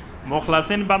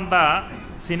 মুখলাসিন বান্দা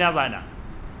চিনা যায় না।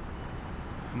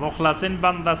 মুখলাসিন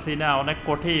বান্দা চিনা অনেক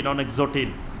কঠিন, অনেক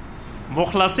জটিল।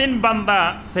 মুখলাসিন বান্দা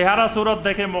চেহারা সুরত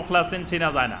দেখে মুখলাসিন চিনা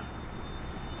যায় না।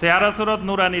 চেহারা সুরত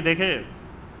নুরানি দেখে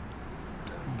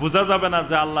বোঝা যাবে না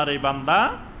যে আল্লাহর এই বান্দা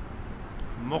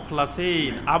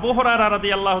মুখলাসিন। আবু হুরায়রা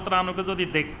রাদিয়াল্লাহু তাআলা আনহুকে যদি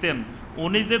দেখতেন,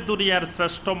 উনি যে দুনিয়ার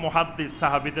শ্রেষ্ঠ মুহাদ্দিস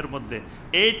সাহাবীদের মধ্যে,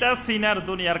 এইটা সিনার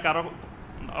দুনিয়ার কারো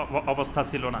অবস্থা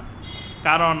ছিল না।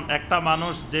 কারণ একটা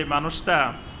মানুষ, যে মানুষটা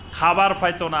খাবার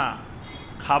পাইতো না,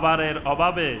 খাবারের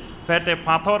অভাবে পেটে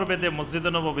পাথর বেঁধে মসজিদে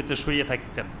নববীতে শুয়ে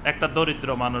থাকতেন, একটা দরিদ্র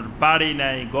মানুষ, বাড়ি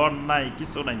নাই, ঘর নাই,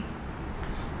 কিছু নাই,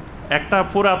 একটা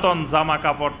পুরাতন জামা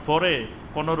কাপড় পরে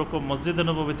কোনো রকম মসজিদে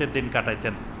নববীতে দিন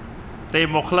কাটাইতেন। তো এই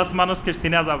মুখলাস মানুষকে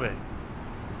চিনা যাবে?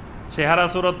 চেহারা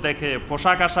সুরত দেখে,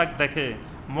 পোশাক আশাক দেখে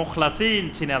মুখলাসিন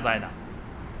চিনা যায় না।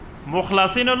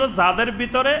 মুখলাসিন হলো যাদের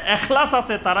ভিতরে এখলাস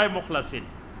আছে, তারাই মুখলাসিন।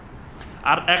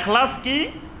 আর এখলাস কি?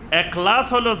 এখলাস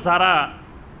হলো যারা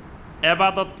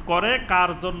ইবাদত করে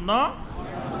কার জন্য?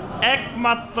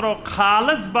 একমাত্র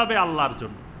খালেসভাবে আল্লাহর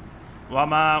জন্য।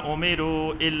 ওয়ামা উমিরু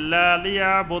ইল্লা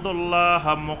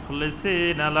লিয়াবুদুল্লাহা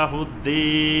মুখলিসিনা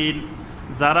লাহুদ্দিন।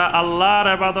 যারা আল্লাহর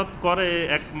ইবাদত করে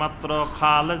একমাত্র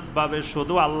খালেসভাবে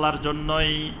শুধু আল্লাহর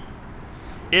জন্যই।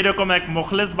 এরকম এক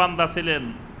মুখলিস বান্দা ছিলেন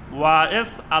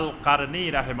ওয়াইস আল কারনি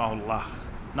রাহিমাহুল্লাহ।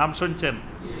 নাম শুনছেন?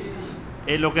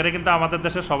 এই লোকেরা কিন্তু আমাদের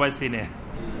দেশে সবাই চিনে,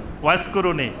 ওয়াইস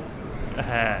করুনি।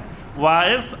 হ্যাঁ,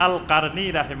 ওয়াইস আল কারনি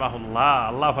রাহিমাহুল্লাহ।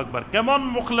 আল্লাহু আকবার! কেমন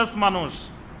মুখলিস মানুষ!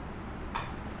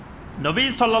 নবী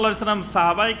সাল্লাল্লাহু আলাইহি সাল্লাম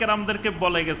সাহাবায়ে কেরামদেরকে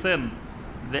বলে গেছেন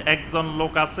যে একজন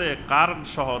লোক আছে কারন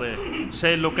শহরে,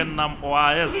 সেই লোকের নাম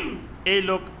ওয়াইস। এই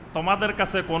লোক তোমাদের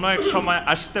কাছে কোনো এক সময়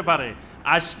আসতে পারে,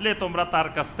 আসলে তোমরা তার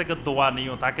কাছ থেকে দোয়া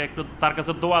নিও, তাকে একটু তার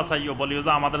কাছে দোয়া চাইও, বলিও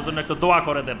যে আমাদের জন্য একটু দোয়া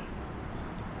করে দেন।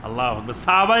 আল্লাহু আকবার!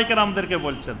 সাহাবায়ে কেরামদেরকে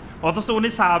বলছেন, অথচ উনি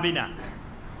সাহাবী না।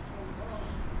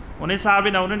 উনি সাহাবী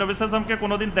না, উনি নবী সাল্লাল্লাহু আলাইহি সাল্লামকে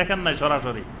কোনোদিন দেখেন নাই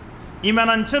সরাসরি। ঈমান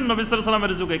আনছেন নবী সাল্লাল্লাহু আলাইহি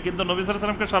সাল্লামের যুগে, কিন্তু নবী সাল্লাল্লাহু আলাইহি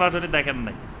সাল্লামকে সরাসরি দেখেন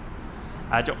নাই।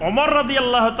 আচ্ছা, ওমর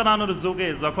রাদিয়াল্লাহু তাআলা আনহুর যুগে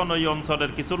যখন ওই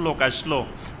অঞ্চলের কিছু লোক আসলো,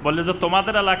 বললে যে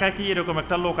তোমাদের এলাকায় কি এরকম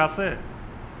একটা লোক আছে?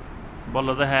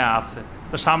 বললো যে হ্যাঁ আছে।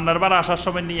 তো সামনের বার আসার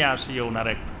সময় নিয়ে আসি ওনার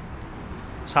একটা।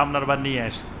 সামনের বার নিয়ে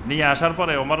আসছে। নিয়ে আসার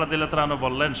পরে ওমর রাদিয়াল্লাহু তাআলা আনহু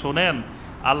বললেন, শুনেন,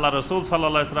 আল্লাহ রাসূল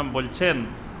সাল্লাল্লাহু আলাইহি ওয়াসাল্লাম বলছেন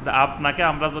যে আপনাকে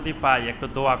আমরা যদি পাই একটু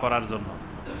দোয়া করার জন্য।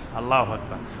 আল্লাহু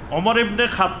আকবার! ওমর ইবনে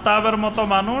খাত্তাবের মতো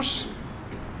মানুষ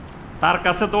তার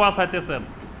কাছে দোয়া চাইতেছেন।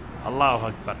 আল্লাহু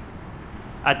আকবার!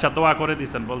 আচ্ছা, দোয়া করে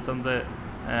দিয়েছেন, বলছেন যে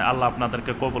আল্লাহ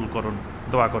আপনাদেরকে কবুল করুন,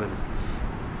 দোয়া করে দিয়েছেন।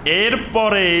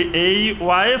 এরপরে এই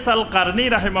ওয়াইস আল কারনি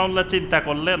রাহিমাহুল্লাহ চিন্তা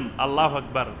করলেন, আল্লাহু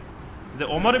আকবার, যে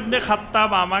ওমর ইবনে খাত্তাব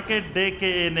আমাকে ডেকে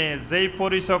এনে যেই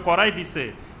পরিচয় করাই দিছে,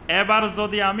 এবার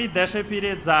যদি আমি দেশে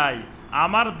ফিরে যাই,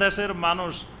 আমার দেশের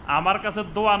মানুষ আমার কাছে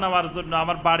দোয়া নেওয়ার জন্য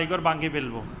আমার বাড়িঘর ভাঙি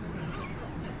ফেলবো।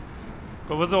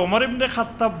 কব যে ওমর ইবনে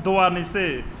খাত্তাব দোয়া নিছে,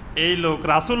 এই লোক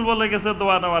রাসূল বলে গেছে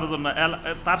দোয়া নেওয়ার জন্য,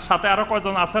 তার সাথে আরো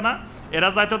কয়জন আছে না, এরা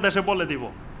যাইতো দেশে বলে দিব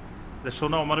যে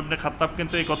শোনো, ওমর ইবনে খাত্তাব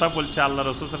কিন্তু এই কথা বলছে, আল্লাহ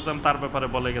রাসূল সাল্লাল্লাহু আলাইহি ওয়াসাল্লাম তার ব্যাপারে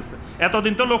বলে গেছে।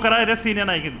 এতদিন তো লোকেরা এরা চিনে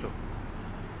নাই, কিন্তু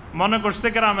মনে করছে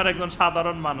গ্রামের একজন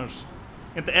সাধারণ মানুষ,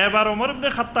 কিন্তু এবার ওমর ইবনে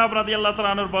খাত্তাব রাদিয়াল্লাহু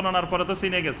তাআলা আনহুর বর্ণনার পরে তো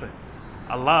চিনে গেছে।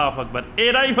 আল্লাহু আকবার!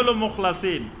 এরাই হলো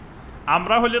মুখলাসিন।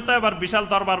 আমরা হলে তো এবার বিশাল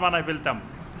দরবার বানাই ফেলতাম,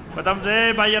 বলতাম যে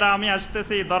ভাইয়েরা আমি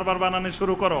আসতেছি, দরবার বানানো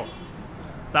শুরু করো।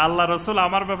 তা আল্লাহ রাসূল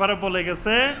আমার ব্যাপারে বলে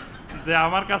গেছে যে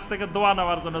আমার কাছ থেকে দোয়া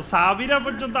নেওয়ার জন্য। সাহাবীরা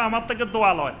পর্যন্ত আমার থেকে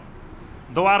দোয়া লয়।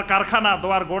 দোয়ার কারখানা,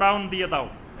 দোয়ার গোডাউন দিয়ে দাও,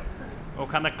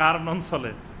 ওখানে কারণ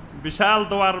অঞ্চলে বিশাল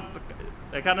দোয়ার,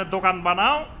 এখানে দোকান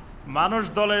বানাও, মানুষ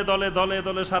দলে দলে দলে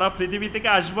দলে সারা পৃথিবী থেকে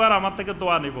আসবো আর আমার থেকে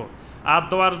দোয়া নিব। আর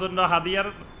দোয়ার জন্য হাদিয়ার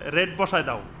রেট বসায়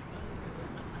দাও,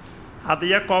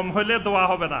 হাদিয়া কম হইলে দোয়া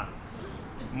হবে না।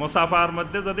 মুসাফার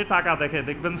মধ্যে যদি টাকা দেখে,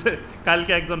 দেখবেন যে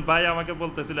কালকে একজন ভাই আমাকে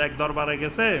বলতেছিল, এক দরবারে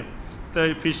গেছে, তো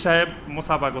এই পীর সাহেব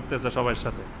মুসাফা করতেছে সবার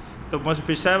সাথে। তো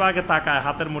পীর সাহেব আগে তাকায়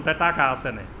হাতের মুঠায় টাকা আছে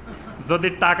না, যদি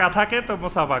টাকা থাকে তো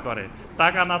মুসাফা করে,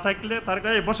 টাকা না থাকলে তার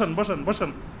এই বসেন বসেন বসেন,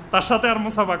 তার সাথে আর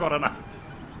মুসাফা করে না।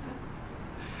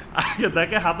 আগে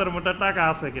দেখে হাতের মুঠায় টাকা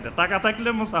আছে কিনা, টাকা থাকলে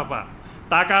মুসাফা,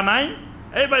 টাকা নাই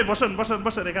এই ভাই বসেন বসেন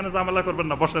বসেন, এখানে ঝামেলা করবেন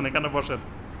না, বসেন এখানে বসেন,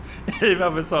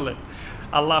 এইভাবে চলে।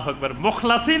 আল্লাহু আকবার!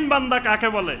 মুখলাসিন বান্দা কাকে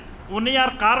বলে? উনি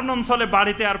আর কারণ অঞ্চলে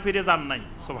বাড়িতে আর ফিরে যান নাই।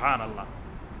 সুবহানাল্লাহ!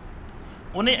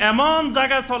 উনি এমন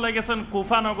জায়গায় চলে গেছেন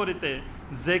কুফা নগরীতে,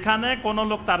 যেখানে কোনো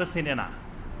লোক তারে চিনে না।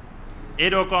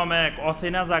 এরকম এক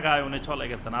অচেনা জায়গায় উনি চলে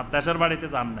গেছেন, আর দেশের বাড়িতে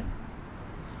যান নাই।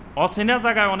 অচেনা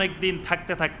জায়গায় অনেক দিন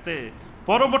থাকতে থাকতে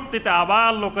পরবর্তীতে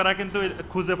আবার লোকেরা কিন্তু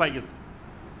খুঁজে পাই গেছে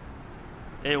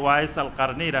এই ওয়াইস আল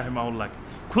কারনি রাহিমাহুল্লাহকে।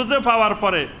 খুঁজে পাওয়ার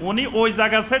পরে উনি ওই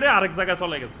জায়গা ছেড়ে আরেক জায়গায়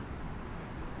চলে গেছেন,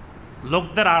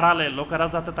 লোকদের আড়ালে, লোকেরা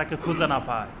যাতে তাকে খুঁজে না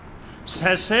পায়।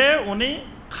 শেষে উনি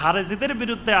খারেজিদের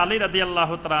বিরুদ্ধে আলী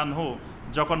রাদিয়াল্লাহু তাআলা আনহু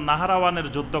যখন নাহরাওয়ানের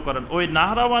যুদ্ধ করেন, ওই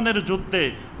নাহরাওয়ানের যুদ্ধে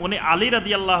উনি আলী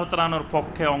রাদিয়াল্লাহু তাআলা আনহুর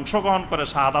পক্ষে অংশগ্রহণ করে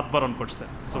শাহাদাত বরণ করছেন।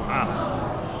 সুবহানাল্লাহ!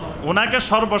 ওনাকে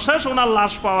সর্বশেষ ওনার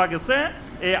লাশ পাওয়া গেছে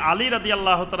এই আলী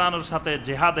রাদিয়াল্লাহু তাআলা আনহুর সাথে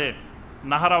জিহাদে,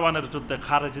 নাহারাওয়ানের যুদ্ধে,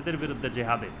 খারেজিদের বিরুদ্ধে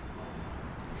জিহাদে।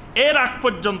 এর আগ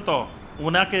পর্যন্ত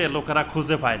ওনাকে লোকেরা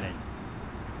খুঁজে পায় নাই,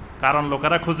 কারণ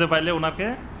লোকেরা খুঁজে পাইলে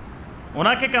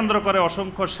ওনাকে কেন্দ্র করে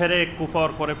অসংখ্য শিরক কুফর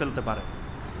করে ফেলতে পারে।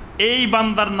 এই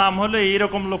বান্দার নাম হলো,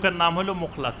 এইরকম লোকের নাম হলো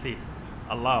মুখলাসিন।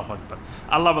 আল্লাহু আকবার।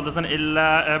 আল্লাহ বলতেছেন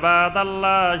ইল্লা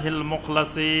ইবাদাল্লাহিল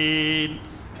মুখলাসিন,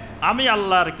 আমি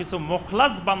আল্লাহর কিছু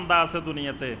মুখলাস বান্দা আছে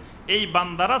দুনিয়াতে, এই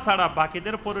বান্দারা ছাড়া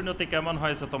বাকিদের পরিণতি কেমন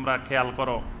হয়েছে তোমরা খেয়াল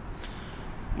করো।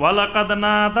 ওয়ালাকাদ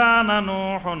নাদানা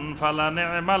নূহুন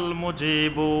ফালানি'মাল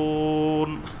মুজিবুন,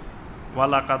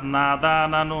 ওয়ালাকাদ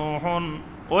নাদানা নূহুন,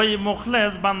 ওই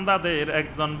মুখলেস বান্দাদের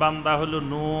একজন বান্দা হলো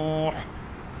নূহ।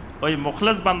 ওই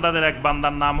মুখলেস বান্দাদের এক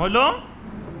বান্দার নাম হলো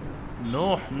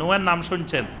নূহ। নূহের নাম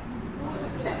শুনছেন?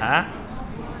 হ্যাঁ,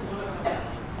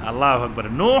 আল্লাহু আকবার।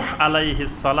 নূহ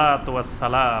আলাইহিস সালাতু ওয়াস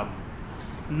সালাম।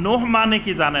 নূহ মানে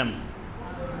কি জানেন?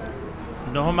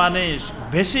 নূহ মানে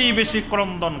বেশি বেশি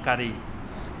ক্রন্দনকারী।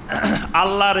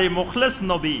 আল্লাহর এই মুখলেস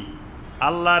নবী,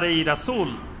 আল্লাহর এই রাসূল,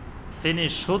 তিনি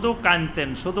শুধু কাঁদতেন,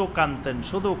 শুধু কাঁদতেন,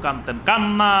 শুধু কাঁদতেন,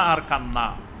 কান্না আর কান্না।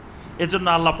 এজন্য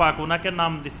আল্লাহ পাক ওনাকে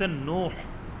নাম দিছেন নূহ,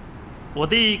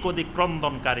 অধিক অধিক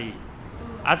ক্রন্দনকারী।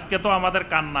 আজকে তো আমাদের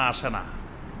কান্না আসে না,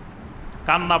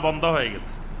 কান্না বন্ধ হয়ে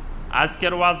গেছে।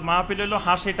 আজকের ওয়াজ মাহফিল হলো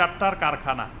হাসি ঠাট্টার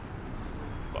কারখানা।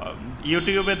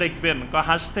 ইউটিউবে দেখবেন,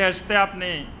 হাসতে হাসতে আপনি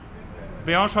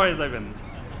বেহোশ হয়ে যাবেন।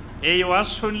 এই ওয়াজ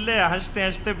শুনলে হাসতে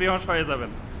হাসতে বেহোশ হয়ে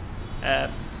যাবেন।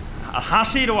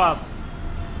 হাসির ওয়াজ।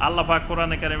 আল্লাহ পাক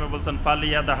কোরআনে কারিমে বলছেন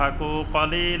ফালিয়াদহাকু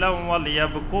কালিলাম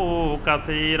ওয়ালিয়াবকু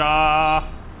কাসীরা,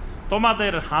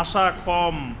 তোমাদের হাসা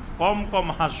কম কম কম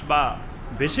হাসবা,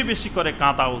 বেশি বেশি করে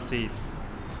কাঁদা উচিত।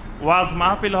 ওয়াজ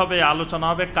মাহফিল হবে, আলোচনা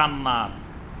হবে কান্নার,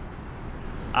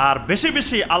 আর বেশি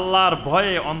বেশি আল্লাহর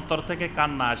ভয়ে অন্তর থেকে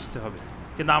কান্না আসতে হবে।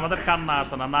 কিন্তু আমাদের কান্না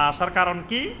আসে না। না আসার কারণ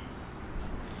কি?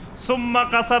 সুম্মা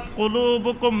কাসাত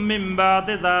কুলুবুকুম মিন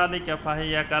বাদি যালিকা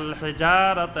ফাহিয়া কাল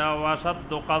হিজারাতি আও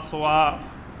আশাদ্দু কাসওয়া।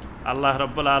 আল্লাহ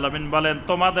রাব্বুল আলামিন বলেন,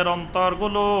 তোমাদের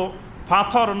অন্তরগুলো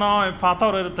পাথর নয়,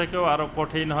 পাথরের থেকেও আরো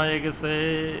কঠিন হয়ে গেছে।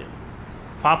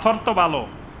 পাথর তো ভালো,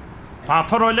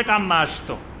 পাথর হইলে কান্না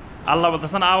আসতো। আল্লাহ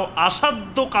বলতেছেন আও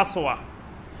আশাদ্দু কাসওয়া,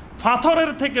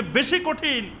 পাথরের থেকে বেশি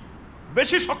কঠিন,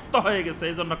 বেশি শক্ত হয়ে গেছে,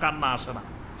 এই জন্য কান্না আসে না।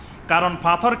 কারণ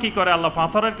পাথর কি করে? আল্লাহ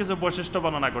পাথরের কিছু বৈশিষ্ট্য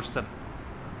বর্ণনা করছেন।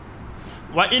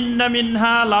 ওয়া ইন্না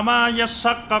মিনহা লামা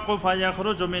ইয়াশাক্কাকু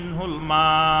ফায়াখরুজু মিনহুল মা,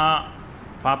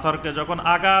 পাথরকে যখন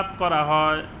আঘাত করা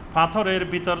হয়, পাথরের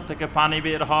ভিতর থেকে পানি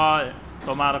বের হয়।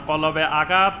 তোমার কলবে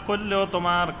আঘাত করলেও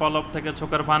তোমার কলব থেকে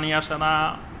চোখের পানি আসে না।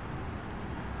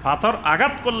 পাথর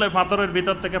আঘাত করলে পাথরের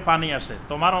ভিতর থেকে পানি আসে,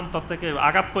 তোমার অন্তর থেকে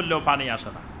আঘাত করলেও পানি আসে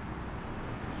না।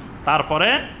 তারপরে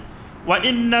ওয়া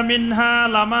ইন্না মিনহা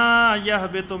লামা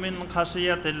ইয়াহবিতু মিন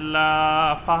খাশিয়াতিল্লাহ,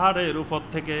 পাহাড়ের উপর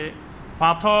থেকে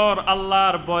পাথর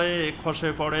আল্লাহর ভয়ে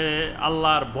খসে পড়ে।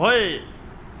 আল্লাহর ভয়ে,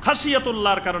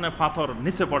 খাশিয়াতুল্লাহর কারণে পাথর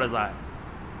নিচে পড়ে যায়।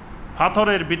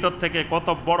 পাথরের ভিতর থেকে কত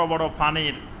বড় বড়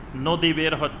পানির নদী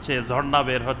বের হচ্ছে, ঝর্ণা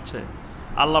বের হচ্ছে।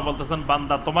 আল্লাহ বলতেছেন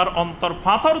বান্দা, তোমার অন্তর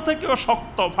পাথর থেকেও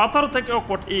শক্ত, পাথর থেকেও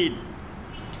কঠিন,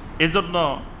 এজন্য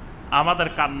আমাদের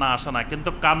কান্না আসে না। কিন্তু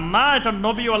কান্না এটা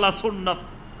নবীওয়ালা সুন্নত।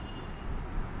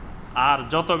 আর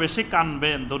যত বেশি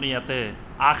কানবেন দুনিয়াতে,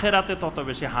 আখেরাতে তত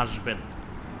বেশি হাসবেন।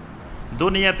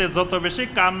 দুনিয়াতে যত বেশি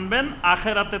কানবেন,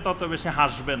 আখেরাতে তত বেশি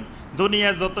হাসবেন।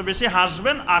 দুনিয়ায় যত বেশি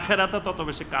হাসবেন, আখেরাতে তত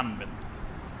বেশি কানবেন।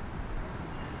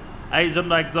 এই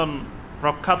জন্য একজন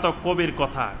প্রখ্যাত কবির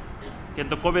কথা,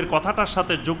 কিন্তু কবির কথাটার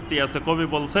সাথে যুক্তি আছে। কবি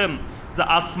বলছেন যে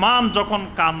আসমান যখন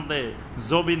কান্দে,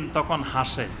 জমিন তখন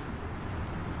হাসে।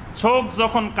 চোখ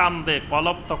যখন কান্দে,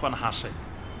 কলব তখন হাসে।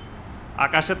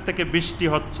 আকাশের থেকে বৃষ্টি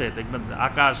হচ্ছে, দেখবেন যে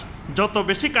আকাশ যত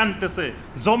বেশি কাঁদতেছে,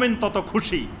 জমিন তত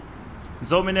খুশি।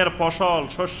 জমিনের ফসল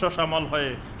শস্য শ্যামল হয়ে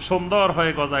সুন্দর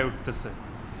হয়ে গজায় উঠতেছে।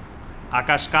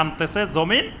 আকাশ কাঁদতেছে,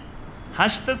 জমিন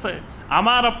হাসতেছে।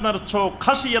 আমার আপনার চোখ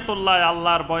খাশিয়াতুল্লাহ,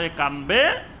 আল্লাহর ভয়ে কানবে,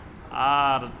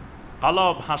 আর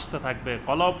কলব হাসতে থাকবে।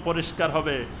 কলব পরিষ্কার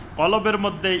হবে, কলবের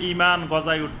মধ্যে ঈমান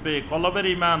গজায় উঠবে। কলবের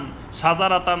ঈমান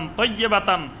সাজারাতান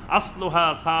তয়্যিবাতান আসলুহা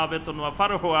সাবিতুন ওয়া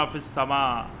ফারহুহা ফিস সামা।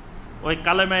 ওই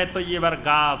কালেমায়ে তয়্যিবার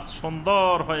গাছ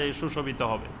সুন্দর হয়ে সুশোভিত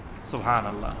হবে।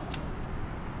 সুবহানাল্লাহ।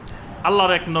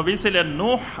 আল্লাহর এক নবী ছিলেন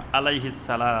নূহ আলাইহিস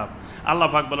সালাম। আল্লাহ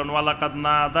পাক বলেন ওয়ালাকাদ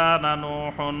নাদানা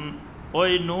নূহুন,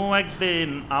 ওই নূহ একদিন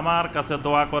আমার কাছে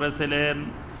দোয়া করেছিলেন।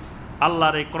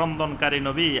 আল্লাহর এই ক্রন্দনকারী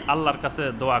নবী আল্লাহর কাছে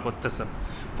দোয়া করতেছেন।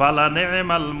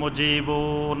 ফালানি'মাল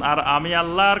মুজিবুন, আর আমি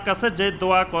আল্লাহর কাছে যে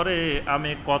দোয়া করে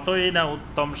আমি কতই না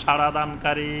উত্তম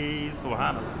সাড়াদানকারী।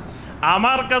 সুবহানাল্লাহ।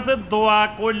 আমার কাছে দোয়া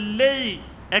করলেই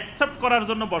অ্যাকসেপ্ট করার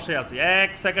জন্য বসে আছি।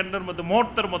 এক সেকেন্ডের মধ্যে,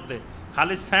 মুহূর্তের মধ্যে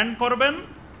খালি সেন্ড করবেন,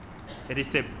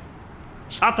 রিসিভ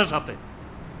সাথে সাথে।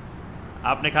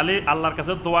 আপনি খালি আল্লাহর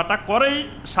কাছে দোয়াটা করেই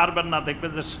সারবেন না,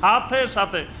 দেখবেন যে সাথে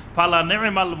সাথে ফালা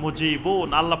নি'মাল মুজিবুন,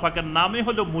 আল্লাহ পাকের নামই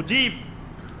হলো মুজিব।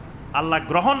 আল্লাহ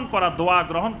গ্রহণ করা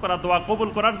দোয়া কবুল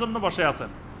করার জন্য বসে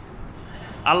আছেন।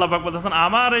 আল্লাহ পাক বলতেছেন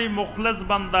আমার এই মুখলেস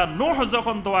বান্দা নূহ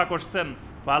যখন দোয়া করছেন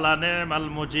ফালা নি'মাল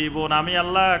মুজিবুন, আমি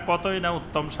আল্লাহ কতই না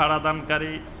উত্তম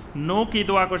সাড়াদানকারী। নূহ কি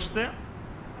দোয়া করছে?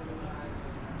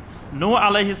 নূহ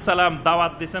আলাইহিস সালাম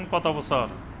দাওয়াত দিয়েছেন কত বছর?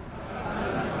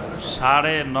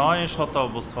 950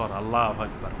 বছর। আল্লাহু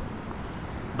আকবার।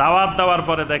 দাওয়াত দেওয়ার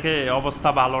পরে দেখে অবস্থা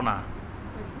ভালো না,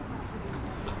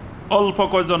 অল্প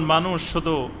কয়জন মানুষ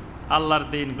শুধু আল্লাহর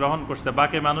দিন গ্রহণ করছে,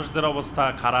 বাকি মানুষদের অবস্থা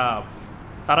খারাপ।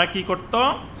 তারা কি করত?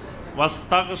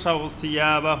 ওয়াস্তাগশাউ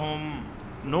সিয়াবাহুম,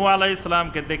 নূহ আলাইহিস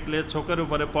সালামকে দেখলে চোখের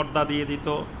উপরে পর্দা দিয়ে দিত,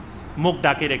 মুখ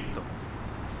ঢাকে রাখত।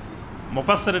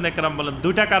 মুফাসসিরিন ইকরাম বলেন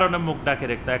দুইটা কারণে মুখ ঢাকে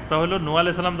রাখত। একটা হলো নূহ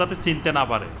আলাইহিস সালাম যাতে চিনতে না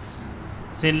পারে,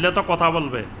 চিনলে তো কথা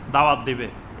বলবে, দাওয়াত দিবে,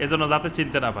 এজন্য যাতে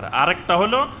চিনতে না পারে। আরেকটা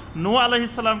হলো নূহ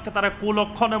আলাইহিস সালামকে তারা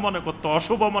কুলক্ষণে মনে করতো,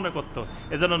 অশুভ মনে করতো,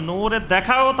 এজন্য নূরের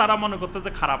দেখাও তারা মনে করতো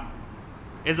যে খারাপ,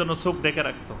 এজন্য চোখ ডেকে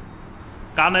রাখতো,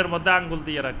 কানের মধ্যে আঙ্গুল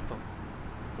দিয়ে রাখতো।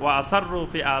 ওয়া আসাররু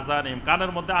ফি আযানিহিম,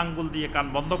 কানের মধ্যে আঙ্গুল দিয়ে কান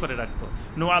বন্ধ করে রাখতো,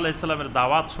 নূহ আলাইহিস সালামের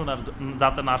দাওয়াত শোনার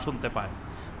যাতে না শুনতে পায়।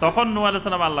 তখন নূহ আলাইহিস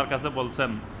সালাম আল্লাহর কাছে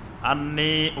বলছেন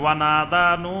আন্নী ওয়া নাদা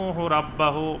নূহু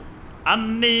রাব্বাহু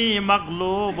আন্নী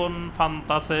মাগলুবুন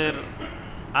ফান্তাসির,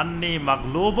 আন্নী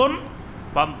মাগলুবুন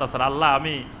ফান্তাসির, আল্লাহ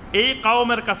আমি এই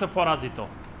কওমের কাছে পরাজিত,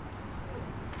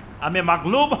 আমি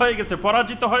মাগলুব হয়ে গেছি,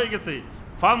 পরাজিত হয়ে গেছি।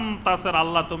 ফান্তাসির,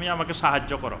 আল্লাহ তুমি আমাকে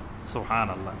সাহায্য করো।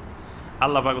 সুবহানাল্লাহ।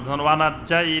 আল্লাহ পাক বলেন ওয়া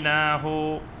নাজ্জাইনাহু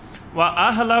ওয়া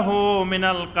আহলাহু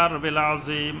মিনাল কারবিল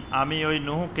আযীম, আমি ওই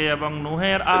নূহকে এবং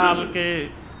নূহের আহলকে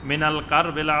মিনাল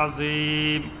কারবিল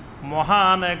আযীম,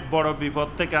 মহান এক বড় বিপদ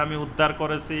থেকে আমি উদ্ধার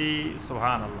করেছি।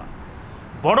 সুবহানাল্লাহ।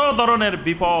 বড় ধরনের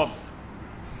বিপদ।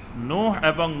 নূহ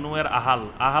এবং নূহের আহাল,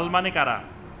 আহাল মানে কারা?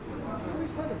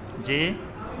 জি,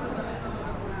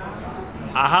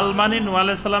 আহাল মানে নূহ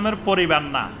আলাইহিস সালামের পরিবার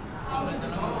না,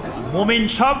 মুমিন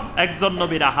সব একজন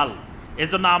নবীর আহাল।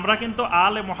 এজন্য আমরা কিন্তু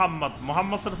আলে মুহাম্মদ,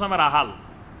 মুহাম্মদ সাল্লাল্লাহু আলাইহি ওয়াসাল্লামের আহাল।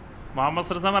 মুহাম্মদ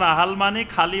সাল্লাল্লাহু আলাইহি ওয়াসাল্লামের আহাল মানে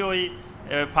খালি ওই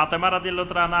ফাতেমা রাদিয়াল্লাহু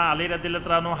তাআলা, আলী রাদিয়াল্লাহু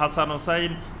তাআলা, হাসান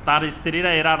হোসাইন তার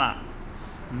স্ত্রীরা এরা না।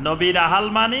 নবীর আহাল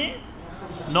মানে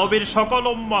নবীর সকল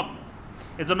উম্মত।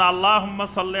 এজন্য আল্লাহুম্মা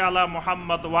সাল্লি আলা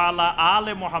মুহাম্মদ ওয়া আলা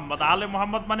আলে মুহাম্মদ। আলে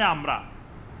মুহাম্মদ মানে আমরা,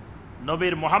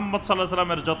 নবীর মুহাম্মদ সাল্লাল্লাহু আলাইহি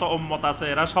ওয়াসাল্লামের যত উম্মত আছে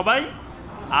এরা সবাই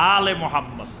আলে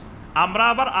মুহাম্মদ। আমরা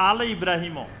আবার আলে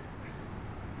ইব্রাহিমও,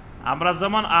 আমরা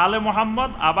যেমন আলে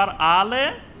মুহাম্মদ আবার আলে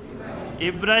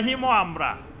ইব্রাহিমও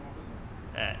আমরা।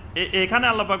 এখানে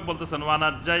আল্লাহ পাক বলতেছেন ওয়া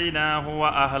নাজ্জাইনাহু ওয়া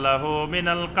আহলাহু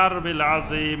মিনাল কারবিল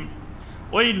আযীম,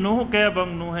 ওই নূহকে এবং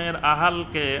নূহের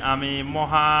আহালকে আমি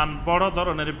মহান বড়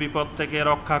ধরনের বিপদ থেকে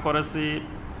রক্ষা করেছি।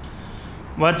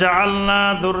 ওয়া জাআলনা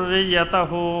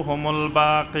যুররিয়াতাহু হুমুল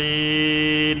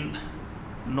বাকিন,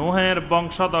 নূহের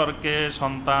বংশধরকে,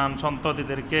 সন্তান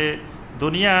সন্ততিদেরকে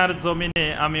দুনিয়ার জমিনে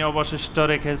আমি অবশিষ্ট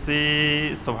রেখেছি।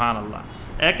 সুবহানাল্লাহ।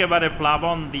 একেবারে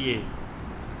প্লাবন দিয়ে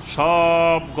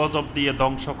সব গজব দিয়ে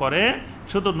ধ্বংস করে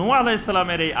শুধু নূহ আলাইহিস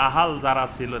সালামের এই আহাল যারা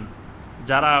ছিলেন,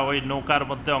 যারা ওই নৌকার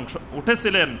মধ্যে অংশ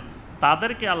উঠেছিলেন,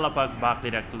 তাদেরকে আল্লাহ পাক বাকি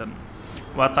রাখলেন।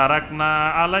 ওয়া তারাকনা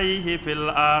আলাইহি ফিল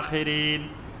আখিরিন,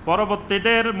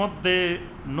 পরবর্তীদের মধ্যে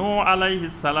নূহ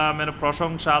আলাইহিস সালামের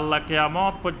প্রশংসা আল্লাহ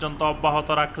কিয়ামত পর্যন্ত অব্যাহত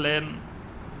রাখলেন।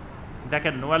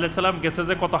 দেখেন নূহ আলাইহিস সালাম গেছে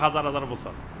যে কত হাজার হাজার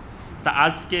বছর, তা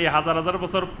আজকে হাজার হাজার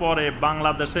বছর পরে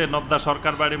বাংলাদেশে নদ্দা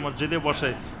সরকারবাড়ি মসজিদে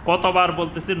বসে কতবার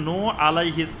বলতেছি নূহ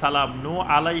আলাইহিস সালাম, নূহ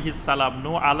আলাইহিস সালাম,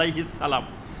 নূহ আলাইহিস সালাম।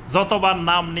 যতবার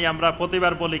নাম নিয়ে আমরা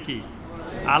প্রতিবার বলি কি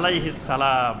আলাইহিস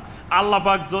সালাম। আল্লাহ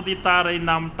পাক যদি তার এই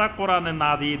নামটা কোরআনে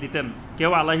না দিয়ে দিতেন,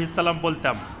 কেউ আলাইহিস সালাম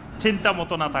বলতাম, চিন্তা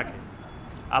মতো না থাকে।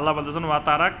 আল্লাহ বলতেছেন ওয়া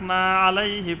তারাকনা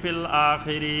আলাইহি ফিল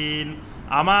আখিরিন,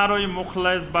 আমার ওই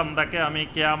মুখলেস বান্দাকে আমি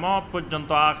কিয়ামত পর্যন্ত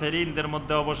আখিরিনদের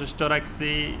মধ্যে অবশিষ্ট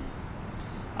রাখছি।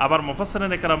 আবার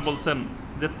মুফাসসিরিন ইকরাম বলছেন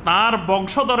যে তার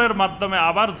বংশধরের মাধ্যমে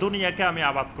আবার দুনিয়াকে আমি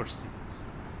আবাদ করছি,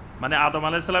 মানে আদম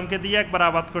আলাইহিস সালামকে দিয়ে একবার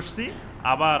আবাদ করছি,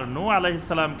 আবার নূহ আলাইহিস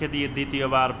সালামকে দিয়ে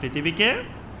দ্বিতীয়বার পৃথিবীকে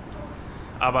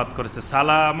আবাদ করেছে।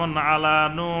 সালামুন আলা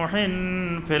নূহিন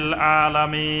ফিল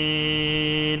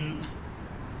আলামিন,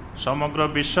 সমগ্র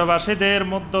বিশ্ববাসীদের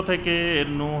মধ্য থেকে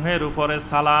নূহের উপরে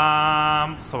সালাম।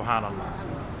 সুবহানাল্লাহ।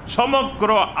 সমগ্র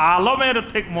আলমের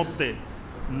থেকে মধ্যে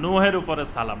নূহের উপরে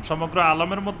সালাম। সমগ্র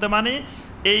আলমের মধ্যে মানে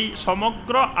এই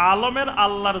সমগ্র আলমের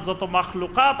আল্লাহর যত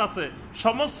মাখলুকাত আছে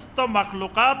সমস্ত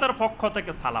মাখলুকাতের পক্ষ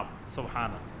থেকে সালাম।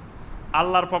 সুবহানাল্লাহ।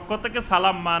 আল্লাহর পক্ষ থেকে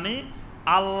সালাম মানে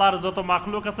আল্লাহর যত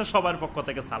মাখলুক আছে সবার পক্ষ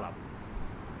থেকে সালাম।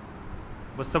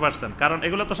 বুঝতে পারছেন? কারণ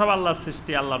এগুলো তো সব আল্লাহর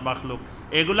সৃষ্টি, আল্লাহর মাখলুক,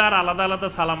 এগুলো আর আলাদা আলাদা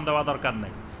সালাম দেওয়া দরকার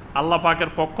নেই। আল্লাহ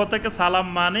পাকের পক্ষ থেকে সালাম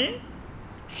মানে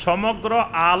সমগ্র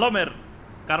আলমের,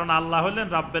 কারণ আল্লাহ হলেন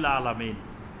রাব্বুল আলামিন,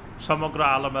 সমগ্র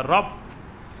আলমের রব।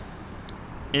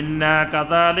 ইন্না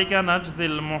কাযালিকা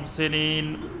নাজজিল মুহসিনিন,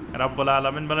 রাব্বুল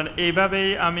আলামিন বলেন এইভাবেই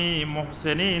আমি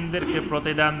মুহসিনিনদেরকে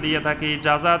প্রতিদান দিয়ে থাকি,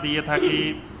 জাযা দিয়ে থাকি।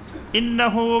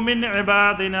 ইন্নাহু মিন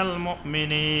ইবাদিনাল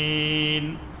মুমিনিন,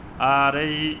 আর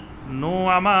এই নূহ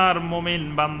আমার মুমিন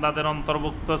বান্দাদের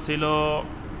অন্তর্ভুক্ত ছিল।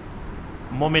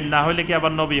 মুমিন না হইলে কি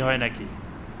আবার নবী হয় নাকি?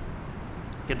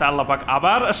 কিন্তু আল্লাহ পাক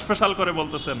আবার স্পেশাল করে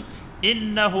বলতেছেন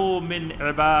ইন্নাহু মিন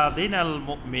ইবাদিনাল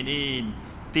মুমিনিন,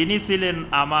 তিনি ছিলেন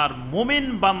আমার মুমিন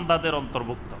বান্দাদের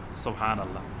অন্তর্ভুক্ত।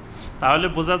 সুবহানাল্লাহ। তাহলে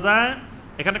বোঝা যায়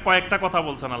এখানে কয়েকটা কথা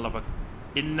বলছেন আল্লাহ পাক,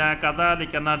 ইন্না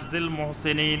কাযালিকা নাজজিল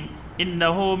মুহসিনিন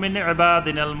ইন্নাহু মিন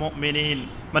ইবাদিনাল মুমিনিন,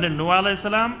 মানে নূহ আলাইহিস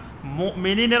সালাম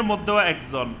মুমিনিনের মধ্যেও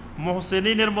একজন,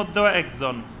 মুহসিনিনের মধ্যেও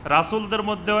একজন, রাসূলদের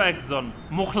মধ্যেও একজন,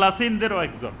 মুখলাসিনদেরও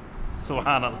একজন।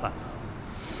 সুবহানাল্লাহ।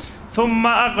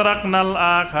 সুম্মা আগরাকনাল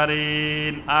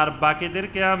আখারিন, আর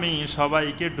বাকিদেরকে আমি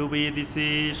সবাইকে ডুবিয়ে দিছি,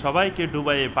 সবাইকে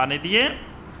ডুবাইয়ে পানি দিয়ে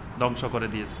ধ্বংস করে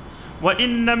দিয়েছি। ওয়া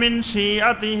ইন্না মিন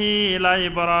শিআতিহি লা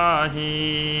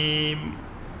ইব্রাহিম,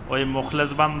 ওই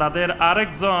মুখলেস বান্দাদের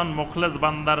আরেকজন মুখলেস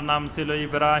বান্দার নাম ছিল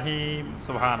ইব্রাহিম।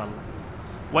 সুবহানাল্লাহ।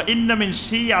 ওয়া ইন্না মিন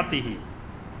শিআতিহি,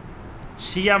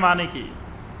 শিয়া মানে কি?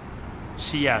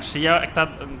 শিয়া, শিয়া একটা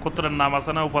গোত্রের নাম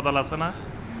আছে না, উপদল আছে না,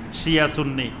 শিয়া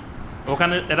সুন্নি।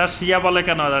 ওখানে এরা শিয়া বলে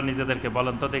কেন এরা নিজেদেরকে?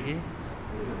 বলেন তো দেখি।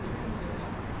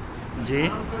 জি,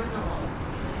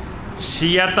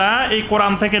 শিয়াটা এই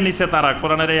কোরআন থেকে নিছে, তারা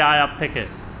কোরআনের এই আয়াত থেকে।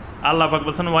 আল্লাহ পাক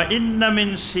বলছেন ওয়া ইন্না মিন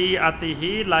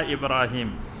শিআতিহি লা ইব্রাহিম,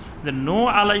 যে নূহ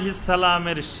আলাইহিস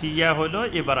সালামের শিয়া হলো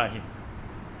ইব্রাহিম,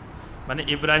 মানে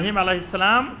ইব্রাহিম আলাইহিস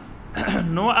সালাম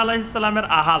নূহ আলাইহিস সালামের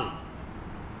আহাল।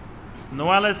 নূহ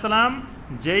আলাইহিস সালাম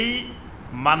যেই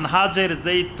মানহাজের,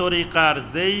 যেই তরিকার,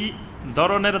 যেই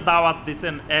ধরনের দাওয়াত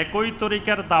দিছেন, একই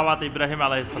তরিকার দাওয়াত ইব্রাহিম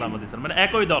আলাইহিস সালামও দিছেন, মানে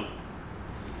একই দল।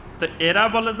 তো এরা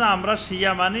বলে যে আমরা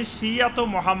শিয়া মানি শিয়াত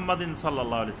মুহাম্মাদিন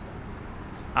সাল্লাল্লাহু আলাইহি সাল্লাম,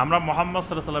 আমরা মুহাম্মদ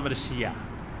সাল্লাল্লাহু আলাইহি সাল্লামের শিয়া,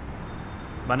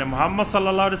 মানে মুহাম্মদ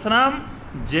সাল্লাল্লাহু আলাইহি সাল্লাম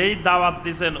যেই দাওয়াত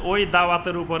দিছেন ওই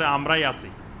দাওয়াতের উপরে আমরাই আছি।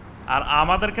 আর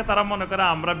আমাদেরকে তারা মনে করে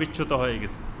আমরা বিচ্যুত হয়ে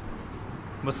গেছি।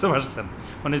 বুঝতে পারছেন?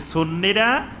 মানে সুন্নিরা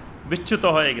বিচ্যুত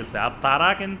হয়ে গেছে, আর তারা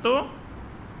কিন্তু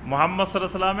মুহাম্মদ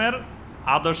সাল্লাল্লাহু আলাইহি সাল্লামের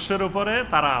আদর্শের উপরে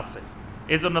তারা আছে,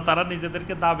 এজন্য তারা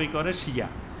নিজেদেরকে দাবি করে শিয়া।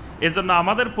 এজন্য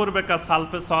আমাদের পূর্বেকার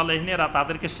সালফে সালেহিনেরা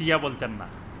তাদেরকে শিয়া বলতেন না,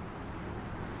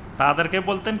 তাদেরকে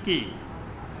বলতেন কি?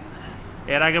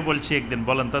 এর আগে বলছি একদিন,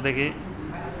 বলেন তো দেখি।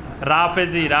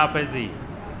 রাফেজি, রাফেজি,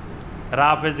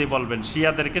 রাফেজি বলবেন।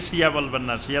 শিয়াদেরকে শিয়া বলবেন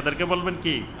না, শিয়াদেরকে বলবেন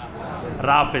কি?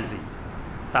 রাফেজি।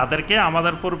 তাদেরকে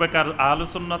আমাদের পূর্বেকার আহলুস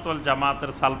সুন্নাত ওয়াল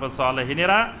জামাতের সালফে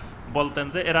সালেহিনেরা বলতেন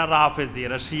যে এরা রাফেজি,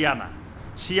 এরা শিয়া না।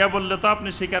 শিয়া বললে তো আপনি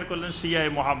স্বীকার করলেন শিয়াই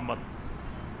মোহাম্মদ।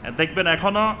 দেখবেন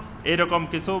এখনো এরকম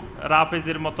কিছু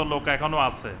রাফেজির মতো লোক এখনো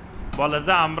আছে, বলে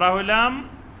যে আমরা হইলাম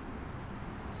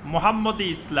মোহাম্মদী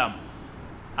ইসলাম,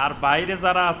 আর বাইরে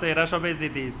যারা আছে এরা সব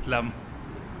এজিদি ইসলাম।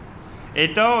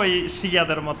 এটাও ওই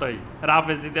শিয়াদের মতোই,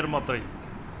 রাফেজিদের মতোই,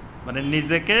 মানে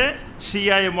নিজেকে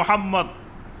শিয়াই মোহাম্মদ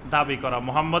দাবি করা,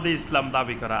 মোহাম্মদী ইসলাম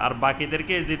দাবি করা, আর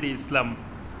বাকিদেরকে এজিদি ইসলাম,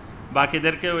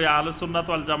 বাকিদেরকে ওই আহলুস সুন্নাত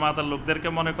ওয়াল জামাতের লোকদেরকে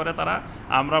মনে করে তারা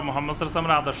আমরা মুহাম্মদ সাল্লাল্লাহু আলাইহি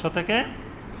ওয়াসাল্লামের আদর্শ থেকে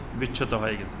বিচ্যুত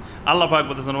হয়ে গেছে। আল্লাহ পাক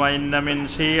বলতেছেন ওয়া ইন্না মিন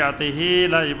শিআতিহি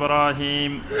লা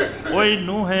ইব্রাহিম, ওই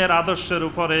নূহের আদর্শের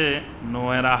উপরে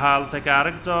নূহের আহাল থেকে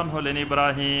আরেকজন হলেন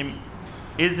ইব্রাহিম।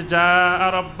 ইজ জাআ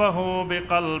রাব্বাহু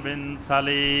বিকলবিন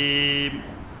সালিম,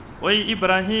 ওই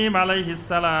ইব্রাহিম আলাইহিস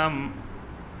সালাম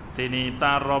তিনি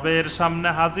তার রবের সামনে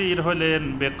হাজির হলেন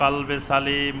বেকালবে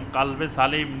সালিম, কালবে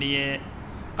সালিম নিয়ে।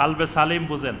 কালবে সালিম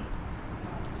বুঝেন?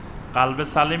 কালবে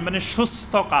সালিম মানে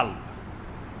সুস্থ কাল্ব,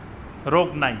 রোগ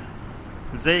নাই,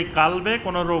 যেই কালবে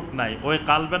কোনো রোগ নাই ওই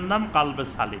কালবের নাম কালবে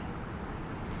সালিম।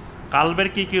 কালবের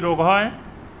কি কি রোগ হয়?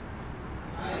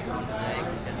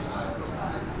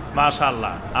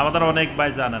 মাশাআল্লাহ, আমাদের অনেক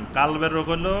ভাই জানেন। কালবের রোগ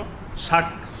হলো শাক,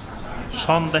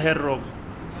 সন্দেহের রোগ,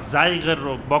 জাইগের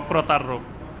রোগ, বক্রতার রোগ,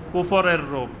 কুফরের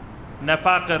রোগ,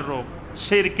 নেফাকের রোগ,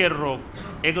 শিরকের রোগ,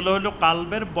 এগুলো হলো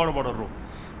কালবের বড় বড় রোগ।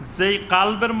 যেই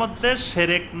কালবের মধ্যে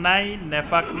শিরক নাই,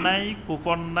 নেফাক নাই,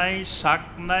 কুফর নাই, শাক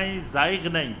নাই, জাইগ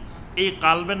নাই, এই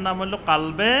কালবের নাম হলো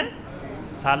কালবে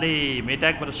সালিম। এটা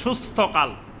একবারে সুস্থ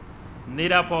কাল্ব,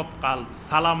 নিরাপদ কাল্ব,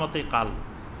 সালামতি কাল্ব।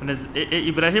 মানে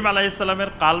ইব্রাহিম আলাইহিস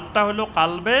সালামের কাল্বটা হলো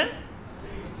কালবে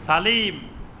সালিম।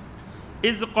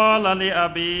 ইজ ক্বালা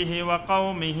লিআবিহি ওয়া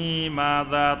কওমিহি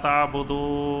মাযা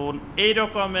তা'বুদুন,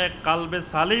 এইরকম এক কালবে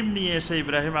সালিম নিয়ে এসে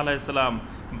ইব্রাহিম আলাইহিস সালাম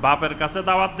বাপের কাছে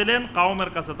দাওয়াত দিলেন,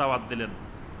 কওমের কাছে দাওয়াত দিলেন।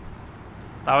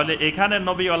 তাহলে এখানে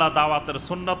নবীওয়ালা দাওয়াতের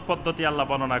সুন্নত পদ্ধতি আল্লাহ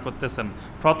বর্ণনা করতেছেন।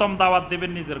 প্রথম দাওয়াত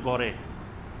দিবেন নিজের ঘরে।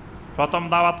 প্রথম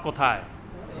দাওয়াত কোথায়?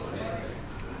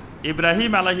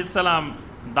 ইব্রাহিম আলাইহিস সালাম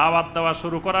দাওয়াত দেওয়া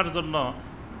শুরু করার জন্য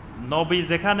নবী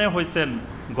যেখানে হয়েছেন,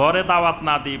 ঘরে দাওয়াত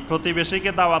না দিয়ে,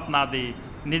 প্রতিবেশীকে দাওয়াত না দিয়ে,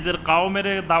 নিজের কওমের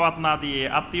দাওয়াত না দিয়ে,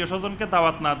 আত্মীয় স্বজনকে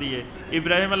দাওয়াত না দিয়ে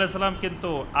ইব্রাহিম আলাইহিস সালাম কিন্তু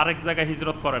আরেক জায়গায়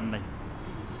হিজরত করেন নাই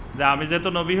যে আমি যেহেতু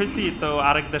নবী হয়েছি তো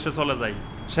আরেক দেশে চলে যাই,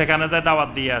 সেখানে যাই দাওয়াত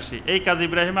দিয়ে আসি। এই কাজ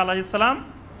ইব্রাহিম আলাইহিস সালাম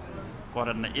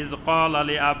করেন না। ইজ ক্বাল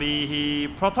আলি আবিহি,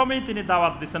 প্রথমেই তিনি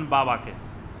দাওয়াত দিয়েছেন বাবাকে,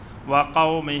 ওয়া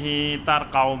কওমিহি, তার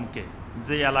কওমকে,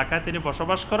 যে এলাকায় তিনি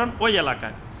বসবাস করেন ওই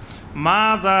এলাকায়।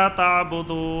 মাজা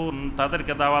তা'বুদুন,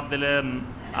 তাদেরকে দাওয়াত দিলেন,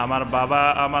 আমার বাবা,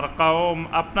 আমার কওম,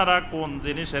 আপনারা কোন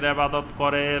জিনিসের ইবাদত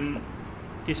করেন,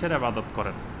 কিসের ইবাদত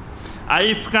করেন?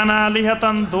 আইফকানা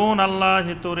আলিহাতান দুন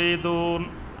আল্লাহি তুরিদুন,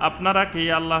 আপনারা কি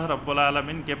আল্লাহ রাব্বুল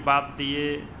আলামিনকে বাদ দিয়ে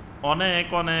অনেক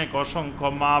অনেক অসংখ্য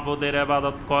মাবুদের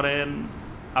ইবাদত করেন?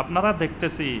 আপনারা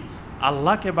দেখতেছি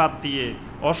আল্লাহকে বাদ দিয়ে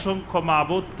অসংখ্য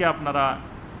মাবুদকে আপনারা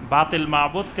বাতিল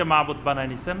মাবুদকে মাবুদ বানায়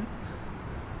নিছেন।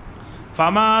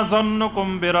 ফামা যন্নুকুম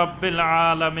বিরাব্বিল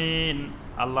আলামিন,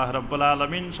 আল্লাহ রাব্বুল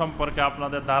আলামিন সম্পর্কে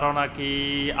আপনাদের ধারণা কি?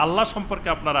 আল্লাহ সম্পর্কে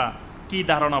আপনারা কি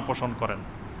ধারণা পোষণ করেন?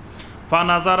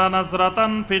 ফানাজারা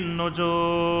নাজরাতান ফিন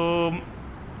নুজুম,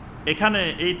 এখানে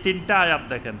এই তিনটা আয়াত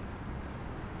দেখেন,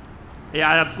 এই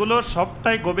আয়াতগুলো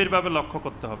সবটাই গভীরভাবে লক্ষ্য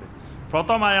করতে হবে।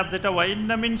 প্রথম আয়াত যেটা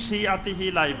ওয়াইন্না মিন শিআতিহি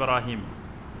লা ইব্রাহিম,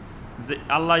 যে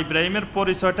আল্লাহ ইব্রাহিমের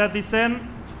পরিচয়টা দিছেন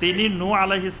তিনি নূহ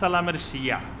আলাইহিস সালামের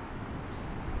শিয়া,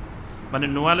 মানে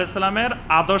নূহ আলাইহিস সালামের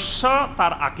আদর্শ,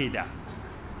 তার আকীদা।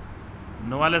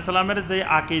 নূহ আলাইহিস সালামের যে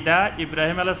আকীদা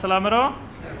ইব্রাহিম আলাইহিস সালামেরও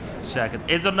সে আকীদা।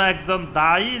 এই জন্য একজন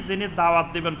দায়ী যিনি দাওয়াত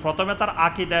দিবেন প্রথমে তার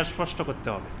আকীদা স্পষ্ট করতে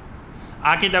হবে।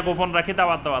 আকীদা গোপন রাখি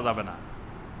দাওয়াত দেওয়া যাবে না।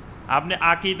 আপনি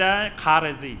আকীদায়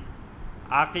খারেজি,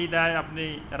 আকীদায় আপনি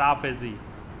রাফেজি,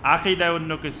 আকীদায়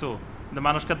অন্য কিছু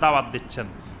মানুষকে দাওয়াত দিচ্ছেন,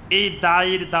 এই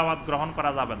দায়ীর দাওয়াত গ্রহণ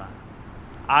করা যাবে না।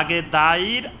 আগে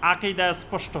দায়ীর আকীদা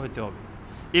স্পষ্ট হইতে হবে।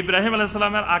 ইব্রাহিম আলাইহিস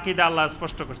সালামের আকীদা আল্লাহ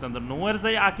স্পষ্ট করছেন, নূহের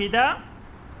যে আকীদা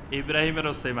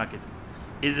ইব্রাহিমেরও সেম আকীদা।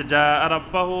 ইজ জা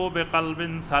রাব্বাহু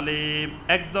বিকলবিন সালিম,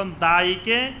 একজন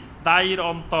দায়ীকে দায়ীর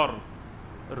অন্তর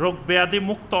রোগ ব্যাধি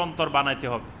মুক্ত অন্তর বানাইতে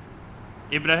হবে।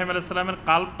 ইব্রাহিম আলাইহিস সালামের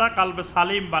কালবটা কালবে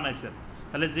সালিম বানাইছেন।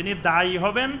 তাহলে যিনি দায়ী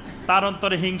হবেন তার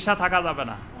অন্তরে হিংসা থাকা যাবে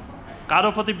না, কারো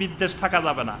প্রতি বিদ্বেষ থাকা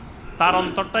যাবে না, তার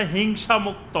অন্তরটা হিংসা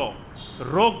মুক্ত,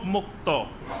 রোগ মুক্ত,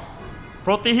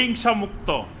 প্রতিহিংসা মুক্ত,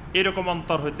 এরকম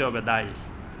অন্তর হইতে হবে দায়ী।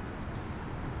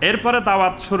 এরপরে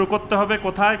দাওয়াত শুরু করতে হবে।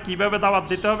 কোথায়, কিভাবে দাওয়াত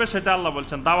দিতে হবে সেটা আল্লাহ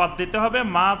বলছেন। দাওয়াত দিতে হবে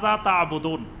মাজা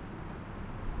তা'বুদুন,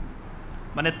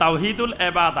 মানে তাওহীদুল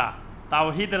ইবাদা,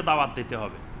 তাওহীদের দাওয়াত দিতে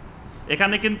হবে।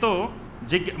 এখানে কিন্তু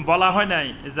বলা হয় নাই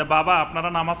যে বাবা আপনারা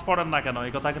নামাজ পড়েন না কেন,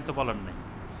 এই কথা কিন্তু বলেন নাই।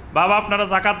 বাবা আপনারা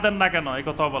যাকাত দেন না কেন, এই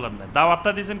কথাও বলেন নাই। দাওয়াতটা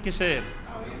দিয়েছেন কিসের?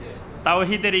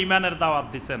 তাওহীদের, ঈমানের দাওয়াত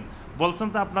দিয়েছেন। বলছেন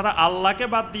যে আপনারা আল্লাহকে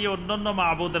বাদ দিয়ে অন্যান্য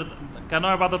মাবুদের কেন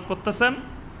ইবাদত করতেছেন?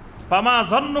 ফামা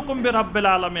যন্নুকুম বিরাব্বিল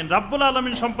আলামিন, রাব্বুল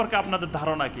আলামিন সম্পর্কে আপনাদের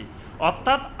ধারণা কি?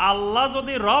 অর্থাৎ আল্লাহ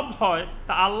যদি রব হয়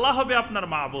তা আল্লাহ হবে আপনার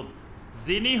মাবুদ,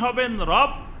 যিনি হবেন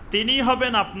রব তিনি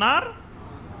হবেন আপনার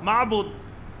মাবুদ।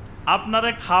 আপনারে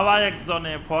খাওয়ায়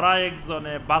একজনে, পড়ায়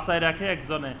একজনে, বাঁচায় রাখে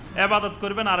একজনে, ইবাদত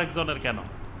করবেন আরেকজনের কেন?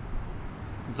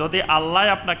 যদি আল্লাহ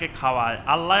আপনাকে খাওয়ায়,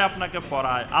 আল্লাহ আপনাকে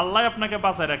পড়ায়, আল্লাহ আপনাকে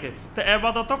বাঁচায় রাখে, তো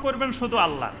ইবাদতও করবেন শুধু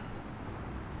আল্লাহ।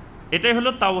 এটাই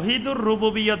হলো তাওহীদুর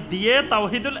রুবুবিয়্যাত দিয়ে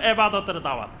তাওহীদুল ইবাদতের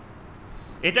দাওয়াত।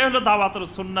 এটাই হলো দাওয়াতের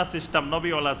সুন্নাহ সিস্টেম,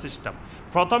 নবীওয়ালা সিস্টেম।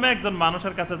 প্রথমে একজন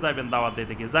মানুষের কাছে যাইবেন দাওয়াত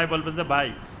দিতে গিয়ে, যাই বলবেন যে ভাই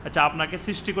আচ্ছা আপনাকে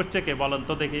সৃষ্টি করছে কে বলেন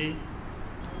তো দেখি?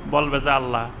 বলবে যে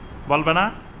আল্লাহ। বলবে না?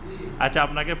 আচ্ছা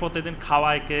আপনাকে প্রতিদিন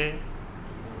খাওয়ায় কে?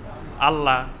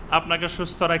 আল্লাহ। আপনাকে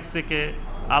সুস্থ রাখছে কে?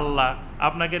 আল্লাহ।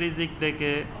 আপনাকে রিজিক দেয়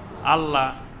কে? আল্লাহ।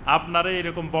 আপনারা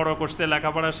এরকম বড় করছে,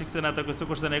 লেখাপড়া শিখছেন, এত কিছু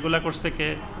করছেন, এগুলা করছে কে?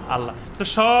 আল্লাহ। তো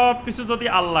সব কিছু যদি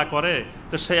আল্লাহ করে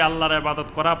তো সেই আল্লাহর ইবাদত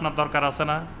করা আপনার দরকার আছে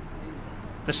না?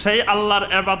 তো সেই আল্লাহর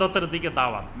ইবাদতের দিকে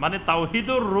দাওয়াত, মানে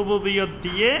তাওহীদুর রুবুবিয়্যাত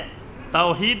দিয়ে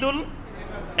তাওহীদুল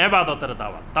ইবাদতের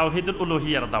দাওয়াত, তাওহীদুল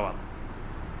উলুহিয়ার দাওয়াত।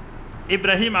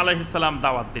 ইব্রাহিম আলাইহিস সালাম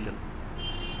দাওয়াত দিলেন।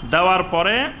 দেওয়ার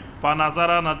পরে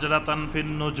পানাজারা নাজরাতান ফিন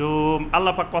নুজুম,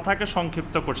 আল্লাহ পাক কথাকে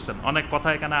সংক্ষিপ্ত করছেন, অনেক কথা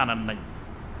এখানে আনেন নাই।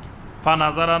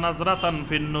 ফানাজারা নাজরাতান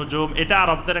ফিন নুজুম, এটা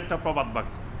আরবদের একটা প্রবাদ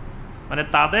বাক্য, মানে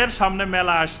তাদের সামনে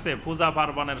মেলা আসছে, পূজা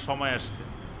পার্বণের সময় আসছে।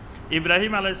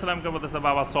 ইব্রাহিম আলাইহিস সালামকে বলতেছে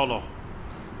বাবা চলো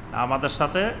আমাদের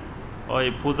সাথে ওই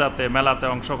পূজাতে, মেলাতে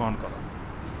অংশগ্রহণ করো।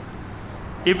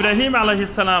 ইব্রাহিম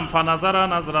আলাইহিস সালাম ফানাজারা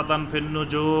নাজরাতান ফিন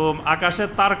নুজুম, আকাশের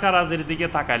তারকারাজির দিকে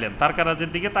তাকাইলেন।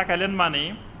 তারকারাজির দিকে তাকাইলেন মানে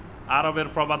আরবের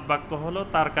প্রবাদ বাক্য হলো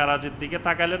তারকারাজির দিকে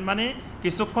তাকাইলেন, মানে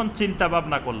কিছুক্ষণ চিন্তা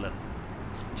ভাবনা করলেন।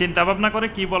 চিন্তা ভাবনা করে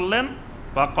কি বললেন?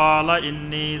 ফাকালা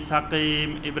ইন্নী সাকিম।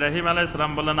 ইব্রাহিম আলাইহিস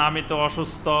সালাম বললেন, আমি তো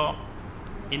অসুস্থ।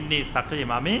 ইন্নী সাকিম,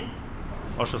 আমি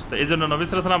অসুস্থ। এই জন্য নবী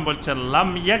সাল্লাল্লাহু আলাইহি ওয়াসাল্লাম বলছেন, লাম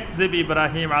ইয়াকযিব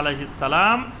ইব্রাহিম আলাইহিস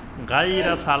সালাম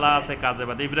গায়রা সালাসে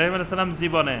কাযিবাত। ইব্রাহিম আলাইহিস সালাম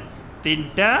জীবনে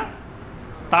 3টা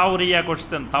তাওরিয়া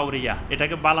করছেন। তাওরিয়া,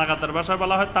 এটাকে বালাগাতের ভাষায়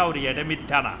বলা হয় তাওরিয়া। এটা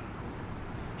মিথ্যা না,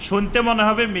 শুনতে মনে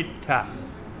হবে মিথ্যা,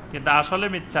 কিন্তু আসলে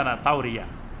মিথ্যা না, তাওরিয়া।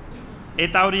 এই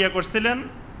তাওরিয়া করছিলেন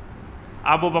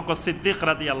আবু বকর সিদ্দিক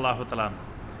রাদিয়াল্লাহু তাআলা।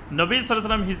 নবী সাল্লাল্লাহু আলাইহি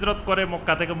ওয়াসাল্লাম হিজরত করে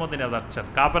মক্কা থেকে মদিনা যাচ্ছেন,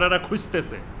 কাফেররা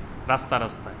খুঁজতেছে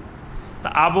রাস্তায়। তা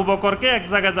আবু বকরকে এক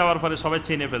জায়গায় যাওয়ার পরে সবাই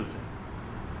চিনে ফেলছে।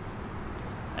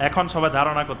 এখন সবাই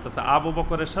ধারণা করতেছে আবু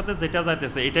বকরের সাথে যেটা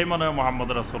যাইতেছে এটাই মনে হয় মোহাম্মদ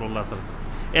রাসূলুল্লাহ সাল্লাল্লাহু আলাইহি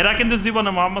ওয়াসাল্লাম। এরা কিন্তু জীবনে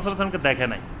মোহাম্মদ সাল্লাল্লাহু আলাইহি ওয়াসাল্লামকে দেখে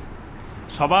নাই।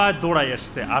 সবাই দৌড়াই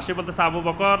আসছে, আসে বলতেছে, আবু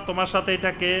বকর তোমার সাথে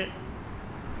এটা কে?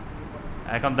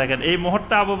 এখন দেখেন এই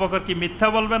মুহূর্তে আবু বকর কি মিথ্যা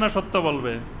বলবে না সত্য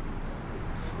বলবে?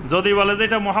 যদি বলে যে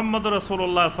এটা মোহাম্মদ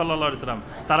রাসূলুল্লাহ সাল্লাল্লাহু আলাইহি ওয়াসাল্লাম,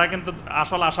 তারা কিন্তু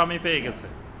আসল আসামি পেয়ে গেছে,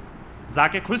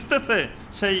 যাকে খুঁজতেছে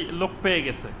সেই লোক পেয়ে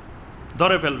গেছে,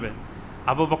 ধরে ফেলবে।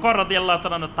 আবু বকর রাদিয়াল্লাহু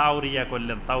তাআলা তাওরিয়া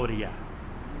করলেন, তাওরিয়া।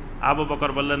 আবু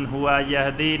বকর বললেন, হুয়া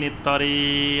ইয়াহদিনিত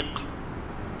তরিক।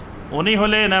 উনি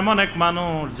হলেন এমন এক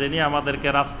মানুষ যিনি আমাদেরকে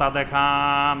রাস্তা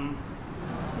দেখান।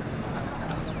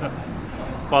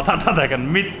 কথাটা দেখেন,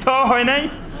 মিথ্যা হয় নাই,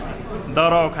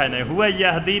 দরও খায় নাই। হুয়া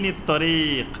ইয়াহদিনিত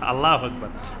তরিক। আল্লাহু আকবার।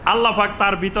 আল্লাহ পাক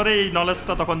তার ভিতরে এই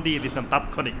নলেজটা তখন দিয়ে দিয়েছেন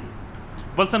তাৎক্ষণিক।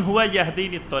 বলছেন হুয়া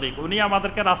ইয়াহদিনিত তরিক, উনি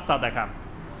আমাদেরকে রাস্তা দেখান।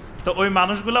 তো ওই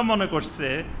মানুষগুলো মনে করছে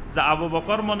যে আবু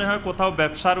বকর মনে হয় কোথাও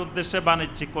ব্যবসার উদ্দেশ্যে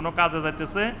বাণিজ্যিক কোনো কাজে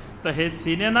যাইতেছে, তো হে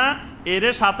চিনে না,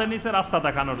 এরে সাথে নিচে রাস্তা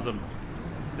দেখানোর জন্য,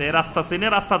 এই রাস্তা চিনে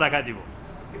রাস্তা দেখাই দিব।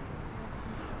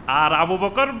 আর আবু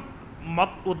বকর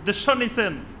উদ্দেশ্য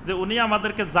নিছেন যে উনি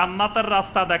আমাদেরকে জান্নাতের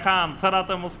রাস্তা দেখান,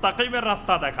 সিরাতে মুস্তাকিমের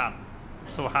রাস্তা দেখান।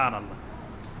 সুবহানাল্লাহ।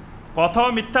 কথাও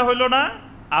মিথ্যা হইল না,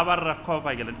 আবার রক্ষাও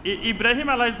পাই গেলেন। ইব্রাহিম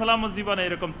আলাইহিস সালাম জীবনে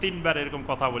এরকম 3বার এরকম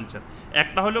কথা বলছেন।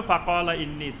 একটা হলো ফাকালা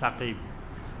ইন্নী সাকিম।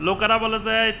 লোকেরা বলে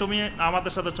যে তুমি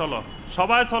আমাদের সাথে চলো,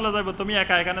 সবাই চলে যাবে, তুমি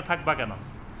একা এখানে থাকবা কেন?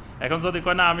 এখন যদি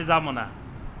কয় না আমি যাবো না,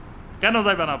 কেন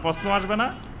যাইবে না, প্রশ্ন আসবে না?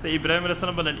 তো ইব্রাহিম আলাইহিস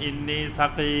সালাম বলেন, ইন্নী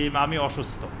সাকিম, আমি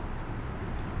অসুস্থ।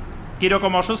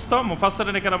 কীরকম অসুস্থ?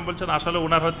 মুফাসসিরিন কেরাম বলছেন আসলে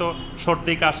ওনার হয়তো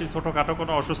সর্দি কাশি ছোটোখাটো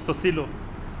কোনো অসুস্থ ছিল,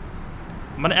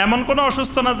 মানে এমন কোনো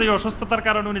অসুস্থ না যে অসুস্থতার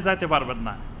কারণে উনি যাইতে পারবেন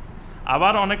না।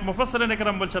 আবার অনেক মুফাসসিরিন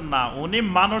কেরাম বলছেন না, উনি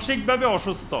মানসিকভাবে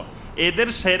অসুস্থ। এদের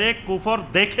শিরক কুফর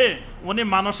দেখে উনি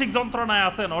মানসিক যন্ত্রণায়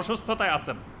আছেন, অসুস্থতায়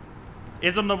আছেন।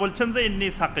 এজন্য বলছেন যে ইন্নী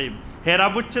সাকিম। হেরা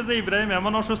বুঝছে যে ইব্রাহিম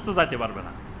এমন অসুস্থ যাইতে পারবে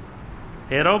না,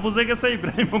 হেরাও বুঝে গেছে,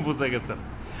 ইব্রাহিমও বুঝে গেছেন।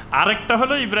 আরেকটা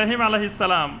হলো ইব্রাহিম আলাইহিস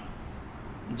সালাম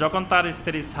যখন তার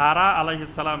স্ত্রী সারা আলাইহিস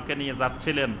সালামকে নিয়ে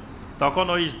যাচ্ছিলেন, তখন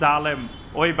ওই জালেম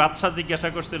ওই বাদশা জিজ্ঞাসা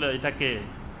করছিল এটাকে,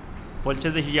 বলছে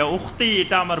যে হিয়া উখতি,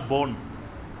 এটা আমার বোন।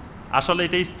 আসলে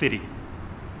এটা স্ত্রী,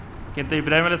 কিন্তু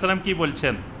ইব্রাহিম আলাইহিস সালাম কি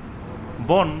বলছেন?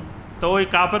 বোন। তো ওই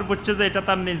কাফের বুঝছে যে এটা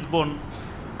তার নিজ বোন।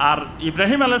 আর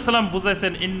ইব্রাহিম আলাইহিস সালাম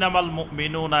বুঝাইছেন ইন্নামাল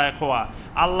মুমিনুনা ইখওয়া,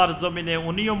 আল্লাহর জমিনে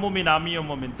উনিও মুমিন আমিও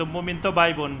মুমিন, তো মুমিন তো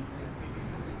ভাই বোন,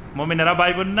 মুমিনেরা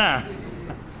ভাই বোন না?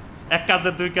 এক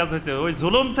কাজে দুই কাজ হয়েছে, ওই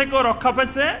জুলুম থেকেও রক্ষা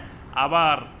পাইছে,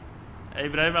 আবার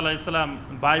ইব্রাহিম আলাইহিস সালাম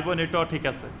ভাই বোন, এটাও ঠিক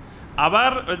আছে।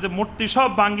 আবার ওই যে মূর্তি সব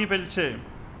ভাঙ্গি ফেলছে,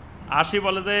 আসি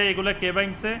বলে যে এগুলো কে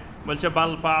ভাঙছে? বলছে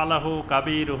বাল ফাআলাহু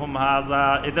কাবীরুহুম হাযা,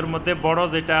 এদের মধ্যে বড়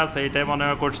যেটা আছে এটাই মনে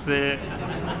হয় করছে।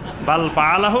 বাল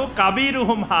ফাআলাহু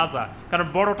কাবীরুহুম হাযা, কারণ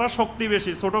বড়টা শক্তি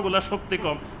বেশি, ছোটগুলা শক্তি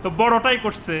কম, তো বড়টাই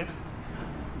করছে।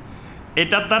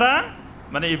 এটার দ্বারা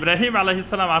মানে ইব্রাহিম আলাইহিস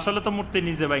সালাম আসলে তো মূর্তি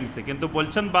নিজে ভাঙছে, কিন্তু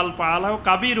বলছেন বাল ফাআলাহু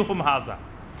কাবীরুহুম হাযা।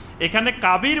 এখানে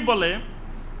কাবীর বলে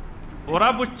ওরা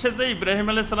বুঝছে যে ইব্রাহিম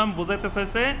আলাইহিস সালাম বুঝাইতে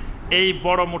চাইছে এই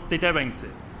বড় মূর্তিটা ভাঙছে,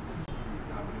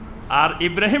 আর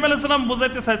ইব্রাহিম আলাইহিস সালাম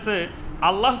বুঝাইতে চাইছে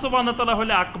আল্লাহ সুবহানাহু ওয়া তাআলা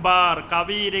হলে আকবার,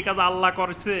 কাবীর, এই কাজ আল্লাহ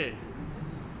করছে,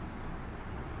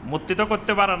 মূর্তি তো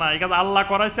করতে পারে না, এই কাজ আল্লাহ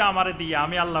করাইছে আমারে দিয়ে,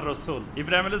 আমি আল্লাহর রাসূল।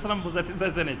 ইব্রাহিম আলাইহিস সালাম বুঝাইতে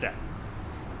চাইছেন এটা,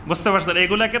 বুঝতে পারছেন?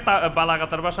 এগুলাকে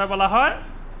বালাগাতের ভাষায় বলা হয়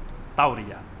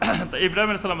তাওরিয়া। তো ইব্রাহিম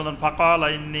আলাইহিস সালাম বললেন ফাকালা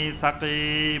ইন্নী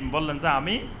সাকিম, বললেন যে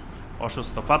আমি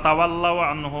অসুস্থ। ফাতাওয়াল্লাউ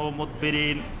আনহু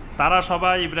মুদবিরিন, তারা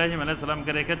সবাই ইব্রাহিম আলাইহিস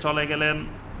সালামকে রেখে চলে গেলেন।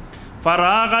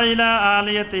 ফারাগা ইলা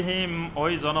আলিয়াতিহিম,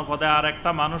 ওই জনপদে আর একটা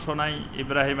মানুষও নাই।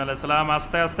 ইব্রাহিম আলাইহিস সালাম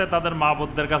আস্তে আস্তে তাদের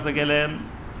মাবুদদের কাছে গেলেন।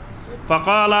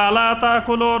 ফাকালা আলা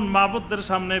তাকুলুন, মাবুদদের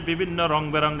সামনে বিভিন্ন রং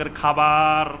বেরঙের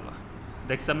খাবার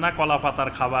দেখছেন না, কলা পাতার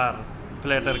খাবার,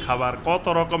 প্লেটের খাবার, কত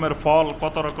রকমের ফল,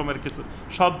 কত রকমের কিছু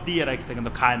সব দিয়ে রাখছে,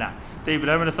 কিন্তু খায় না। তো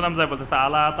ইব্রাহিম আলাইহিস সালাম যাই বলতেছে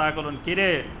আলা তাকুলুন, কিরে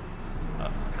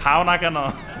খাও না কেন?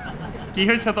 কি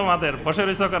হয়েছে তোমাদের, বসে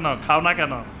রয়েছ কেন, খাও না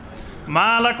কেন? মা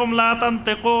লাকুম লা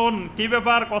তানতিকুন, কি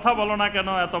ব্যাপার কথা বলো না কেন?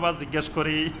 এতবার জিজ্ঞেস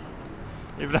করি।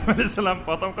 ইব্রাহিম আলাইহিস সালাম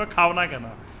প্রথম খাও না কেন,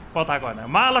 কথা কয় না।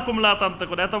 মা লাকুম লা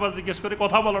তানতিকুন, এতবার জিজ্ঞেস করি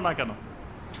কথা বলো না কেন?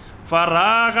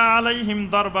 ফারাগা আলাইহিম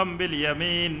দারবাম বিল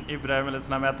ইয়ামিন, ইব্রাহিম আলাইহিস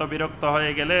সালাম এত বিরক্ত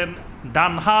হয়ে গেলেন,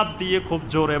 ডান হাত দিয়ে খুব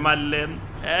জোরে মারলেন,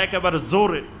 একেবারে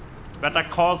জোরে। বেটা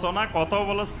খস না, কত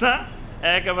বলস না,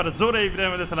 একেবারে জোরে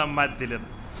ইব্রাহিম আলাইহিস সালাম মার দিলেন।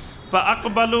 ফা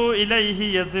আকবালু ইলাইহি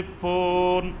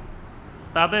ইয়াজিফুন,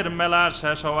 তাদের মেলা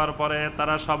শেষ হওয়ার পরে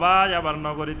তারা সবাই আবার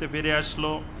নগরীতে ফিরে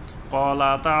আসলো।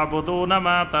 ক্বালা তা'বুদুনা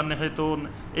মা তানহিতুন,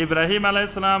 ইব্রাহিম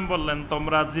আলাইহিস সালাম বললেন,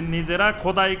 তোমরা নিজেরা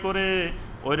খোদাই করে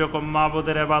ওই রকম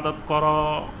মাবুদের ইবাদত করো।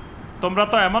 তোমরা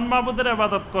তো এমন মাবুদের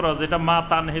ইবাদত করো যেটা মা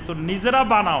তানহিতুন, নিজেরা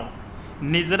বানাও,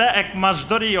 নিজেরা 1 মাস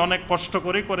ধরেই অনেক কষ্ট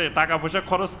করে টাকা পয়সা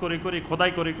খরচ করে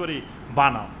খোদাই করে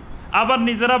বানাও, আবার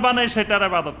নিজেরা বানাই সেটার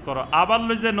ইবাদত করো, আবার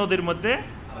লই যে নদীর মধ্যে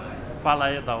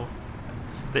পালাইয়ে দাও।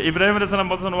 তো ইব্রাহিম আলাইহিস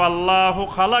সালাম বলছেন, আল্লাহু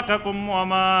খালাকাকুম ওয়া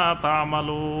মা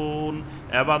তা'মালুন,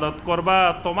 ইবাদত করবা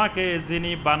তোমাকে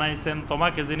যিনি বানাইছেন,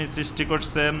 তোমাকে যিনি সৃষ্টি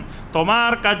করছেন,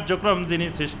 তোমার কার্যক্রম যিনি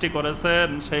সৃষ্টি করেছেন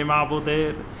সেই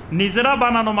মাবুদের। নিজেরা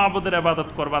বানানো মাবুদের ইবাদত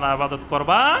করবা না, ইবাদত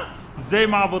করবা যে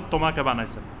মাবুদ তোমাকে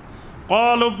বানাইছেন।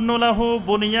 ক্বালু ইবনু লাহু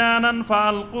বুনিয়ানান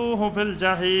ফাআলকুহু ফিল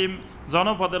জাহিম,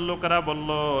 জনপদের লোকেরা বলল,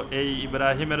 এই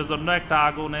ইব্রাহিমের জন্য একটা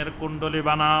আগুনের কুণ্ডলী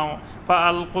বানাও।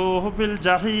 ফাআলকুহু ফিল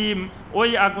জাহিম, ওই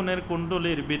আগুনের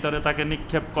কুণ্ডলীর ভিতরে তাকে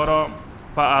নিক্ষেপ করো।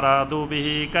 ফাআরাদু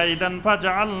বিহি কাইদান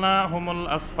ফাজআলনাহুমুল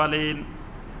আসফালিন,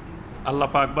 আল্লাহ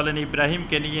পাক বলেন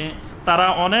ইব্রাহিমকে নিয়ে তারা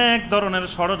অনেক ধরনের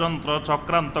ষড়যন্ত্র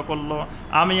চক্রান্ত করলো,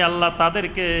 আমি আল্লাহ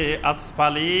তাদেরকে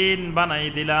আসফালিন বানাই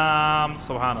দিলাম।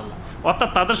 সুবহানাল্লাহ। অর্থাৎ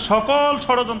তাদের সকল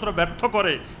ষড়যন্ত্র ব্যর্থ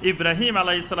করে ইব্রাহিম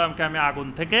আলাইহিস সালামকে আমি আগুন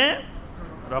থেকে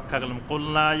রক্ষা করলাম।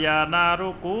 কুলনা ইয়া নারু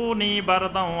কুনি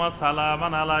বারদান ওয়া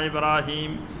সালামান আলা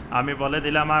ইব্রাহিম, আমি বলে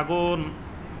দিলাম আগুন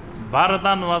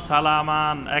বারদান ওয়া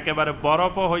সালামান, একেবারে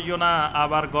বরফও হইও না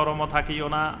আবার গরমও থাকিও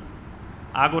না।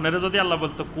 আগুনের যদি আল্লাহ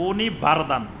বলতো কুনি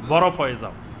বারদান, বরফ হয়ে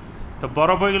যাও, তো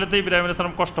বরফ হয়ে গেলে তো ইব্রাহিম আলাইহিস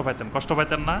সালাম কষ্ট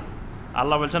পাইতেন না।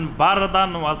 আল্লাহ বলছেন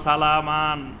বারদান ওয়া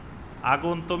সালামান,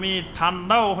 আগুন তুমি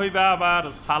ঠান্ডাও হইবা আবার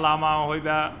সালামাও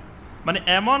হইবা, মানে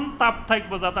এমন তাপ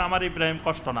থাকবো যাতে আমার ইব্রাহিম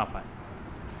কষ্ট না পায়।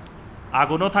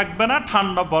 আগুনও থাকবে না,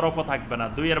 ঠান্ডা বরফও থাকবে না,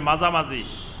 দুইয়ের মাঝামাঝি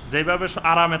যেভাবে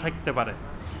আরামে থাকতে পারে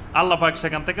আল্লাহ পাক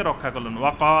সেখান থেকে রক্ষা করলেন।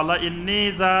 ওয়া ক্বালা ইন্নী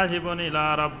যাহিবুন ইলা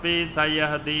রাব্বি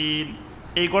সাইয়াহদিন,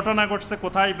 এই ঘটনা ঘটছে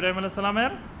কোথায়? ইব্রাহিম আলাইহিস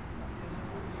সালামের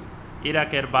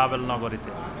ইরাকের বাবেল নগরীতে।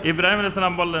 ইব্রাহিম আলাইহিস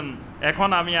সালাম বললেন, এখন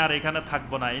আমি আর এখানে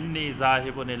থাকবো না, ইন্নী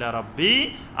যাহিবুন ইলা রাব্বি,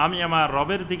 আমি আমার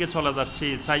রবের দিকে চলে যাচ্ছি,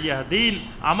 সাইয়াহদিন,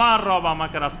 আমার রব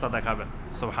আমাকে রাস্তা দেখাবেন।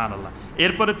 সুবহানাল্লাহ।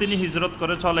 এরপরে তিনি হিজরত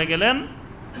করে চলে গেলেন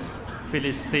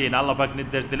ফিলিস্তিন। আল্লাহ পাক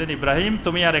নির্দেশ দিলেন, ইব্রাহিম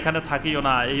তুমি আর এখানে থাকিও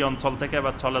না, এই অঞ্চল থেকে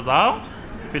এবার চলে যাও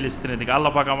ফিলিস্তিনের দিকে।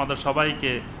 আল্লাহ পাক আমাদের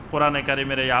সবাইকে কোরআনে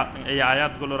কারিমের এই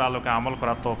আয়াতগুলোর আলোকে আমল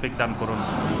করার তৌফিক দান করুন।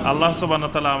 আল্লাহ সুবহানাহু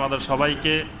ওয়া তাআলা আমাদের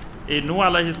সবাইকে এই নূহ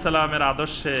আলাইহিস সালামের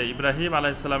আদর্শে, ইব্রাহিম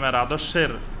আলাইহিস সালামের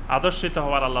আদর্শিত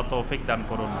হওয়ার আল্লাহ তৌফিক দান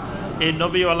করুন। এই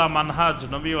নবীওয়ালা মানহাজ,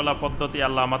 নবীওয়ালা পদ্ধতি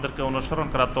আল্লাহ আমাদেরকে অনুসরণ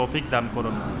করার তৌফিক দান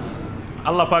করুন।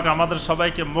 আল্লাহ পাক আমাদের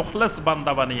সবাইকে মুখলেস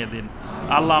বান্দা বানিয়ে দিন।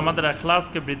 আল্লাহ আমাদের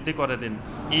ইখলাসকে বৃদ্ধি করে দিন,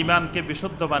 ঈমানকে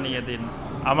বিশুদ্ধ বানিয়ে দিন।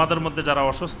 আমাদের মধ্যে যারা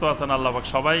অসুস্থ আছেন আল্লাহ পাক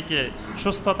সবাইকে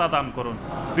সুস্থতা দান করুন,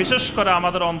 বিশেষ করে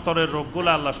আমাদের অন্তরের রোগগুলো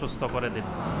আল্লাহ সুস্থ করে দিন।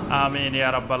 আমিন ইয়া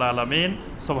রাব্বাল আলামিন।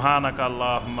 সুবহানাকা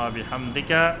আল্লাহুম্মা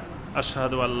বিহামদিকা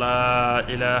আশহাদু আল্লা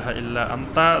ইলাহা ইল্লা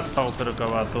আনতা আস্তাগফিরুকা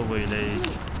ওয়া আতুবু ইলাইক।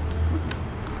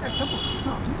 একটা প্রশ্ন,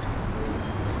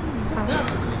 যারা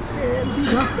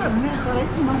বিবাহ করেন তারা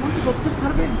ইমামতি করতে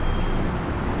পারবেন?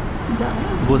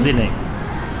 বুঝি নেই।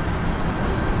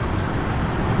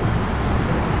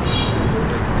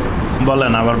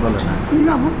 বলেন, আবার বলেন।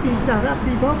 ইমামতি যারা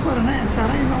বিবাহ করে না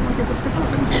তারা ইমামতি করতে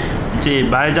পারবেন? জি,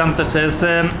 ভাই জানতে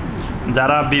চেয়েছেন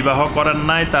যারা বিবাহ করেন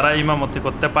নাই তারা ইমামতি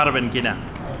করতে পারবেন কিনা।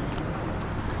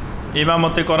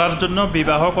 ইমামতি করার জন্য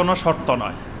বিবাহ কোনো শর্ত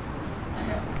নয়,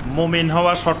 মুমিন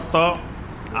হওয়া শর্ত,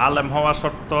 আলেম হওয়া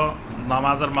শর্ত,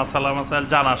 নামাজের মাসাইল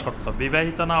জানা শর্ত।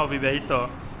 বিবাহিত না অবিবাহিত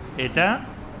এটা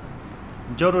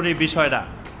জরুরি বিষয় না।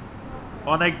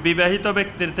 অনেক বিবাহিত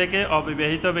ব্যক্তির থেকে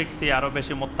অবিবাহিত ব্যক্তি আরও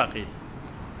বেশি মুত্তাকি,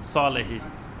 সালেহীন,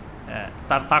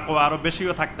 তার তাকওয়া আরও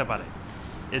বেশিও থাকতে পারে।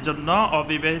 এজন্য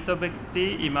অবিবাহিত ব্যক্তি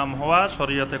ইমাম হওয়া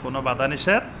শরীয়তে কোনো বাধা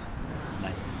নিষেধ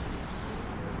নাই।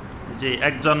 জি,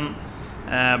 একজন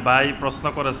ভাই প্রশ্ন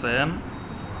করেছেন,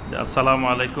 আসসালামু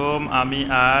আলাইকুম, আমি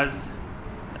আজ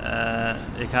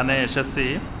এখানে এসেছি,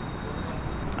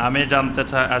 আমি জানতে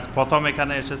চাই, আজ প্রথম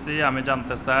এখানে এসেছি, আমি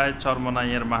জানতে চাই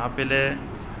চরমনাইয়ের মাহফিলে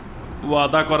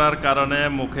ওয়াদা করার কারণে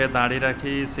মুখে দাড়ি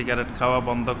রাখি, সিগারেট খাওয়া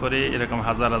বন্ধ করি, এরকম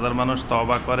হাজার হাজার মানুষ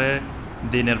তওবা করে,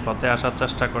 দিনের পথে আসার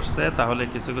চেষ্টা করছে, তাহলে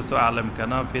কিছু কিছু আলেম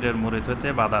কেন পীরের মুরিদ হতে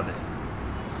বাধা দেয়?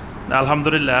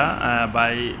 আলহামদুলিল্লাহ,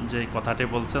 ভাই যে কথাটি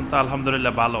বলছেন তো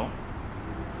আলহামদুলিল্লাহ ভালো।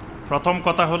 প্রথম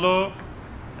কথা হলো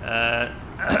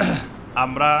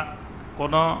আমরা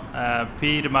কোনো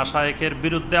পীর মাশায়েখের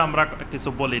বিরুদ্ধে আমরা কিছু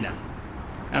বলি না।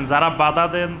 যারা বাধা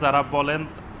দেন, যারা বলেন,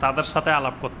 তাদের সাথে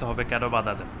আলাপ করতে হবে কেন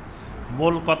বাধা দেন।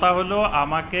 মূল কথা হলো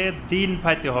আমাকে দিন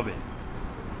পাইতে হবে।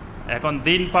 এখন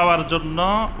দিন পাওয়ার জন্য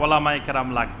ওলামায়ে কেরাম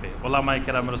লাগবে, ওলামায়ে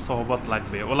কেরামের সোহবত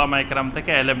লাগবে, ওলামায়ে কেরাম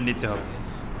থেকে এলেম নিতে হবে।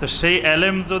 তো সেই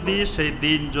এলেম যদি, সেই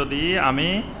দিন যদি আমি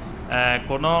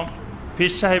কোনো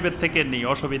পীর সাহেবের থেকে নিই,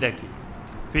 অসুবিধা কী?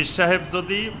 পীর সাহেব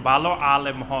যদি ভালো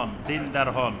আলেম হন, দিনদার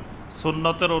হন,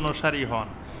 সুন্নতের অনুসারী হন,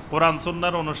 কোরআন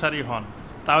সুন্নার অনুসারী হন,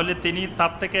 তাহলে তিনি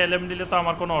তার থেকে এলেম নিলে তো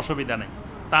আমার কোনো অসুবিধা নেই।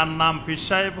 তার নাম পীর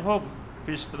সাহেব হোক,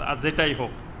 যেটাই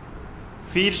হোক।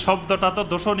 পীর শব্দটা তো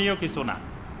দোষণীয় কিছু না,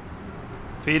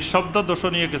 পীর শব্দ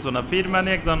দোষণীয় কিছু না। পীর মানে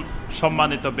একজন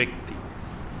সম্মানিত ব্যক্তি,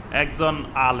 একজন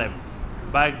আলেম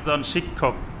বা একজন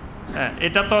শিক্ষক, হ্যাঁ,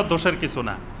 এটা তো দোষের কিছু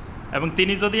না। এবং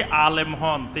তিনি যদি আলেম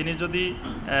হন, তিনি যদি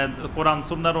কোরআন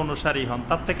সুন্নার অনুসারী হন,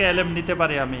 তার থেকে এলেম নিতে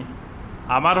পারি আমি।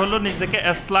 আমার হলো নিজেকে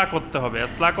ইসলাহ করতে হবে,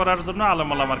 ইসলাহ করার জন্য আলেম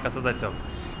ওলামার কাছে যাইতে হবে।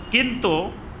 কিন্তু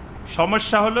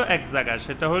সমস্যা হলো এক জায়গায়,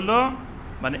 সেটা হলো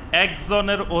মানে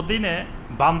একজনের অধীনে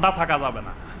বান্দা থাকা যাবে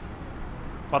না।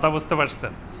 কথা বুঝতে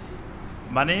পারছেন?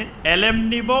 মানে এলেম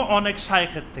নিব অনেক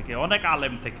শায়েখের থেকে, অনেক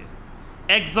আলেম থেকে,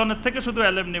 একজনের থেকে শুধু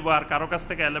এলেম নিব আর কারো কাছ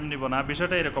থেকে এলেম নিব না,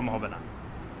 বিষয়টা এরকম হবে না।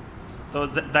 তো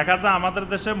দেখা যায় আমাদের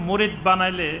দেশে মুরিদ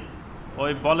বানাইলে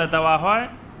ওই বলে দেওয়া হয়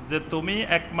যে তুমি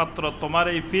একমাত্র তোমার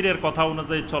এই পীরের কথা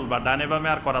অনুযায়ী চলবা, ডানে বামে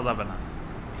আর করা যাবে না,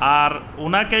 আর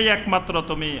উনাকেই একমাত্র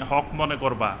তুমি হক মনে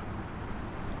করবা,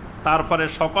 তারপরে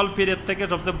সকল পীরের থেকে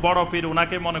সবচেয়ে বড় পীর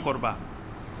উনাকে মনে করবা।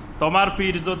 তোমার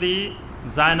পীর যদি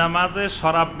জায়নামাজে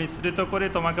শরাব মিশ্রিত করে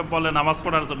তোমাকে বলে নামাজ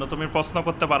পড়ার জন্য, তুমি প্রশ্ন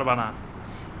করতে পারবা না।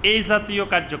 এই জাতীয়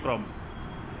কার্যক্রম।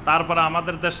 তারপরে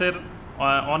আমাদের দেশের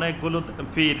অনেকগুলো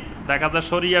পীর দেখা যায়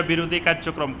শরিয়া বিরোধী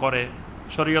কার্যক্রম করে,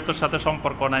 শরীয়তের সাথে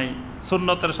সম্পর্ক নাই,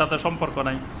 সুন্নতের সাথে সম্পর্ক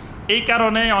নাই। এই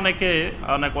কারণে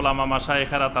অনেক ওলামা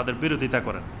মাশায়েখরা তাদের বিরোধিতা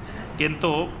করেন।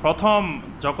 কিন্তু প্রথম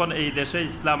যখন এই দেশে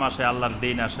ইসলাম আসে, আল্লাহর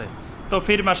দিন আসে, তো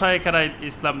পীর মাশায়েখরা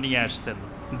ইসলাম নিয়ে আসছেন,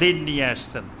 দিন নিয়ে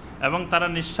আসছেন, এবং তারা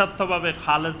নিঃস্বার্থভাবে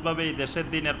খালেজভাবে এই দেশের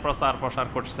দিনের প্রসার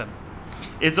করছেন।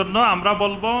 এই জন্য আমরা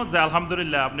বলবো যে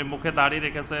আলহামদুলিল্লাহ, আপনি মুখে দাড়ি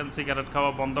রেখেছেন, সিগারেট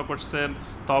খাওয়া বন্ধ করছেন,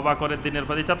 তওবা করে দিনের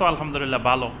প্রতি, এটা তো আলহামদুলিল্লাহ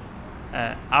ভালো।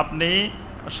 আপনি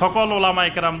সকল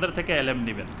ওলামায়ে কেরামদের থেকে এলেম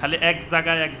নেবেন, খালি এক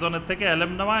জায়গায় একজনের থেকে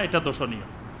এলেম নেওয়া এটা দোষণীয়।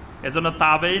 এজন্য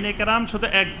তাবেঈনে কেরাম শুধু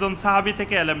একজন সাহাবী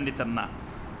থেকে এলেম নিতেন না,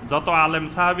 যত আলেম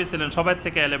সাহাবী ছিলেন সবার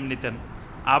থেকে এলেম নিতেন।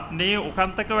 আপনি ওখান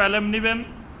থেকেও এলেম নেবেন,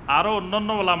 আরও অন্যান্য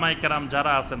ওলামায়ে কেরাম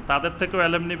যারা আছেন তাদের থেকেও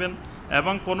এলেম নেবেন।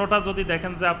 এবং কোনোটা যদি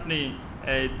দেখেন যে আপনি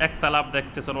এই একতালাপ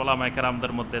দেখতেছেন ওলামায়ে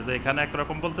কেরামদের মধ্যে, যে এখানে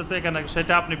একরকম বলতেছে, এখানে,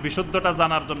 সেটা আপনি বিশুদ্ধটা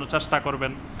জানার জন্য চেষ্টা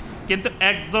করবেন। কিন্তু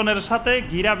একজনের সাথে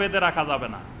ঘিরা বেঁধে রাখা যাবে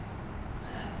না,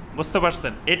 বুঝতে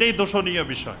পারছেন? এটাই দোষণীয়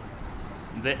বিষয়,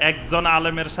 যে একজন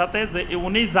আলেমের সাথে যে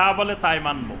উনি যা বলে তাই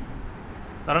মানব।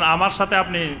 কারণ আমার সাথে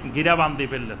আপনি ঘিরা বান্ধি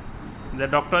ফেললেন যে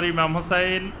ডক্টর ইমাম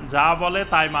হোসাইন যা বলে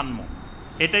তাই মানব,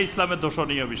 এটা ইসলামের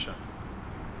দোষণীয় বিষয়,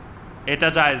 এটা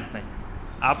জায়েজ নেই।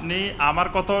 আপনি আমার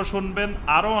কথাও শুনবেন,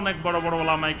 আরও অনেক বড় বড়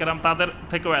ওলামায়ে কেরাম তাদের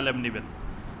থেকেও এলেম নেবেন।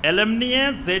 এলেম নিয়ে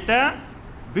যেটা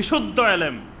বিশুদ্ধ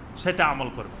এলেম সেটা আমল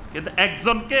করবে। কিন্তু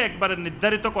একজনকে একবারে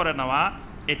নির্ধারিত করে নেওয়া,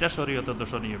 এটা শরীয়তে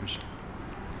দোষণীয় বিষয়।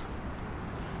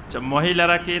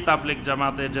 মহিলারা কি তাবলিগ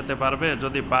জামাতে যেতে পারবে?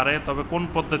 যদি পারে তবে কোন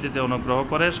পদ্ধতিতে অনুগ্রহ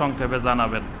করে সংক্ষেপে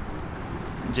জানাবেন।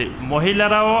 যে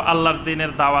মহিলারাও আল্লাহর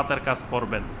দ্বীনের দাওয়াতের কাজ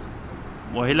করবেন।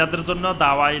 মহিলাদের জন্য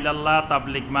দাওয়া ইলাল্লাহ,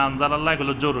 তাবলিগ মা আনজালাল্লাহ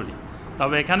এগুলো জরুরি।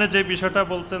 তবে এখানে যে বিষয়টা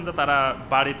বলছেন যে তারা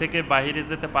বাড়ি থেকে বাইরে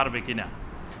যেতে পারবে কিনা,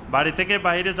 বাড়ি থেকে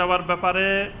বাইরে যাওয়ার ব্যাপারে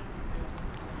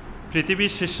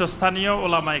পৃথিবীর শীর্ষস্থানীয়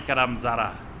ওলামায়ে কেরাম যারা,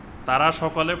 তারা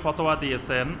সকলে ফতোয়া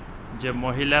দিয়েছেন যে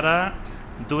মহিলারা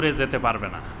দূরে যেতে পারবে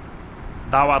না,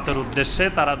 দাওয়াতের উদ্দেশ্যে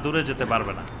তারা দূরে যেতে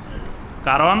পারবে না।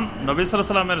 কারণ নবী সাল্লাল্লাহু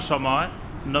আলাইহি ওয়াসাল্লামের সময়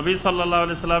নবী সাল্লাল্লাহু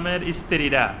আলাইহি ওয়াসাল্লামের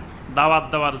স্ত্রীরা দাওয়াত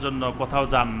দেওয়ার জন্য কোথাও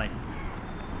যান নাই।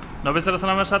 নবী সাল্লাল্লাহু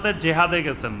আলাইহি ওয়াসাল্লামের সাথে জেহাদে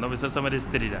গেছেন নবী সাল্লাল্লাহু আলাইহি ওয়াসাল্লামের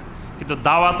স্ত্রীরা, কিন্তু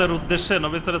দাওয়াতের উদ্দেশ্যে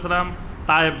নবী সাল্লাল্লাহু আলাইহি ওয়াসাল্লাম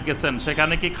তায়েব গেছেন,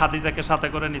 সেখানে কি খাদিজাকে সাথে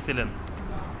করে নিয়েছিলেন।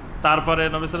 তারপরে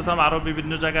নবী সাল্লাল্লাহু আলাইহি ওয়াসাল্লাম আরও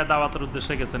বিভিন্ন জায়গায় দাওয়াতের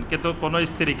উদ্দেশ্যে গেছেন, কিন্তু কোনো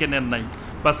স্ত্রীকে নেন নাই।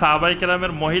 বা সাহাবায়ে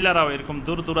কেরামের মহিলারাও এরকম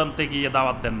দূর দূরান্তে গিয়ে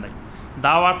দাওয়াত দেন নাই।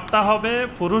 দাওয়াতটা হবে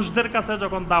পুরুষদের কাছে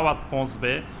যখন দাওয়াত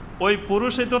পৌঁছবে, ওই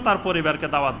পুরুষই তো তার পরিবারকে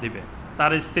দাওয়াত দিবে,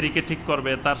 তার স্ত্রীকে ঠিক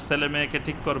করবে, তার ছেলে মেয়েকে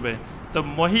ঠিক করবে। তো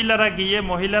মহিলারা গিয়ে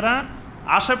মহিলারা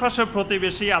আশেপাশে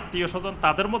প্রতিবেশী আত্মীয় স্বজন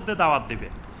তাদের মধ্যে দাওয়াত দিবে।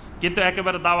 কিন্তু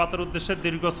একেবারে দাওয়াতের উদ্দেশ্যে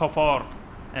দীর্ঘ সফর,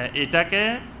 এটাকে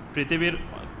পৃথিবীর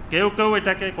কেউ কেউ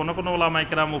এটাকে কোনো কোনো ওলামায়ে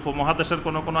কেরাম উপমহাদেশের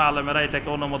কোনো আলেমেরা এটাকে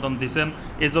অনুমোদন দিয়েছেন,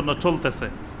 এই জন্য চলতেছে।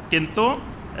 কিন্তু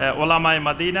ওলামায়ে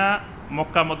মাদিনা,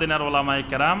 মক্কা মদিনার ওলামায়ে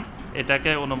কেরাম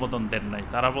এটাকে অনুমোদন দেন নাই।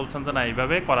 তারা বলছেন যে না,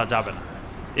 এইভাবে করা যাবে না।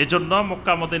 এই জন্য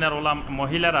মক্কা মদিনার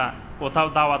মহিলারা কোথাও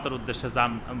দাওয়াতের উদ্দেশ্যে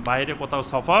যান, বাইরে কোথাও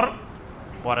সফর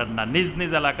করেন না, নিজ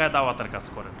নিজ এলাকায় দাওয়াতের কাজ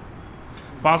করেন।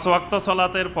 5 ওয়াক্ত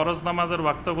সালাতের ফরজ নামাজের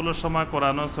ওয়াক্তগুলোর সময়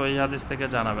কোরআন ও সহিহ হাদিস থেকে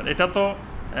জানাবেন। এটা তো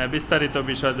বিস্তারিত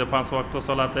বিষয় যে 5 ওয়াক্ত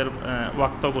সালাতের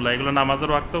ওয়াক্তগুলো, এগুলো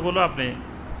নামাজের ওয়াক্তগুলো আপনি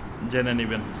জেনে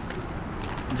নেবেন।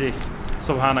 জি,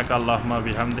 সুবহানাকা আল্লাহুম্মা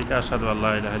বিহামদিকা আশহাদু আল্লা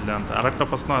ইলাহা ইল্লা আনতা। আরেকটা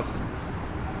প্রশ্ন আছে।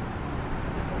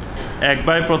 এক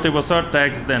ভাই প্রতি বছর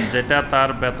ট্যাক্স দেন, যেটা তার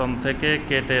বেতন থেকে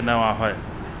কেটে নেওয়া হয়।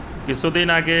 কিছুদিন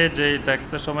আগে যে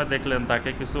ট্যাক্সের সময় দেখলেন তাকে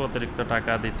কিছু অতিরিক্ত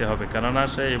টাকা দিতে হবে, কেননা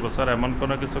সে এই বছর এমন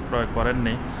কোনো কিছু ক্রয়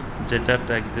করেননি যেটা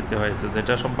ট্যাক্স দিতে হয়েছে,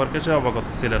 যেটা সম্পর্কে সে অবগত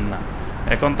ছিলেন না।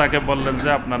 এখন তাকে বললেন যে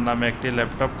আপনার নামে একটি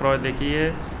ল্যাপটপ ক্রয় দেখিয়ে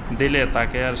দিলে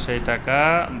তাকে আর সেই টাকা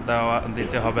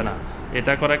দিতে হবে না।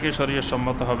 এটা করা কি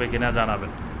শরীয়তসম্মত হবে কিনা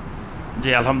জানাবেন। জি,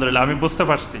 আলহামদুলিল্লাহ, আমি বুঝতে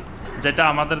পারছি যেটা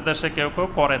আমাদের দেশে কেউ কেউ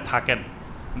করে থাকেন।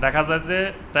 দেখা যায় যে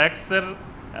ট্যাক্সের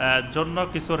জন্য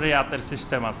কিছু রেয়াতের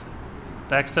সিস্টেম আছে।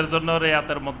 ট্যাক্সের জন্য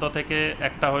রেয়াতের মধ্য থেকে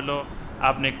একটা হলো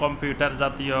আপনি কম্পিউটার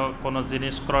জাতীয় কোনো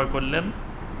জিনিস ক্রয় করলেন,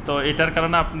 তো এটার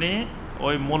কারণে আপনি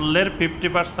ওই মূল্যের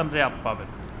 50% রেয়াত পাবেন।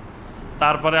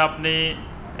 তারপরে আপনি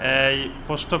এই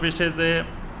পোস্ট অফিসে যে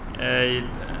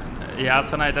এই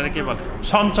আছে না, এটার কি বলে,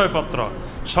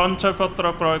 সঞ্চয়পত্র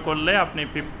ক্রয় করলে আপনি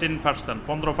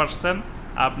 15%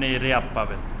 আপনি রেয়াত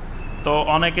পাবেন। তো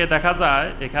অনেকে দেখা যায়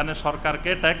এখানে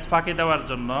সরকারকে ট্যাক্স ফাঁকি দেওয়ার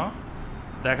জন্য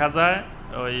দেখা যায়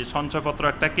ওই সঞ্চয়পত্র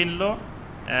একটা কিনলো,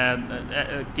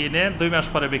 কিনে 2 মাস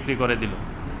পরে বিক্রি করে দিল।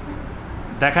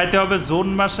 দেখাইতে হবে জুন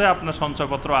মাসে আপনার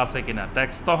সঞ্চয়পত্র আছে কিনা।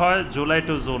 ট্যাক্স তো হয় জুলাই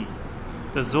টু জুন,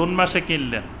 তো জুন মাসে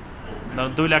কিনলেন,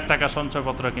 2 লাখ টাকা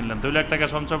সঞ্চয়পত্র কিনলেন, 2 লাখ টাকা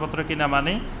সঞ্চয়পত্র কিনা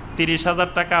মানে 30,000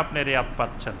 টাকা আপনি রেয়াত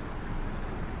পাচ্ছেন।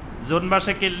 জুন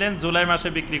মাসে কিনলেন, জুলাই মাসে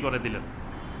বিক্রি করে দিলেন,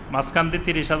 মাঝখান দিয়ে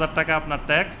 30,000 টাকা আপনার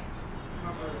ট্যাক্স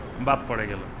বাদ পড়ে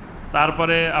গেল।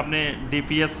 তারপরে আপনি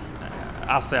ডিপিএস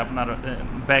আছে আপনার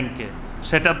ব্যাংকে,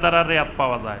 সেটার দ্বারা রেয়াত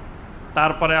পাওয়া যায়।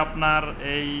 তারপরে আপনার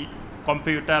এই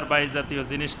কম্পিউটার বা এই জাতীয়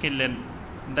জিনিস কিনলেন,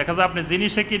 দেখা যায় আপনি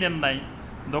জিনিসে কিনেন নাই,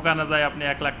 দোকানে যায় আপনি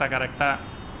 1 লাখ টাকার একটা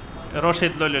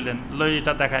রসিদ লই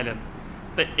এটা দেখাইলেন।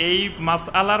 তো এই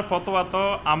মাসআলার ফতোয়া তো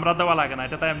আমরা দেওয়া লাগে না,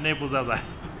 এটা তো এমনি বোঝা যায়।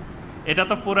 এটা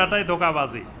তো পুরাটাই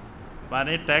ধোঁকাবাজি,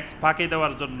 মানে ট্যাক্স ফাঁকি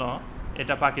দেওয়ার জন্য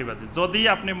এটা ফাঁকিবাজি। যদি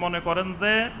আপনি মনে করেন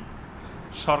যে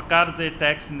সরকার যে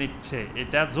ট্যাক্স নিচ্ছে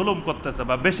এটা জুলুম করতেছে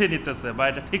বা বেশি নিতেছে বা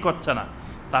এটা ঠিক হচ্ছে না,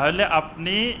 তাহলে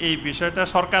আপনি এই বিষয়টা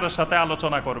সরকারের সাথে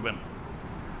আলোচনা করবেন,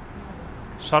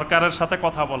 সরকারের সাথে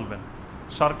কথা বলবেন।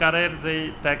 সরকারের যে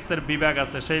ট্যাক্সের বিভাগ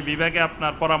আছে সেই বিভাগে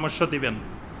আপনার পরামর্শ দিবেন,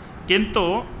 কিন্তু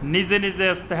নিজে নিজে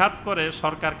ইজতেহাদ করে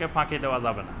সরকারকে ফাঁকি দেওয়া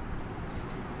যাবে না।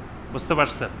 বুঝতে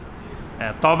পারছেন?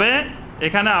 হ্যাঁ, তবে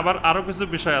এখানে আবার আরও কিছু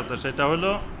বিষয় আছে। সেটা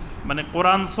হলো মানে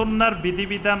কোরআন সুন্নাহর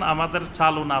বিধিবিধান আমাদের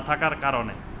চালু না থাকার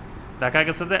কারণে দেখা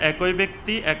গেছে যে একই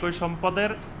ব্যক্তি একই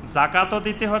সম্পদের জাকাতও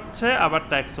দিতে হচ্ছে, আবার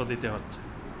ট্যাক্সও দিতে হচ্ছে,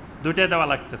 দুইটাই দেওয়া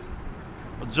লাগতেছে।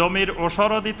 জমির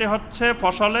ওসরও দিতে হচ্ছে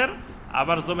ফসলের,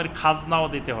 আবার জমির খাজনাও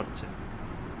দিতে হচ্ছে।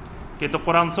 কিন্তু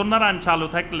কোরআন সুন্নাহর আইন চালু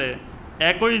থাকলে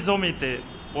একই জমিতে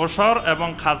ওসর এবং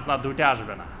খাজনা দুইটা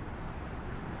আসবে না।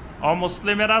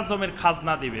 অমুসলিমেরা জমির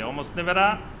খাজনা দিবে, অমুসলিমেরা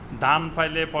ধান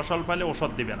পাইলে ফসল পাইলে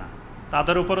ওসর দিবে না,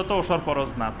 তাদের উপরে তো ওসর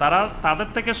ফরজ না, তাদের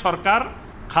থেকে সরকার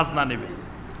খাজনা নেবে।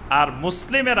 আর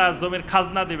মুসলিমেরা জমির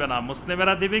খাজনা দিবে না,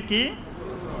 মুসলিমেরা দিবে কি,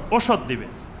 ওসর দিবে।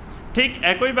 ঠিক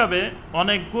একইভাবে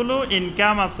অনেকগুলো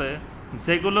ইনকাম আছে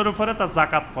যেগুলোর উপরে তার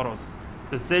জাকাত ফরজ।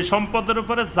 তো যে সম্পদের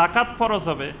উপরে জাকাত ফরজ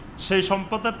হবে সেই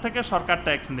সম্পদের থেকে সরকার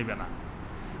ট্যাক্স নেবে না।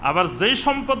 আবার যেই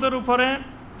সম্পদের উপরে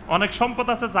অনেক সম্পদ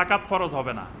আছে জাকাত ফরজ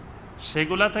হবে না,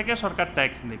 সেগুলা থেকে সরকার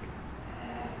ট্যাক্স নেবে।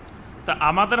 তা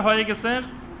আমাদের হয়ে গেছে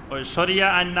ওই শরিয়া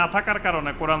আইন না থাকার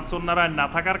কারণে, কোরআন সুন্নাহর আইন না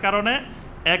থাকার কারণে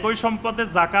একই সম্পদে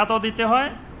জাকাতও দিতে হয়,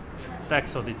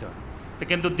 ট্যাক্সও দিতে হয়। তো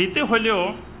কিন্তু দিতে হলেও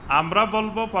আমরা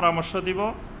বলবো, পরামর্শ দিব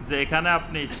যে এখানে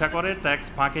আপনি ইচ্ছা করে ট্যাক্স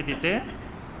ফাঁকি দিতে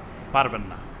পারবেন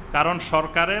না, কারণ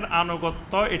সরকারের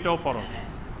আনুগত্য এটাও ফরজ।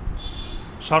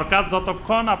 সরকার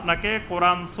যতক্ষণ আপনাকে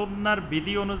কোরআন সুন্নাহর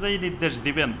বিধি অনুযায়ী নির্দেশ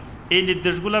দিবেন, এই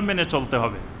নির্দেশগুলো মেনে চলতে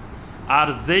হবে। আর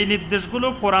যেই নির্দেশগুলো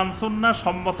কোরআন সুন্নাহ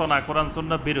সম্মত না, কোরআন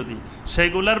সুন্নাহ বিরোধী,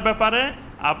 সেইগুলোর ব্যাপারে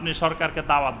আপনি সরকারকে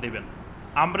দাওয়াত দিবেন,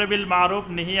 আমরে বিল মারুফ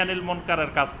নাহি আনিল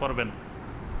মুনকারের কাজ করবেন।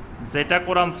 যেটা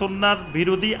কোরআন সুন্নাহর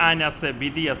বিরোধী আইন আছে,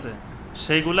 বিধি আছে,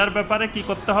 সেইগুলোর ব্যাপারে কি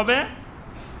করতে হবে,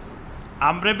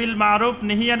 আমরে বিল মারুফ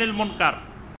নাহি আনিল মুনকার।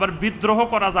 আবার বিদ্রোহ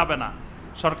করা যাবে না,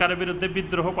 সরকারের বিরুদ্ধে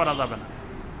বিদ্রোহ করা যাবে না।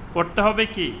 করতে হবে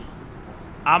কি,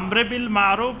 আমরে বিল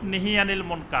মারুফ নাহি আনিল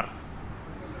মুনকার,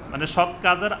 মানে সৎ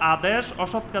কাজের আদেশ,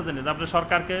 অসৎ কাজে নিতে আপনি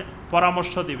সরকারকে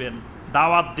পরামর্শ দিবেন,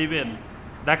 দাওয়াত দিবেন।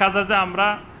 দেখা যায় যে আমরা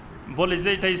বলি যে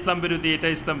এটা ইসলাম বিরোধী, এটা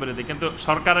ইসলাম বিরোধী, কিন্তু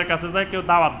সরকারের কাছে যায় কেউ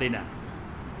দাওয়াত দিই না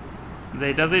যে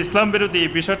এটা যে ইসলাম বিরোধী,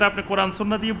 এই বিষয়টা আপনি কোরআন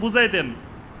সুন্নাহ দিয়ে বুঝাই দেন।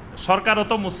 সরকারও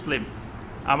তো মুসলিম,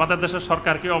 আমাদের দেশের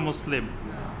সরকার কি অমুসলিম?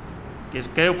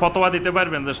 কেউ ফতোয়া দিতে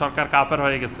পারবেন যে সরকার কাফের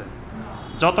হয়ে গেছে?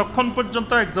 যতক্ষণ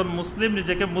পর্যন্ত একজন মুসলিম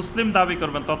নিজেকে মুসলিম দাবি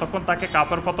করবেন ততক্ষণ তাকে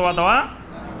কাফের ফতোয়া দেওয়া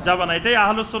যাবে না। এটাই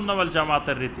আহলুস সুন্নাহ ওয়াল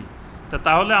জামাতের রীতি। তো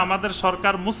তাহলে আমাদের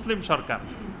সরকার মুসলিম সরকার,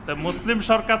 তো মুসলিম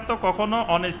সরকার তো কখনো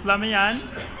অন ইসলামী আইন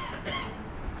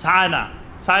চায় না,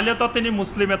 চাইলে তো তিনি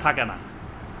মুসলিমে থাকে না।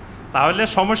 তাহলে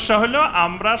সমস্যা হলো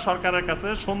আমরা সরকারের কাছে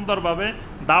সুন্দরভাবে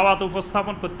দাওয়াত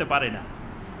উপস্থাপন করতে পারি না।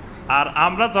 আর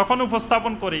আমরা যখন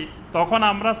উপস্থাপন করি তখন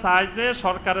আমরা চাই যে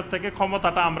সরকারের থেকে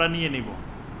ক্ষমতাটা আমরা নিয়ে নিব,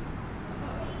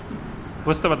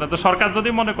 বুঝতে পারতেন? তো সরকার যদি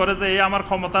মনে করে যে এই আমার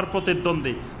ক্ষমতার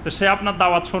প্রতিদ্বন্দ্বী, তো সে আপনার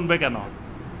দাওয়াত শুনবে কেন?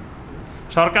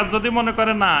 সরকার যদি মনে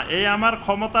করে না এই আমার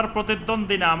ক্ষমতার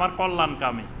প্রতিদ্বন্দ্বী না, আমার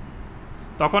কল্যাণকামী,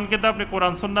 তখন কিন্তু আপনি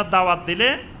কোরআন সুন্নাহর দাওয়াত দিলে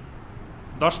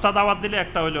 10টা দাওয়াত দিলে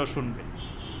একটা হইলেও শুনবে,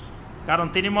 কারণ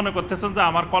তিনি মনে করতেছেন যে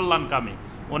আমার কল্যাণকামী,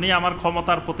 উনি আমার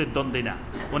ক্ষমতার প্রতিদ্বন্দ্বী না,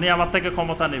 উনি আমার থেকে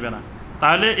ক্ষমতা নেবে না।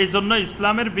 তাহলে এই জন্য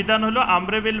ইসলামের বিধান হলো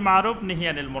আমরে বিল মারুফ নাহি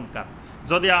আনিল মুনকার।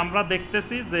 যদি আমরা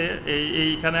দেখতেছি যে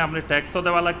এইখানে আমরা ট্যাক্সও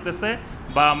দেওয়া লাগতেছে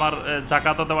বা আমার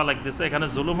জাকাতও দেওয়া লাগতেছে, এখানে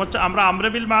জুলুম হচ্ছে, আমরা আমরে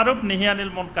বিল মারুফ নাহি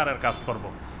আনিল মুনকারের কাজ করব।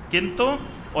 কিন্তু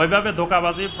ওইভাবে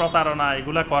ধোঁকাবাজি, প্রতারণা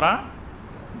এগুলা করা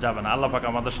যাবে না। আল্লাহ পাক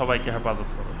আমাদের সবাইকে হেফাজত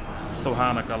করুন।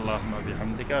 সুবহানাকাল্লাহুম্মা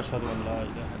বিহামদিকা আশহাদু আল্লা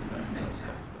ইলাহা ইল্লা আনতা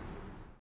আস্তাগফিরুকা।